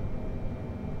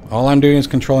 All I'm doing is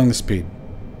controlling the speed.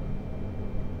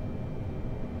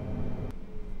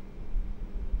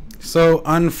 So,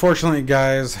 unfortunately,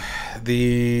 guys,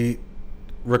 the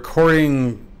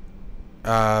recording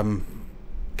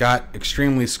got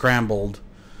extremely scrambled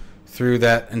through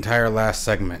that entire last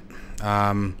segment,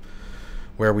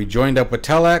 where we joined up with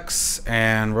telex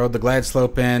and rode the glide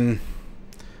slope in.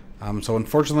 So,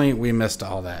 unfortunately, we missed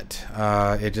all that.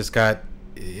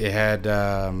 It had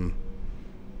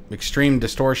extreme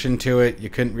distortion to it. You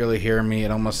couldn't really hear me.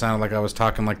 It almost sounded like I was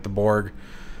talking like the Borg.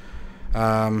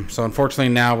 So unfortunately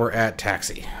now we're at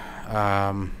taxi.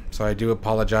 So I do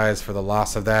apologize for the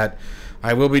loss of that.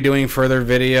 I will be doing further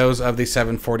videos of the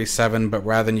 747, but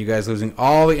rather than you guys losing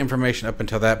all the information up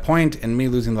until that point and me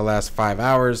losing the last 5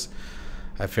 hours,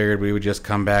 I figured we would just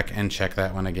come back and check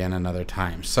that one again another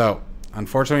time. So,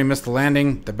 unfortunately, we missed the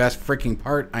landing. The best freaking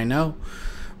part, I know.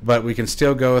 But we can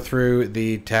still go through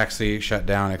the taxi,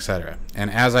 shutdown, etc.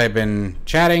 And as I've been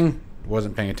chatting,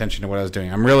 wasn't paying attention to what I was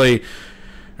doing. I'm really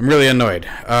annoyed.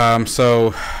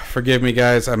 So, forgive me,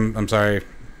 guys. I'm sorry.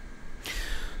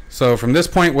 So from this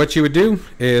point, what you would do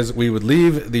is we would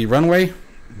leave the runway.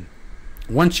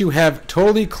 Once you have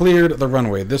totally cleared the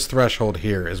runway, this threshold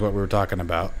here is what we were talking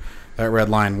about, that red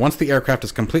line. Once the aircraft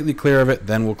is completely clear of it,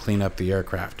 then we'll clean up the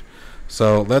aircraft.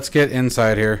 So let's get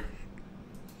inside here.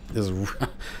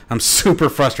 I'm super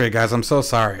frustrated, guys. I'm so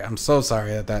sorry. I'm so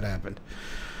sorry that happened.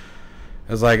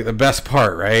 It was like the best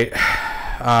part, right?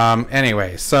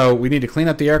 Anyway, so we need to clean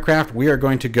up the aircraft. We are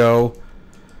going to go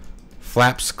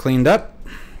flaps cleaned up.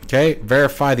 Okay,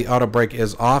 verify the auto brake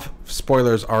is off.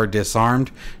 Spoilers are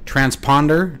disarmed.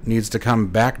 Transponder needs to come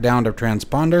back down to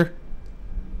transponder.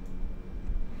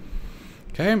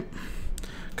 Okay,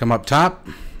 come up top.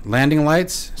 Landing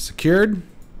lights secured.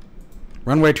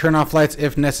 Runway turn-off lights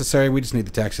if necessary. We just need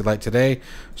the taxi light today.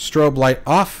 Strobe light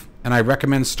off. And I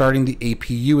recommend starting the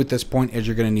APU at this point, as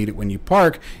you're going to need it when you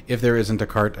park if there isn't a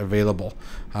cart available.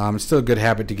 It's still a good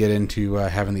habit to get into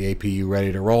having the APU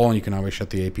ready to roll, and you can always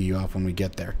shut the APU off when we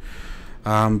get there.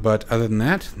 But other than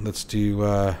that, let's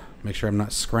do make sure I'm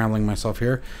not scrambling myself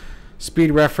here. Speed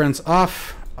reference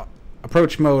off.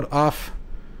 Approach mode off.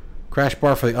 Crash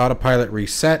bar for the autopilot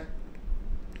reset.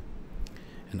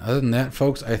 And other than that,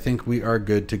 folks, I think we are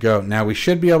good to go. Now, we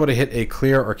should be able to hit a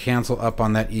clear or cancel up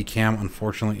on that ECAM.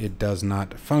 Unfortunately, it does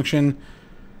not function,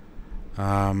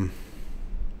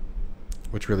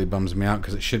 which really bums me out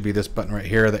because it should be this button right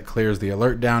here that clears the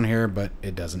alert down here, but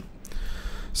it doesn't.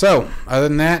 So, other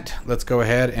than that, let's go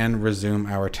ahead and resume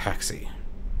our taxi.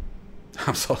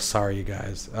 I'm so sorry, you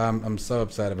guys. I'm so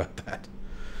upset about that.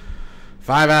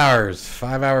 5 hours,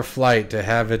 5-hour flight to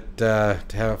have it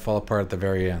fall apart at the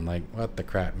very end. Like, what the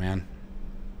crap, man.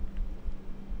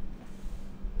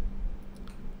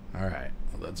 All right,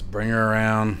 let's bring her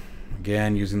around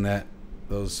again using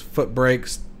those foot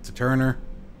brakes to turn her.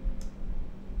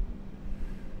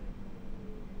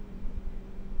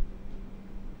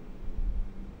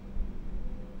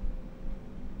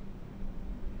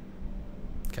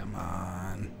 Come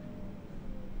on.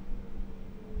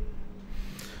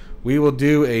 We will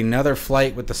do another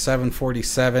flight with the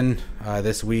 747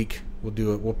 this week.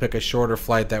 We'll pick a shorter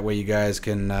flight, that way you guys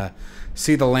can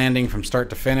see the landing from start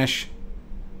to finish.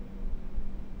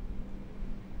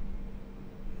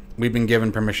 We've been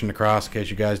given permission to cross, in case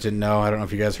you guys didn't know. I don't know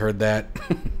if you guys heard that.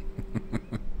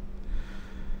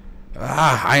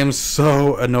 I am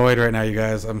so annoyed right now, you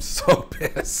guys. I'm so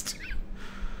pissed.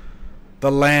 The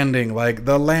landing,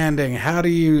 how do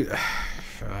you...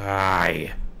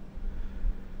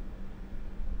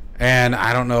 And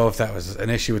I don't know if that was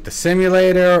an issue with the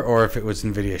simulator or if it was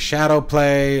NVIDIA Shadow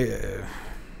Play.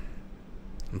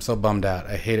 I'm so bummed out.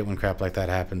 I hate it when crap like that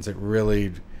happens. It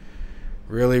really,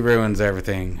 really ruins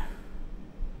everything.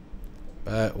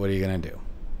 But what are you going to do?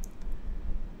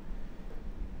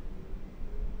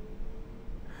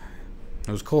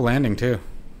 It was a cool landing, too.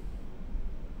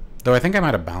 Though I think I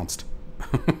might have bounced.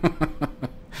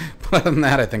 But other than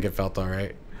that, I think it felt all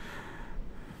right.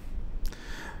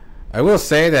 I will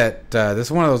say that this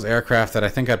is one of those aircraft that I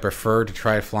think I'd prefer to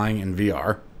try flying in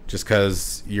VR, just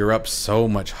because you're up so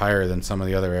much higher than some of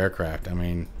the other aircraft. I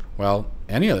mean, well,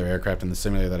 any other aircraft in the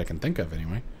simulator that I can think of,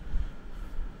 anyway.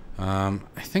 I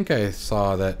think I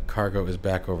saw that cargo is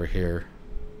back over here.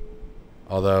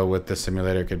 Although with this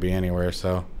simulator, it could be anywhere,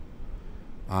 so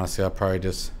honestly, I'll probably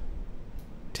just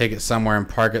take it somewhere and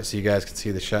park it so you guys can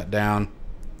see the shutdown.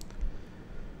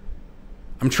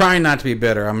 I'm trying not to be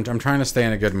bitter. I'm trying to stay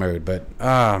in a good mood, but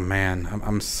oh man,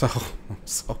 I'm so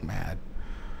mad.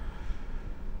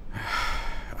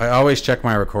 I always check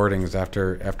my recordings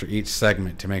after each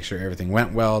segment to make sure everything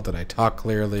went well. Did I talk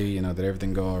clearly? You know, did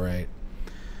everything go all right?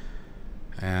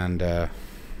 And yeah,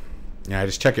 I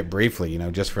just check it briefly. You know,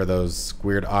 just for those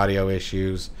weird audio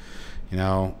issues. You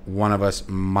know, one of us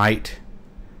might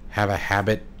have a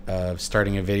habit of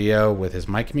starting a video with his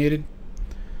mic muted.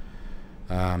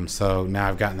 So now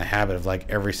I've gotten the habit of, like,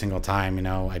 every single time, you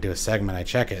know, I do a segment, I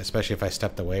check it, especially if I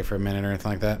stepped away for a minute or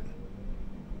anything like that.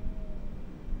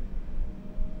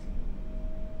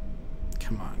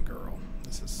 Come on, girl.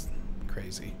 This is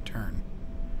crazy. Turn.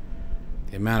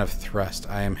 The amount of thrust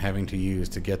I am having to use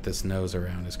to get this nose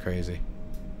around is crazy.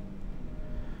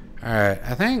 Alright,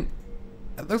 I think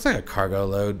it looks like a cargo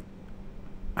load.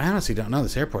 I honestly don't know.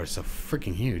 This airport is so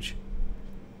freaking huge.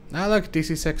 Ah, look,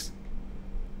 DC-6.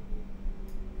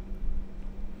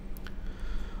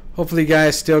 Hopefully you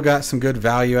guys still got some good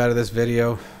value out of this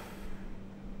video.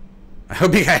 I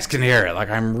hope you guys can hear it. Like,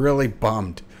 I'm really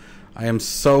bummed. I am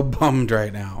so bummed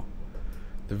right now.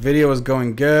 The video was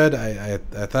going good. I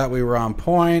thought we were on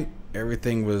point.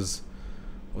 Everything was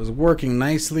working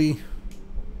nicely.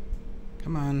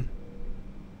 Come on.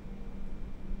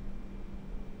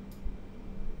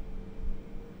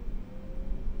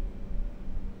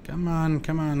 Come on,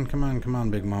 come on, come on, come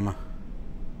on, big mama.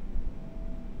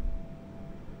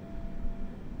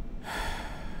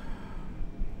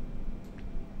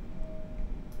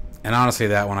 And honestly,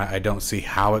 that one, I don't see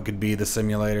how it could be the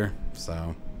simulator.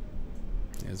 So,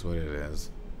 it is what it is.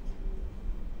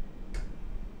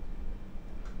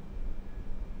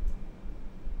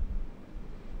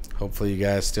 Hopefully you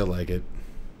guys still like it.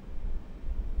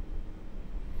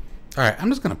 Alright, I'm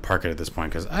just going to park it at this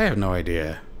point because I have no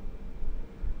idea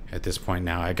at this point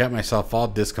now. I got myself all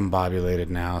discombobulated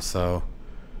now, so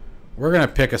we're going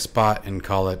to pick a spot and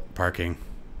call it parking.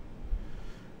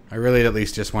 I really at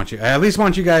least just want you... I at least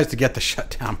want you guys to get the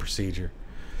shutdown procedure.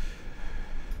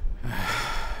 I'm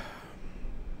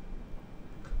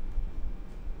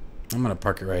going to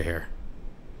park it right here.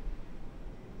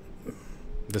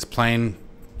 This plane...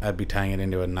 I'd be tying it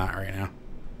into a knot right now.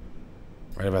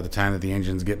 Right about the time that the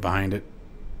engines get behind it.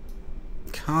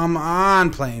 Come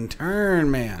on, plane. Turn,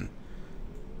 man.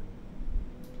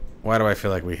 Why do I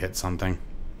feel like we hit something?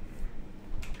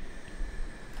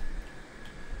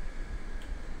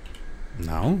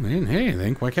 No, we didn't hit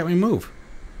anything. Why can't we move?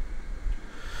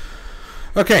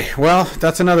 Okay, well,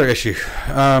 that's another issue.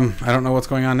 I don't know what's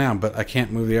going on now, but I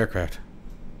can't move the aircraft.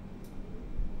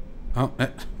 Oh,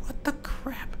 what the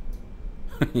crap?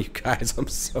 You guys, I'm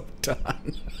so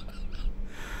done.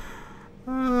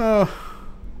 Oh,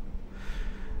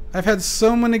 I've had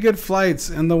so many good flights,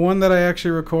 and the one that I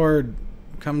actually record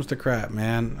comes to crap,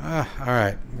 man. All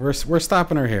right, we're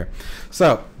stopping her here.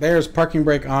 So there's parking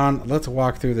brake on. Let's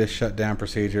walk through this shutdown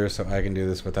procedure so I can do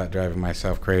this without driving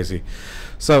myself crazy.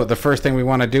 So the first thing we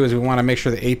want to do is we want to make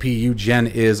sure the APU Gen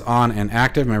is on and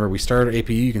active. Remember, we started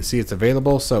APU. You can see it's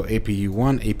available. So APU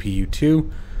 1, APU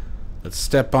 2. Let's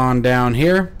step on down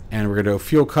here, and we're going to do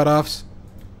fuel cutoffs.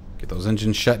 Get those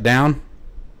engines shut down.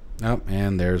 Oh,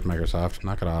 and there's Microsoft.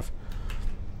 Knock it off.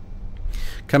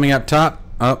 Coming up top.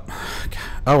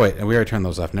 Oh wait, we already turned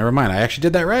those off. Never mind. I actually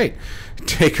did that right.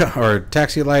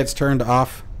 Taxi lights turned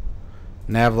off.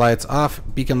 Nav lights off.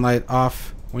 Beacon light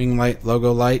off. Wing light,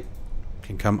 logo light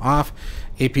can come off.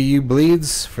 APU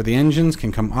bleeds for the engines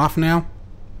can come off now.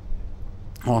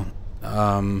 Well,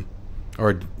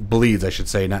 or bleeds, I should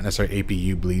say, not necessarily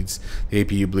APU bleeds. The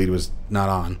APU bleed was not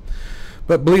on.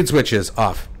 But bleed switch is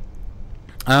off.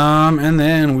 And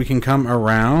then we can come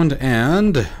around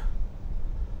and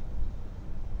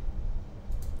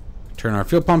turn our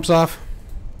fuel pumps off.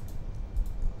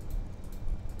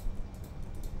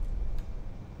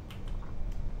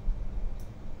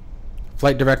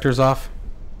 Flight director's off.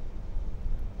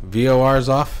 VOR's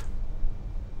off.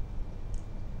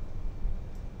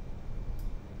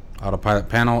 Autopilot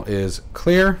panel is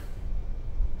clear.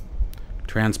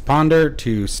 Transponder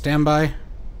to standby.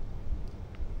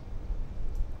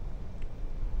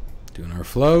 Doing our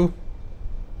flow.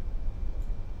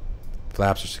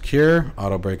 Flaps are secure.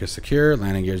 Auto brake is secure.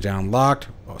 Landing gears down locked.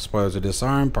 Spoilers are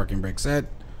disarmed. Parking brake set.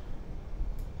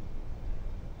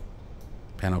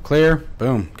 Panel clear.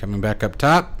 Boom. Coming back up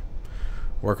top.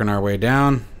 Working our way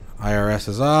down. IRS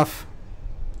is off.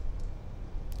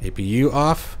 APU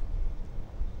off.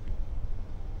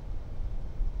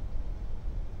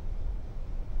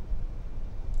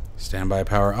 Standby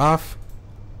power off.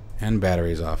 And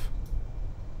batteries off.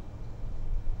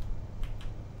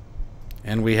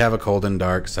 And we have a cold and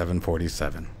dark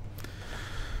 747.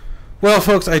 Well,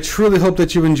 folks, I truly hope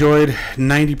that you enjoyed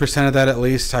 90% of that at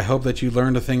least. I hope that you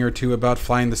learned a thing or two about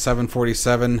flying the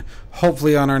 747.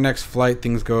 Hopefully on our next flight,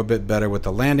 things go a bit better with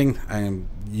the landing.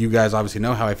 You guys obviously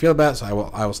know how I feel about it, so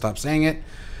I will stop saying it.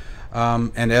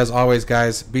 And as always,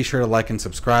 guys, be sure to like and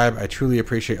subscribe. I truly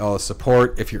appreciate all the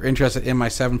support. If you're interested in my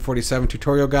 747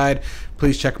 tutorial guide,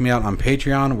 please check me out on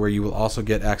Patreon, where you will also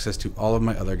get access to all of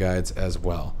my other guides as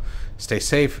well. Stay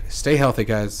safe, stay healthy,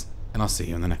 guys, and I'll see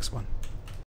you in the next one.